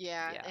 And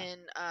Yeah. yeah.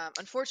 And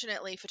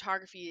unfortunately,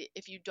 photography,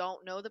 if you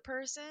don't know the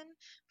person,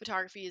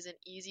 photography is an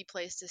easy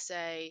place to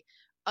say,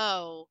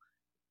 oh,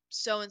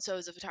 so and so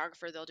is a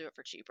photographer, they'll do it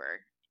for cheaper.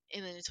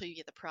 And then until you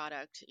get the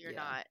product,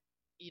 Yeah.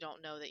 you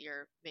don't know that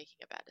you're making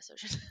a bad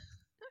decision.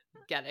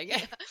 Getting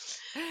it.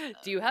 Yeah.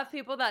 Do you have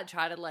people that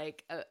try to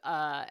like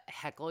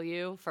heckle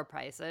you for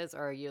prices,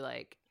 or are you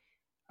like,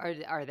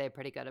 are they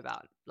pretty good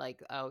about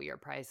like, oh, your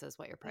price is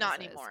what your price Not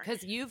is? anymore.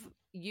 Because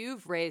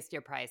you've raised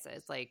your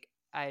prices. Like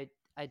I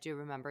do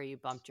remember you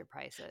bumped your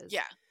prices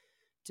Yeah.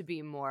 to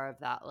be more of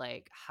that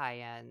like high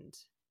end.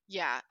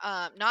 Yeah,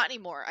 not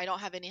anymore. I don't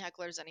have any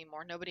hecklers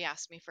anymore. Nobody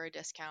asked me for a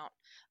discount.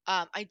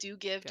 I do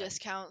give Good.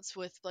 discounts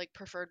with like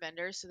preferred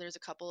vendors. So there's a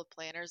couple of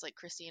planners like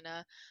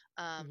Christina,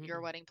 your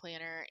Hmm. wedding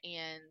planner,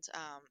 and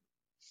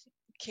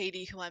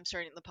Katie, who I'm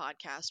starting the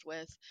podcast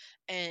with.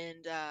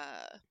 And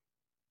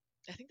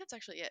I think that's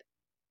actually it.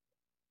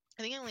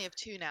 I think I only have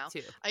two now.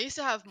 Too. I used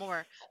to have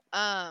more.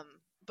 Um,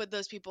 but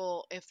those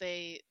people, if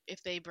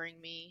they bring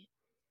me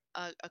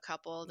a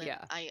couple, then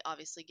Yeah. I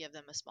obviously give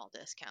them a small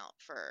discount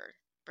for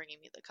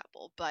bringing me the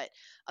couple. But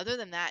other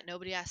than that,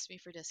 nobody asks me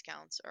for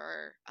discounts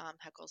or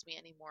heckles me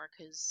anymore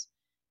because,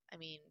 I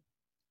mean,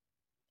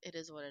 it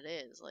is what it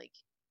is. Like,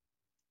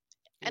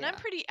 and I'm Yeah.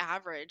 pretty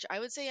average. I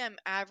would say I'm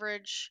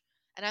average,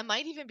 and I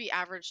might even be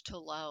average to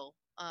low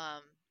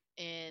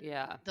in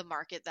Yeah. the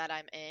market that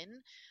I'm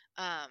in,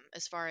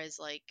 as far as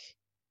like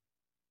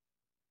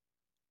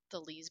the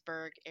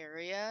Leesburg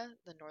area,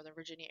 the Northern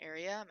Virginia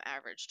area. I'm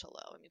average to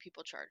low. I mean,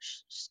 people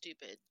charge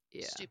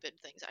Yeah. stupid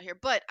things out here,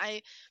 but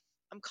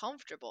I'm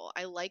comfortable.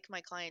 I like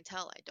my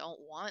clientele. I don't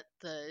want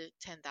the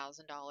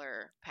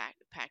 $10,000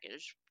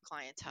 package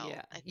clientele.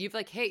 Yeah. I think You've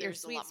like hit your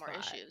there's a sweet lot more spot.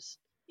 issues.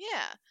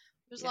 Yeah,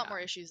 there's a lot Yeah. more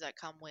issues that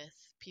come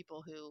with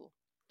people who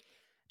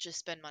just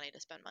spend money to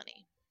spend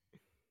money.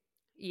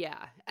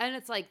 Yeah. And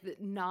it's like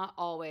not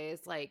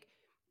always like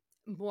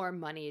more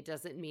money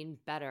doesn't mean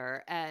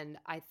better. And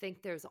I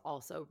think there's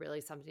also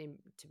really something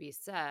to be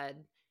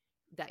said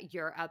that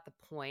you're at the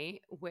point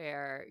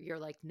where you're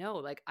like, no,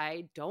 like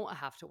I don't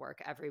have to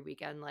work every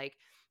weekend. Like,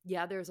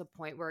 yeah, there's a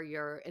point where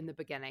you're in the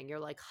beginning, you're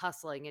like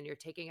hustling and you're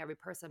taking every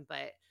person,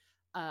 but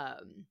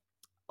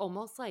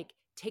almost like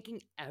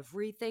taking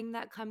everything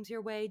that comes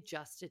your way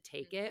just to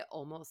take Mhm. it,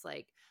 almost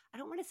like, I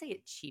don't want to say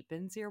it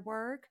cheapens your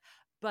work,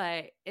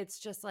 but it's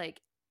just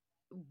like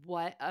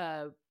what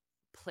a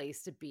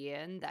place to be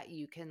in that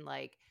you can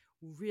like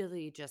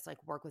really just like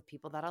work with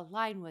people that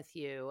align with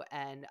you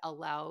and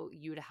allow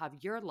you to have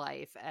your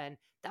life, and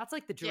that's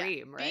like the Yeah,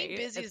 dream, being right?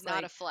 busy is It's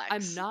not a like I'm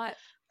flex. not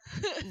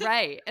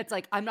Right. It's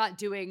like I'm not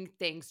doing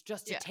things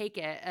just to Yeah. take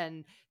it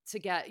and to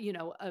get,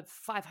 a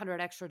 500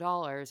 extra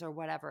dollars or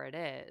whatever it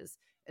is.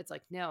 It's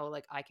like, no,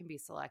 like I can be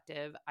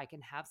selective. I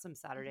can have some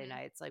Saturday Hmm.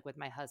 nights like with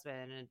my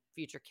husband and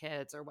future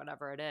kids or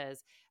whatever it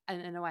is.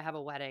 And I know I have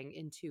a wedding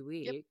in 2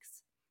 Yep.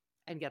 weeks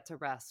and get to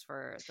rest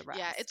for the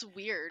Yeah, rest. it's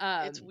weird.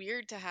 It's Um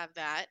weird to have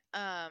that.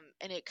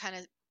 And it kind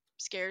of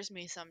scares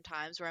me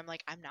sometimes where I'm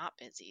like, I'm not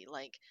busy.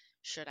 Like,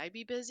 should I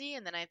be busy?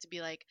 And then I have to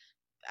be like,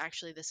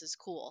 actually, this is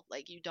cool.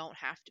 Like, you don't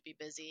have to be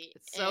busy.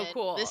 it's so And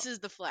this cool. is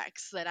the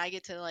flex that I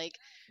get to like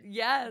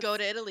Yes. go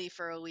to Italy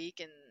for a week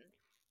and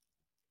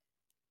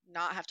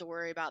not have to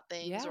worry about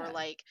things, or Yeah.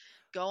 like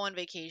go on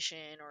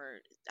vacation, or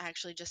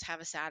actually just have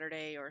a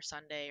Saturday or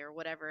Sunday or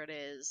whatever it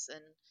is,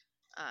 and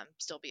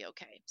still be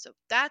okay. So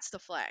that's the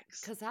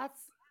flex. Cause that's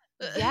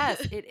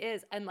yes, it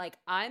is. And like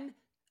I'm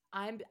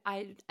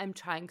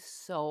trying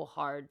so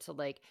hard to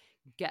like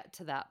get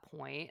to that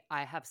point.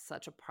 I have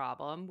such a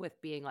problem with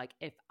being like,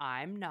 if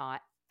I'm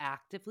not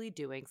actively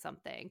doing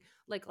something,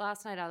 like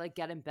last night I like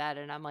get in bed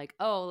and I'm like,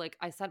 oh, like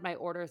I sent my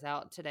orders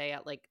out today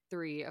at like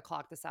 3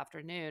 o'clock this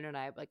afternoon and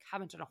I like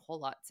haven't done a whole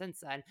lot since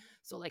then.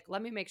 So like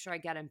let me make sure I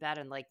get in bed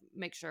and like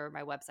make sure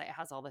my website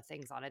has all the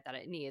things on it that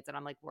it needs. And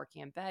I'm like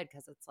working in bed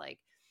because it's like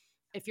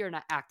if you're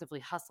not actively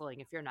hustling,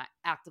 if you're not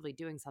actively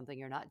doing something,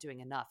 you're not doing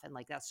enough. And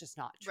like, that's just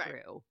not Right.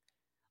 true.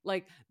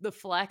 Like, the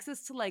flex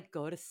is to like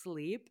go to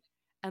sleep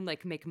and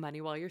like make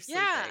money while you're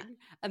Yeah. sleeping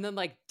and then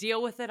like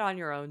deal with it on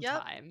your own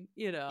Yep. time,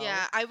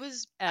 Yeah, I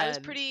was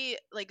And pretty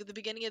like at the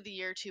beginning of the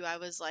year too. I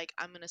was like,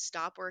 I'm gonna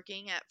stop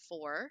working at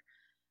 4,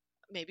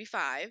 maybe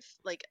 5.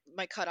 Like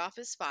my cutoff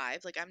is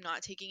 5. Like I'm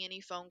not taking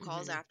any phone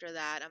calls mhm. after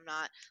that. I'm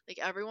not like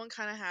everyone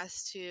kind of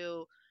has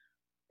to,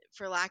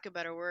 for lack of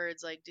better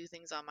words, like do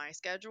things on my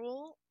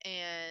schedule.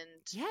 And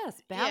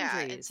Yes,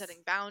 yeah, and boundaries.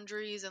 setting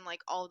boundaries and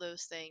like all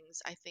those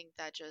things. I think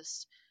that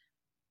just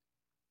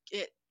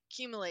it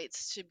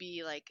accumulates to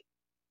be like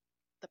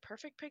the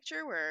perfect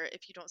picture where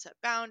if you don't set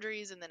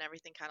boundaries and then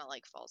everything kind of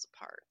like falls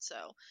apart.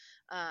 So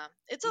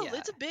Yeah.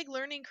 it's a big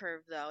learning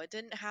curve though. It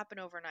didn't happen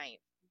overnight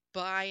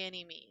by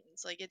any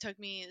means. Like it took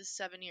me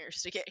 7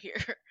 years to get here.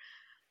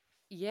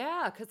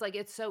 Yeah, because like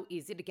it's so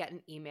easy to get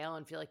an email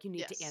and feel like you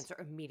need to Yes. answer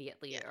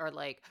immediately Yeah. or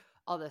like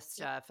all this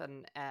Yep. stuff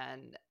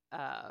and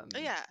Oh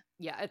yeah.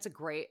 yeah, it's a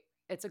great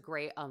Yeah.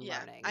 I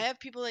unlearning. have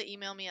people that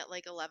email me at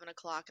like 11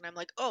 o'clock and I'm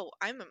like, oh,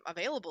 I'm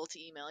available to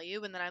email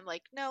you. And then I'm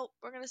like, no,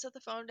 we're going to set the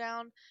phone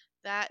down.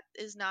 That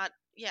is not,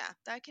 yeah,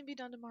 that can be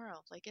done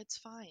tomorrow. Like, it's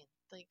fine.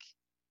 Like,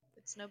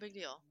 it's no big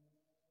deal.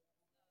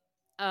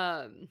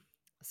 Um,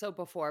 so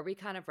before we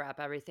kind of wrap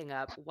everything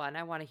up, one,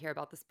 I want to hear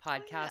about this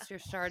Oh, yeah. podcast you're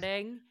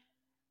starting.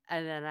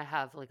 And then I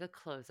have like a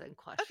closing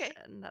Okay.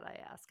 question that I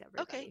ask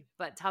Okay. everybody.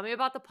 But tell me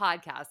about the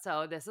podcast.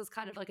 So this is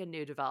kind of like a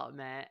new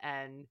development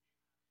and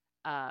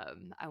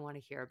I want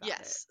to hear about it.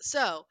 Yes.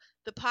 So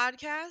the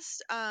podcast,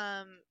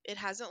 it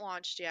hasn't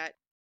launched yet.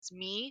 It's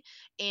me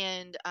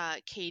and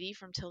Katie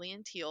from Tilly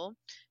and Teal.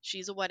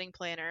 She's a wedding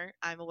planner.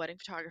 I'm a wedding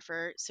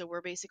photographer. So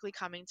we're basically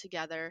coming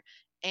together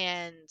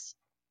and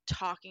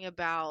talking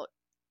about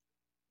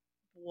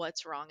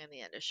what's wrong in the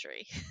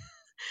industry.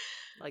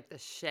 Like the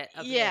shit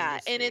of the Yeah,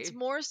 and it's industry.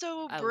 more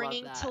so I love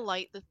bringing to that.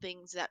 light the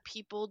things that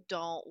people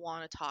don't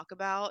want to talk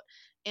about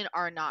and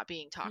are not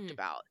being talked Hmm.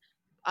 about.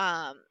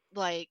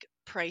 Like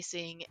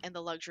pricing and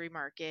the luxury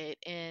market,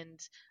 and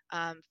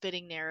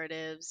fitting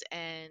narratives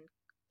and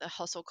the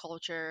hustle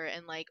culture,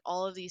 and like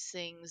all of these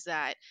things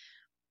that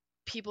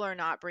people are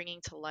not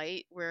bringing to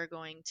light, we're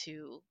going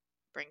to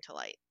bring to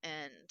light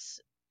and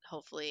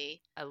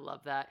hopefully I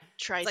love that.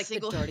 try It's like the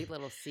single dirty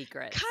little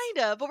secrets.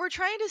 kind of, but we're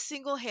trying to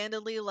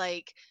single-handedly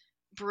like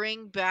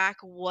bring back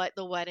what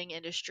the wedding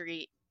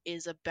industry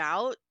is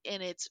about,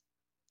 and it's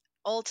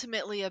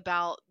ultimately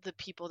about the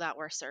people that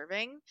we're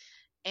serving,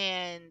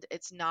 and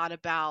it's not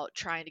about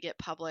trying to get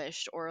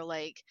published or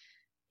like,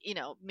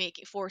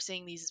 making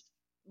forcing these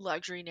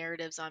luxury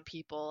narratives on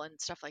people and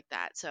stuff like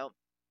that. So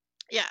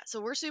yeah,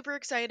 so we're super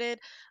excited.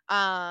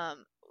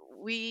 um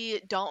we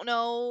don't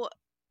know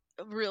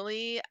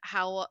really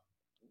how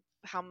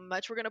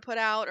much we're going to put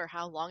out or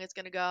how long it's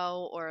going to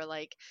go, or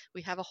like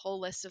we have a whole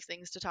list of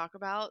things to talk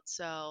about.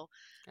 So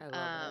I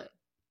love um it.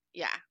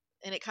 yeah,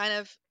 and it kind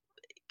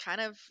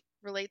of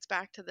relates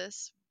back to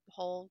this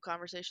whole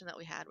conversation that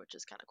we had, which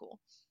is kind of cool.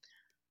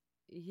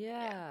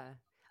 Yeah. Yeah.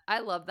 I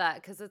love that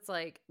because it's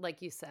like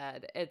you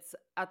said, it's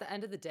at the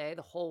end of the day,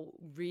 the whole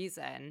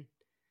reason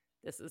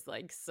this is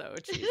like so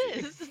It cheesy.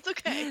 is. It's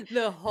okay.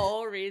 The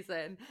whole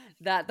reason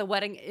that the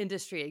wedding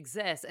industry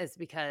exists is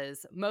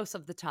because most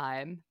of the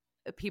time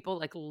people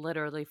like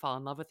literally fall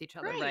in love with each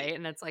other, Right. right?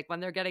 And it's like when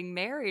they're getting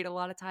married, a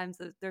lot of times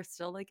they're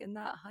still like in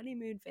that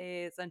honeymoon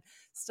phase and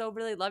still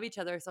really love each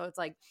other. So it's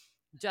like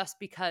just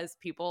because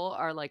people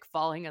are like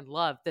falling in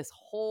love, this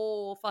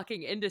whole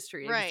fucking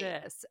industry Right.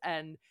 exists.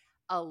 And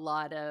a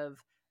lot of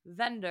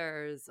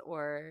vendors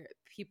or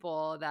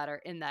people that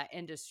are in that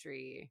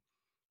industry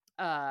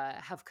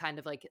have kind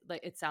of like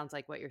it sounds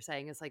like what you're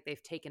saying is like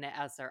they've taken it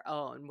as their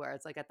own, where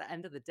it's like at the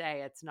end of the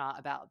day it's not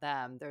about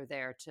them, they're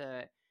there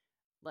to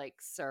like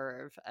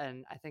serve.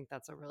 And I think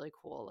that's a really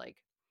cool like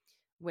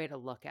way to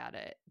look at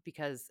it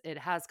because it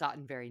has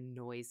gotten very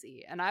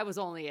noisy. And I was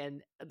only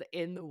in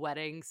the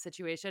wedding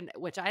situation,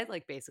 which I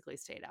like basically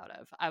stayed out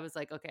of. I was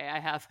like, okay, I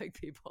have like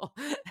people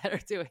that are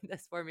doing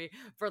this for me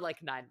for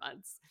like 9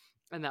 months,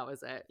 and that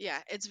was it. Yeah,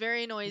 it's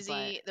very But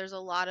noisy. There's a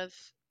lot of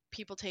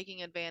people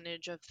taking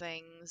advantage of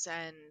things,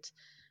 and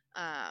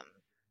um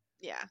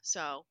yeah,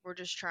 so we're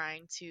just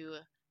trying to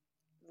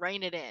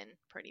rein it in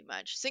pretty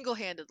much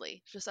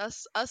single-handedly. Just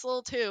us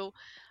little two.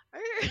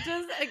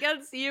 just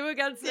against you,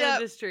 against the Yep,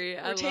 industry.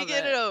 I we're love taking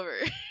it it. over.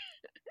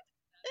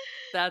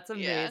 That's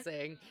Yeah.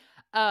 amazing.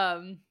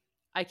 Um,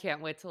 I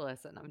can't wait to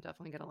listen. I'm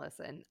definitely gonna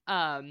listen.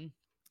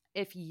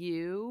 If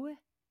you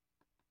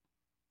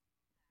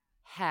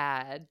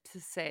had to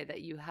say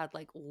that you had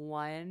like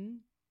one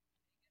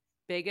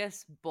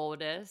biggest,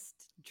 boldest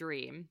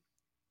dream,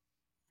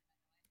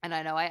 and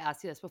I know I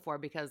asked you this before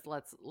because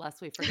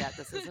lest we forget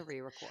this is a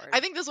re-record, I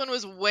think this one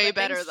was way but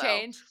better things though.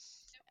 change.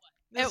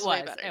 This is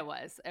way better. It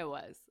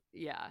was.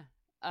 Yeah.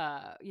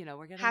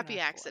 We're getting Happy our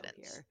flow accidents.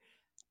 here.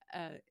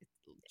 Uh,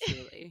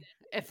 truly.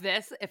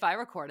 If I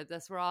recorded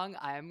this wrong,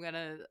 I'm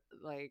gonna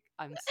like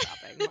I'm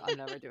stopping. I'm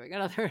never doing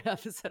another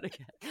episode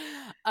again.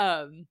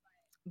 Um,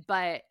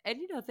 but and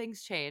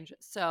things change.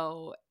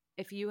 So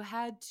if you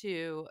had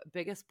to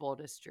biggest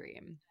boldest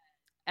dream,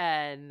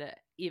 and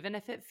even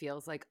if it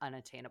feels like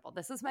unattainable,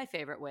 this is my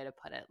favorite way to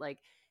put it. Like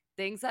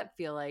things that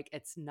feel like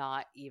it's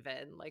not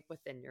even like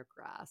within your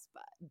grasp,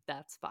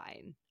 that's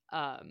fine.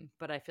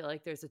 But I feel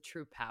like there's a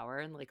true power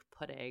in like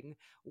putting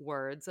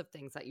words of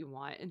things that you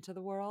want into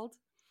the world.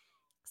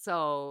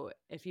 So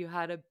if you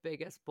had a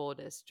biggest,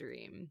 boldest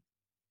dream,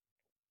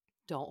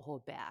 don't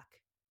hold back.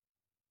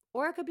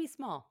 Or it could be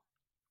small.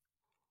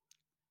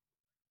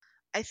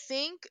 I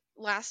think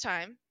last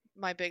time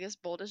my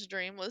biggest, boldest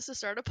dream was to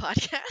start a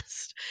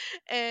podcast,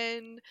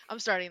 and I'm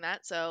starting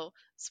that, so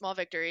small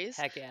victories.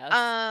 Heck yes.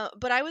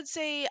 But I would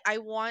say I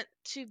want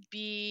to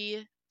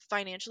be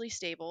financially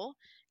stable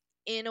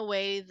in a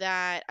way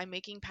that I'm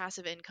making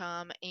passive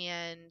income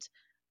and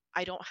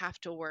I don't have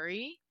to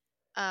worry.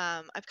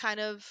 I've kind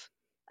of,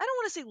 I don't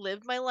want to say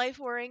lived my life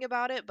worrying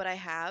about it, but I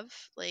have.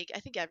 Like, I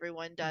think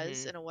everyone does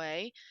Mm-hmm. in a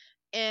way.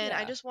 And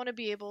I Yeah. just want to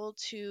be able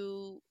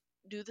to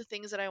do the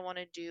things that I want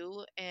to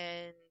do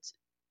and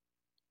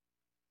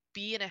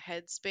be in a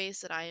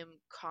headspace that I am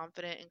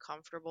confident and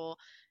comfortable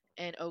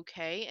and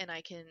okay. And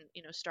I can,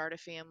 start a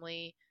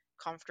family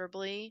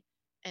comfortably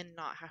and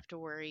not have to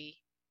worry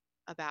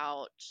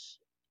about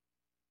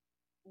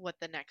what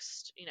the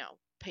next,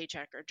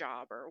 paycheck or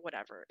job or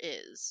whatever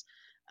is.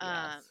 Um,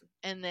 Yes.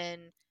 and then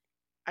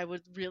I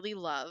would really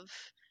love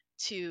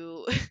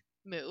to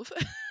move.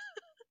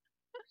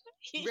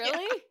 Yeah.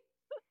 Really?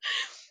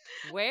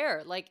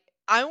 Where?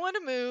 I want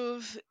to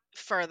move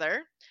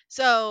further.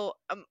 So,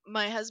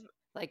 my husband,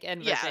 Like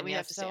in yeah, we Virginia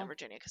have to stay in still?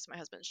 Virginia because my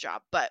husband's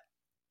job, but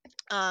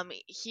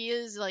he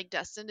is like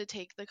destined to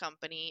take the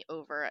company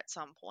over at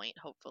some point,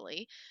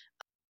 hopefully.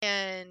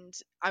 And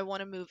I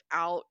want to move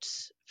out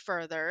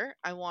further.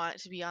 I want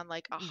to be on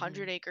like a Mm-hmm.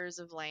 hundred acres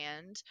of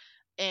land,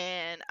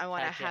 and I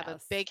want to Heck have a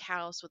yes. big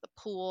house with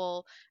a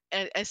pool.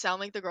 And I sound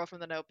like the girl from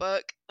The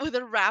Notebook with a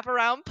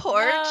wraparound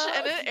porch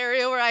and Love an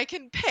area where I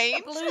can the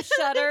paint, blue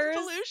shutters.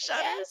 blue Yes.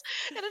 shutters,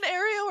 and an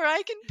area where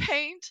I can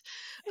paint.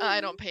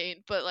 I don't paint,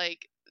 but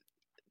like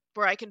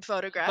where I can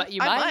photograph. But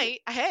you I might. might.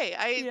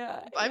 Hey, Yeah,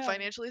 I'm yeah.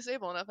 financially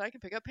stable enough that I can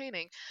pick up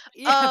painting.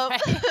 Yeah, Um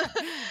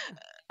right.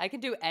 I can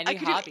do I any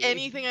could do hobby.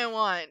 anything I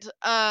want.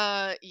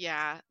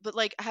 Yeah, but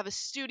like I have a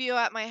studio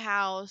at my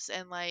house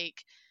and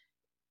like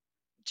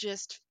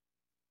just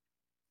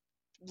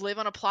live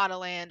on a plot of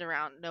land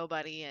around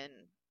nobody and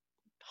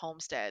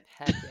homestead.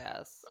 Heck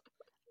yes.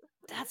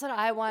 That's what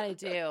I want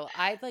to do.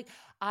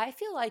 I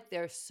feel like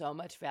there's so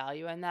much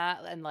value in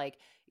that. And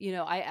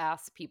I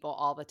ask people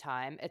all the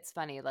time. It's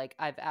funny, like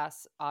I've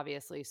asked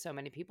obviously so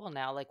many people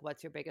now, like,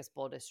 what's your biggest,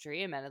 boldest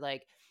dream? And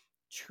like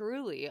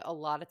truly a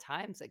lot of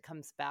times it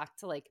comes back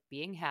to like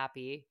being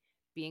happy,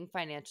 being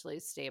financially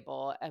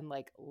stable, and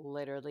like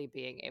literally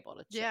being able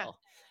to Yeah. chill.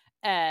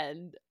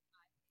 And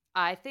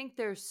I think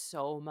there's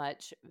so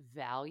much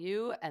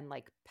value and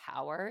like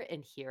power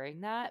in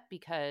hearing that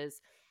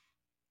because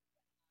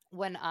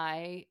when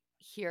I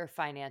hear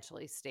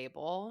financially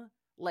stable,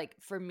 like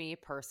for me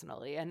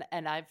personally, and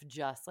I've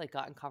just like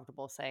gotten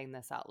comfortable saying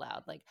this out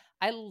loud, like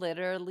I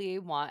literally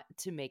want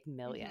to make Mhm.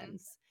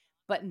 millions,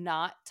 but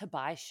not to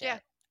buy Yeah.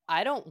 shit.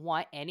 I don't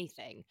want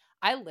anything.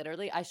 I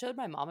showed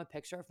my mom a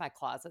picture of my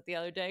closet the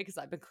other day because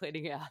I've been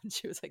cleaning it out, and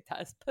she was like,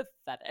 "That is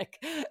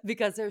pathetic,"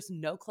 because there's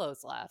no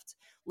clothes left.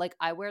 Like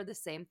I wear the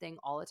same thing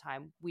all the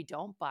time. We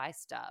don't buy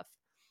stuff,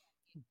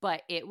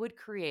 but it would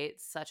create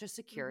such a Mhm.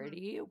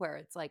 security where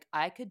it's like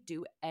I could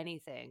do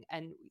anything.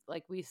 And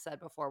like we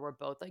said before, we're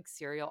both like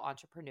serial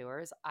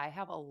entrepreneurs. I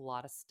have a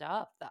lot of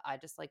stuff that I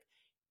just like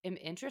am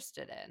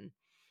interested in.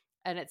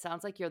 And it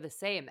sounds like you're the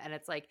same. And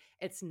it's like,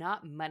 it's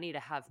not money to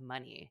have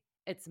money,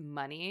 it's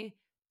money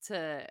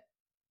to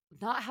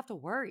not have to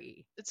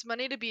worry. It's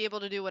money to be able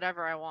to do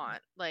whatever I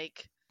want.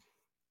 Like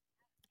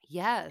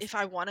Yes. If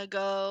I want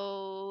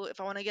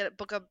to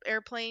book a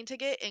airplane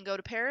ticket and go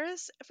to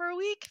Paris for a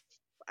week,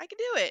 I can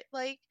do it.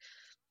 Like,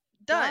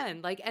 done.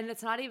 Done. Like, and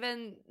it's not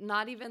even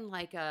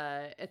like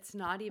it's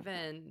not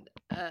even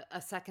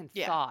a second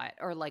Yeah. thought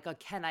or like a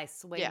can I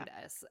swing Yeah.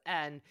 this?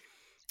 And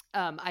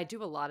I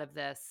do a lot of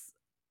this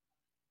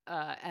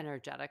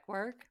energetic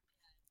work.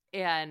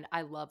 And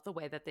I love the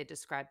way that they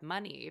describe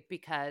money,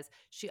 because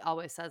she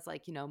always says,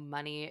 like, you know,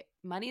 money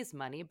is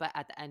money, but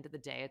at the end of the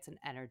day, it's an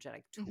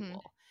energetic Mm-hmm.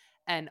 tool.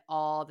 And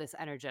all this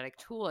energetic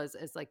tool is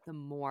like, the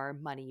more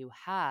money you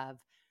have,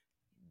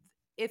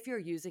 if you're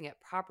using it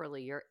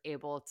properly, you're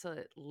able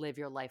to live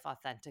your life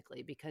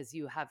authentically, because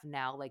you have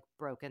now like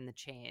broken the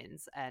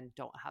chains and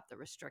don't have the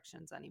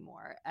restrictions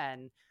anymore.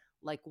 And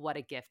like, what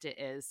a gift it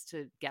is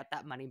to get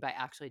that money by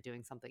actually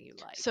doing something you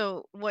like,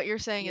 So what you're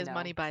saying you is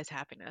money know? buys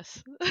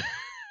happiness.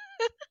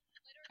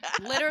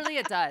 Literally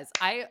it does.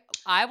 I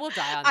will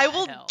die on I that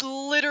will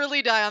hill.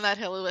 literally die on that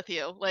hill with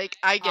you. Like,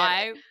 I get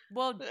I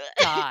will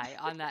die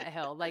on that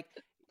hill. Like,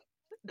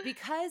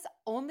 because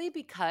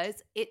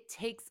it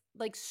takes,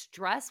 like,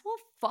 stress will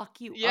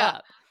fuck you Yeah.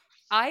 up.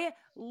 I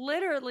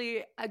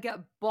literally get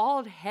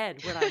bald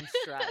head when I'm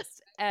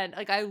stressed, and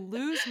like, I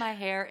lose my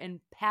hair in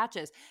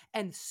patches,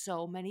 and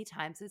so many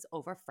times it's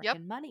over Yep.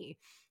 freaking money,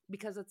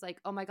 because it's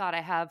like, oh my God,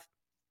 I have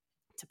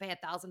to pay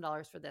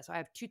 $1,000 for this, or I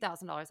have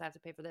 $2,000 I have to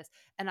pay for this,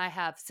 and I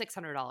have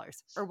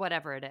 $600 or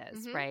whatever it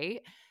is, Mm-hmm.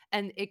 right?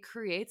 And it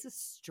creates a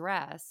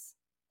stress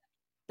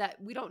that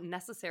we don't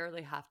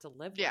necessarily have to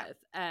live Yeah. with.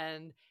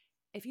 And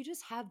if you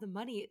just have the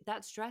money,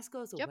 that stress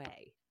goes Yep.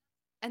 away.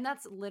 And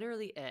that's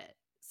literally it.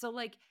 So,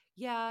 like,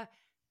 yeah,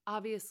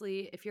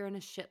 obviously, if you're in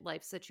a shit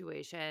life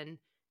situation,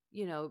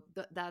 you know,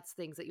 that's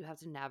things that you have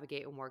to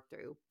navigate and work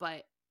through.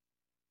 But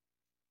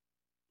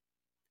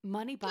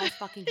money buys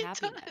fucking It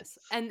happiness. does.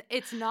 And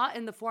it's not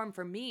in the form,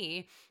 for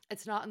me,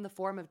 it's not in the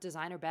form of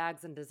designer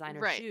bags and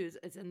designer Right. shoes.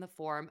 It's in the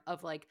form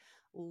of like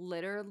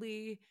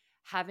literally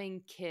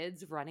having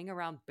kids running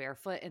around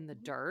barefoot in the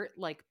dirt,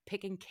 like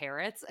picking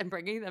carrots and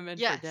bringing them in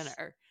for Yes.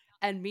 dinner.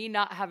 And me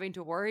not having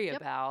to worry Yep.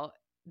 about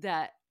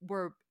that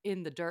we're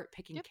in the dirt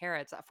picking Yep.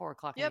 carrots at 4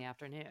 o'clock in Yep. the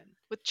afternoon.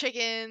 With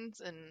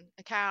chickens and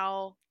a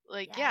cow.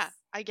 Like, yeah, Yes.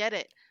 I get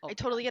it. Oh I my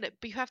totally God. get it.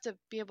 But you have to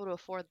be able to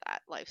afford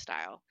that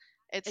lifestyle.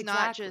 It's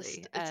not Exactly. just,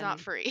 it's not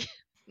And free.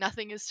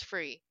 Nothing is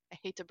free. I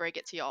hate to break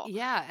it to y'all,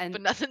 yeah. And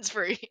but nothing's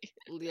free.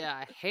 yeah,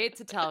 I hate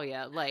to tell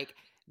you, like,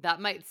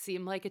 that might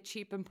seem like a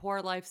cheap and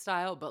poor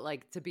lifestyle, but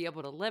like, to be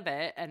able to live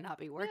it and not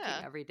be working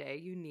Yeah. every day,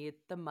 you need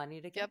the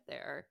money to get Yep.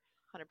 there.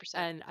 100%.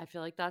 And I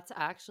feel like that's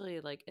actually,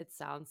 like, it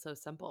sounds so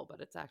simple, but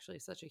it's actually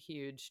such a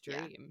huge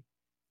Yeah. dream.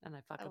 And I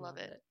I fucking love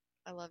love it. it.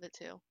 I love it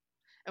too.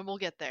 And we'll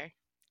get there.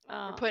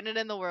 We're Oh, putting it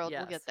in the world.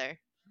 We'll yes. get there.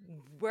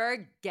 We're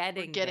We're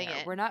getting getting there.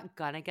 it. We're not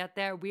gonna get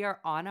there. We are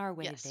on our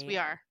way Yes, there. we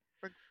are.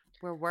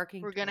 We're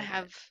working We're gonna toward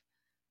have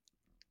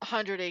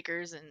 100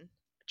 acres and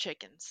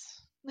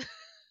chickens.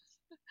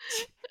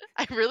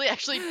 I really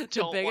actually it.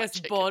 don't The want biggest,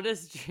 chickens.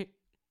 boldest dream.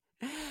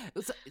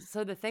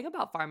 So the thing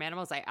about farm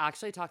animals, I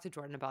actually talked to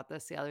Jordan about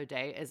this the other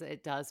day, is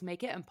it does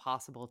make it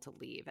impossible to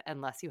leave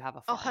unless you have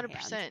a Oh, farm hand.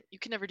 100%. You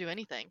can never do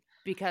anything.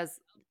 Because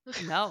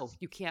no,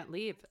 you can't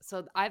leave.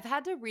 So I've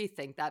had to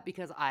rethink that,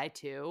 because I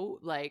too,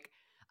 like,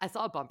 I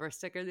saw a bumper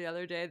sticker the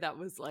other day that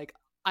was like,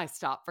 I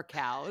stop for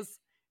cows.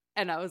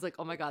 And I was like,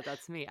 oh my God,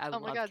 that's me. I Oh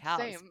my love God, cows.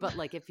 same. But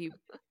like, if you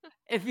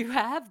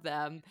have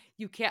them,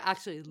 you can't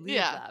actually leave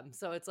Yeah. them.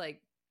 So it's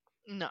like,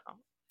 No.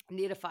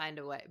 need to find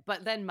a way.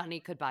 But then money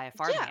could buy a Yeah.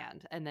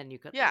 farmhand, and then you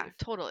could Yeah, leave.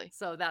 totally.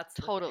 So that's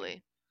the thing.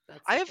 Totally. That's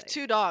I the have thing.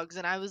 2 dogs,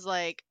 and I was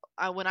like,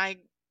 when I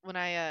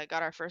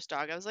got our first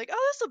dog, I was like,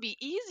 oh, this will be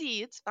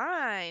easy. It's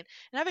fine.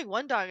 And having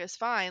one dog is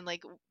fine.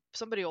 Like,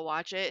 somebody will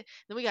watch it.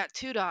 Then we got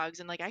 2 dogs,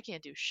 and like, I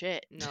can't do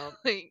shit. No.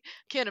 Like,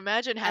 can't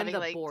imagine And having the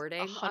like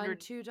boarding on 100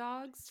 2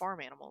 dogs?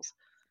 farm animals.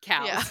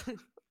 Yeah. Cows.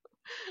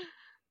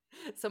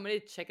 So many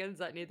chickens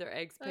that need their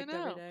eggs I picked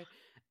every know. day.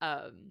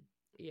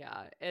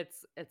 Yeah,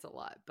 it's a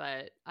lot,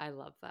 but I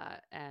love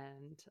that,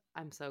 and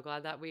I'm so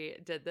glad that we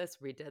redid this.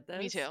 Me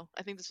too.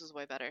 I think this was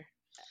way better.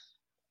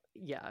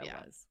 Yeah, it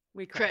Yeah. was.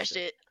 We Crushed crushed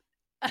it.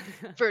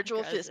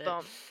 Virtual Crushed fist it.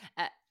 bump.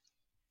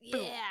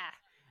 Boom.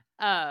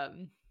 Yeah.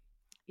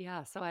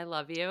 Yeah, so I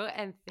love you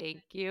and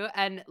thank you.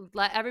 And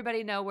let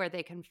everybody know where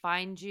they can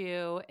find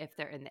you if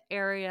they're in the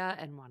area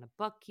and want to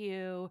book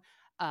you.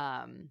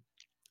 And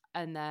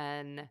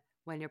then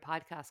when your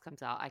podcast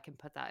comes out, I can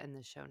put that in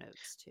the show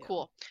notes too.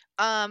 Cool.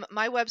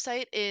 My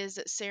website is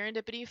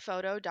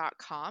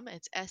serendipityphoto.com.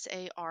 It's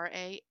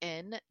SARANDIPITY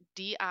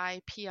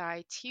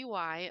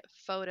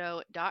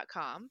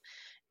photo.com.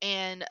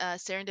 And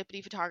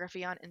Serendipity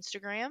Photography on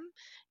Instagram.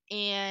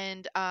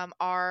 And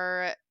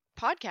our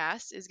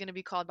podcast is going to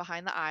be called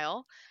Behind the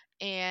Aisle.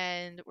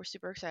 And we're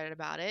super excited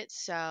about it.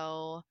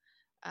 So,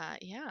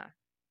 yeah.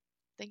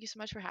 Thank you so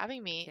much for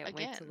having me Can't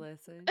again. wait to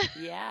listen.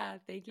 Yeah,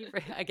 thank you for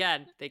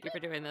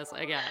doing this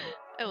again.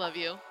 I love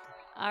you. All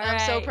I'm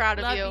so right, proud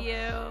of love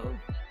you.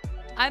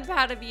 I'm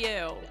proud of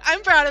you.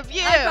 I'm proud of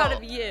you. I'm proud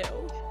of you.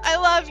 I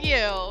love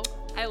you.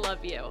 I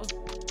love you.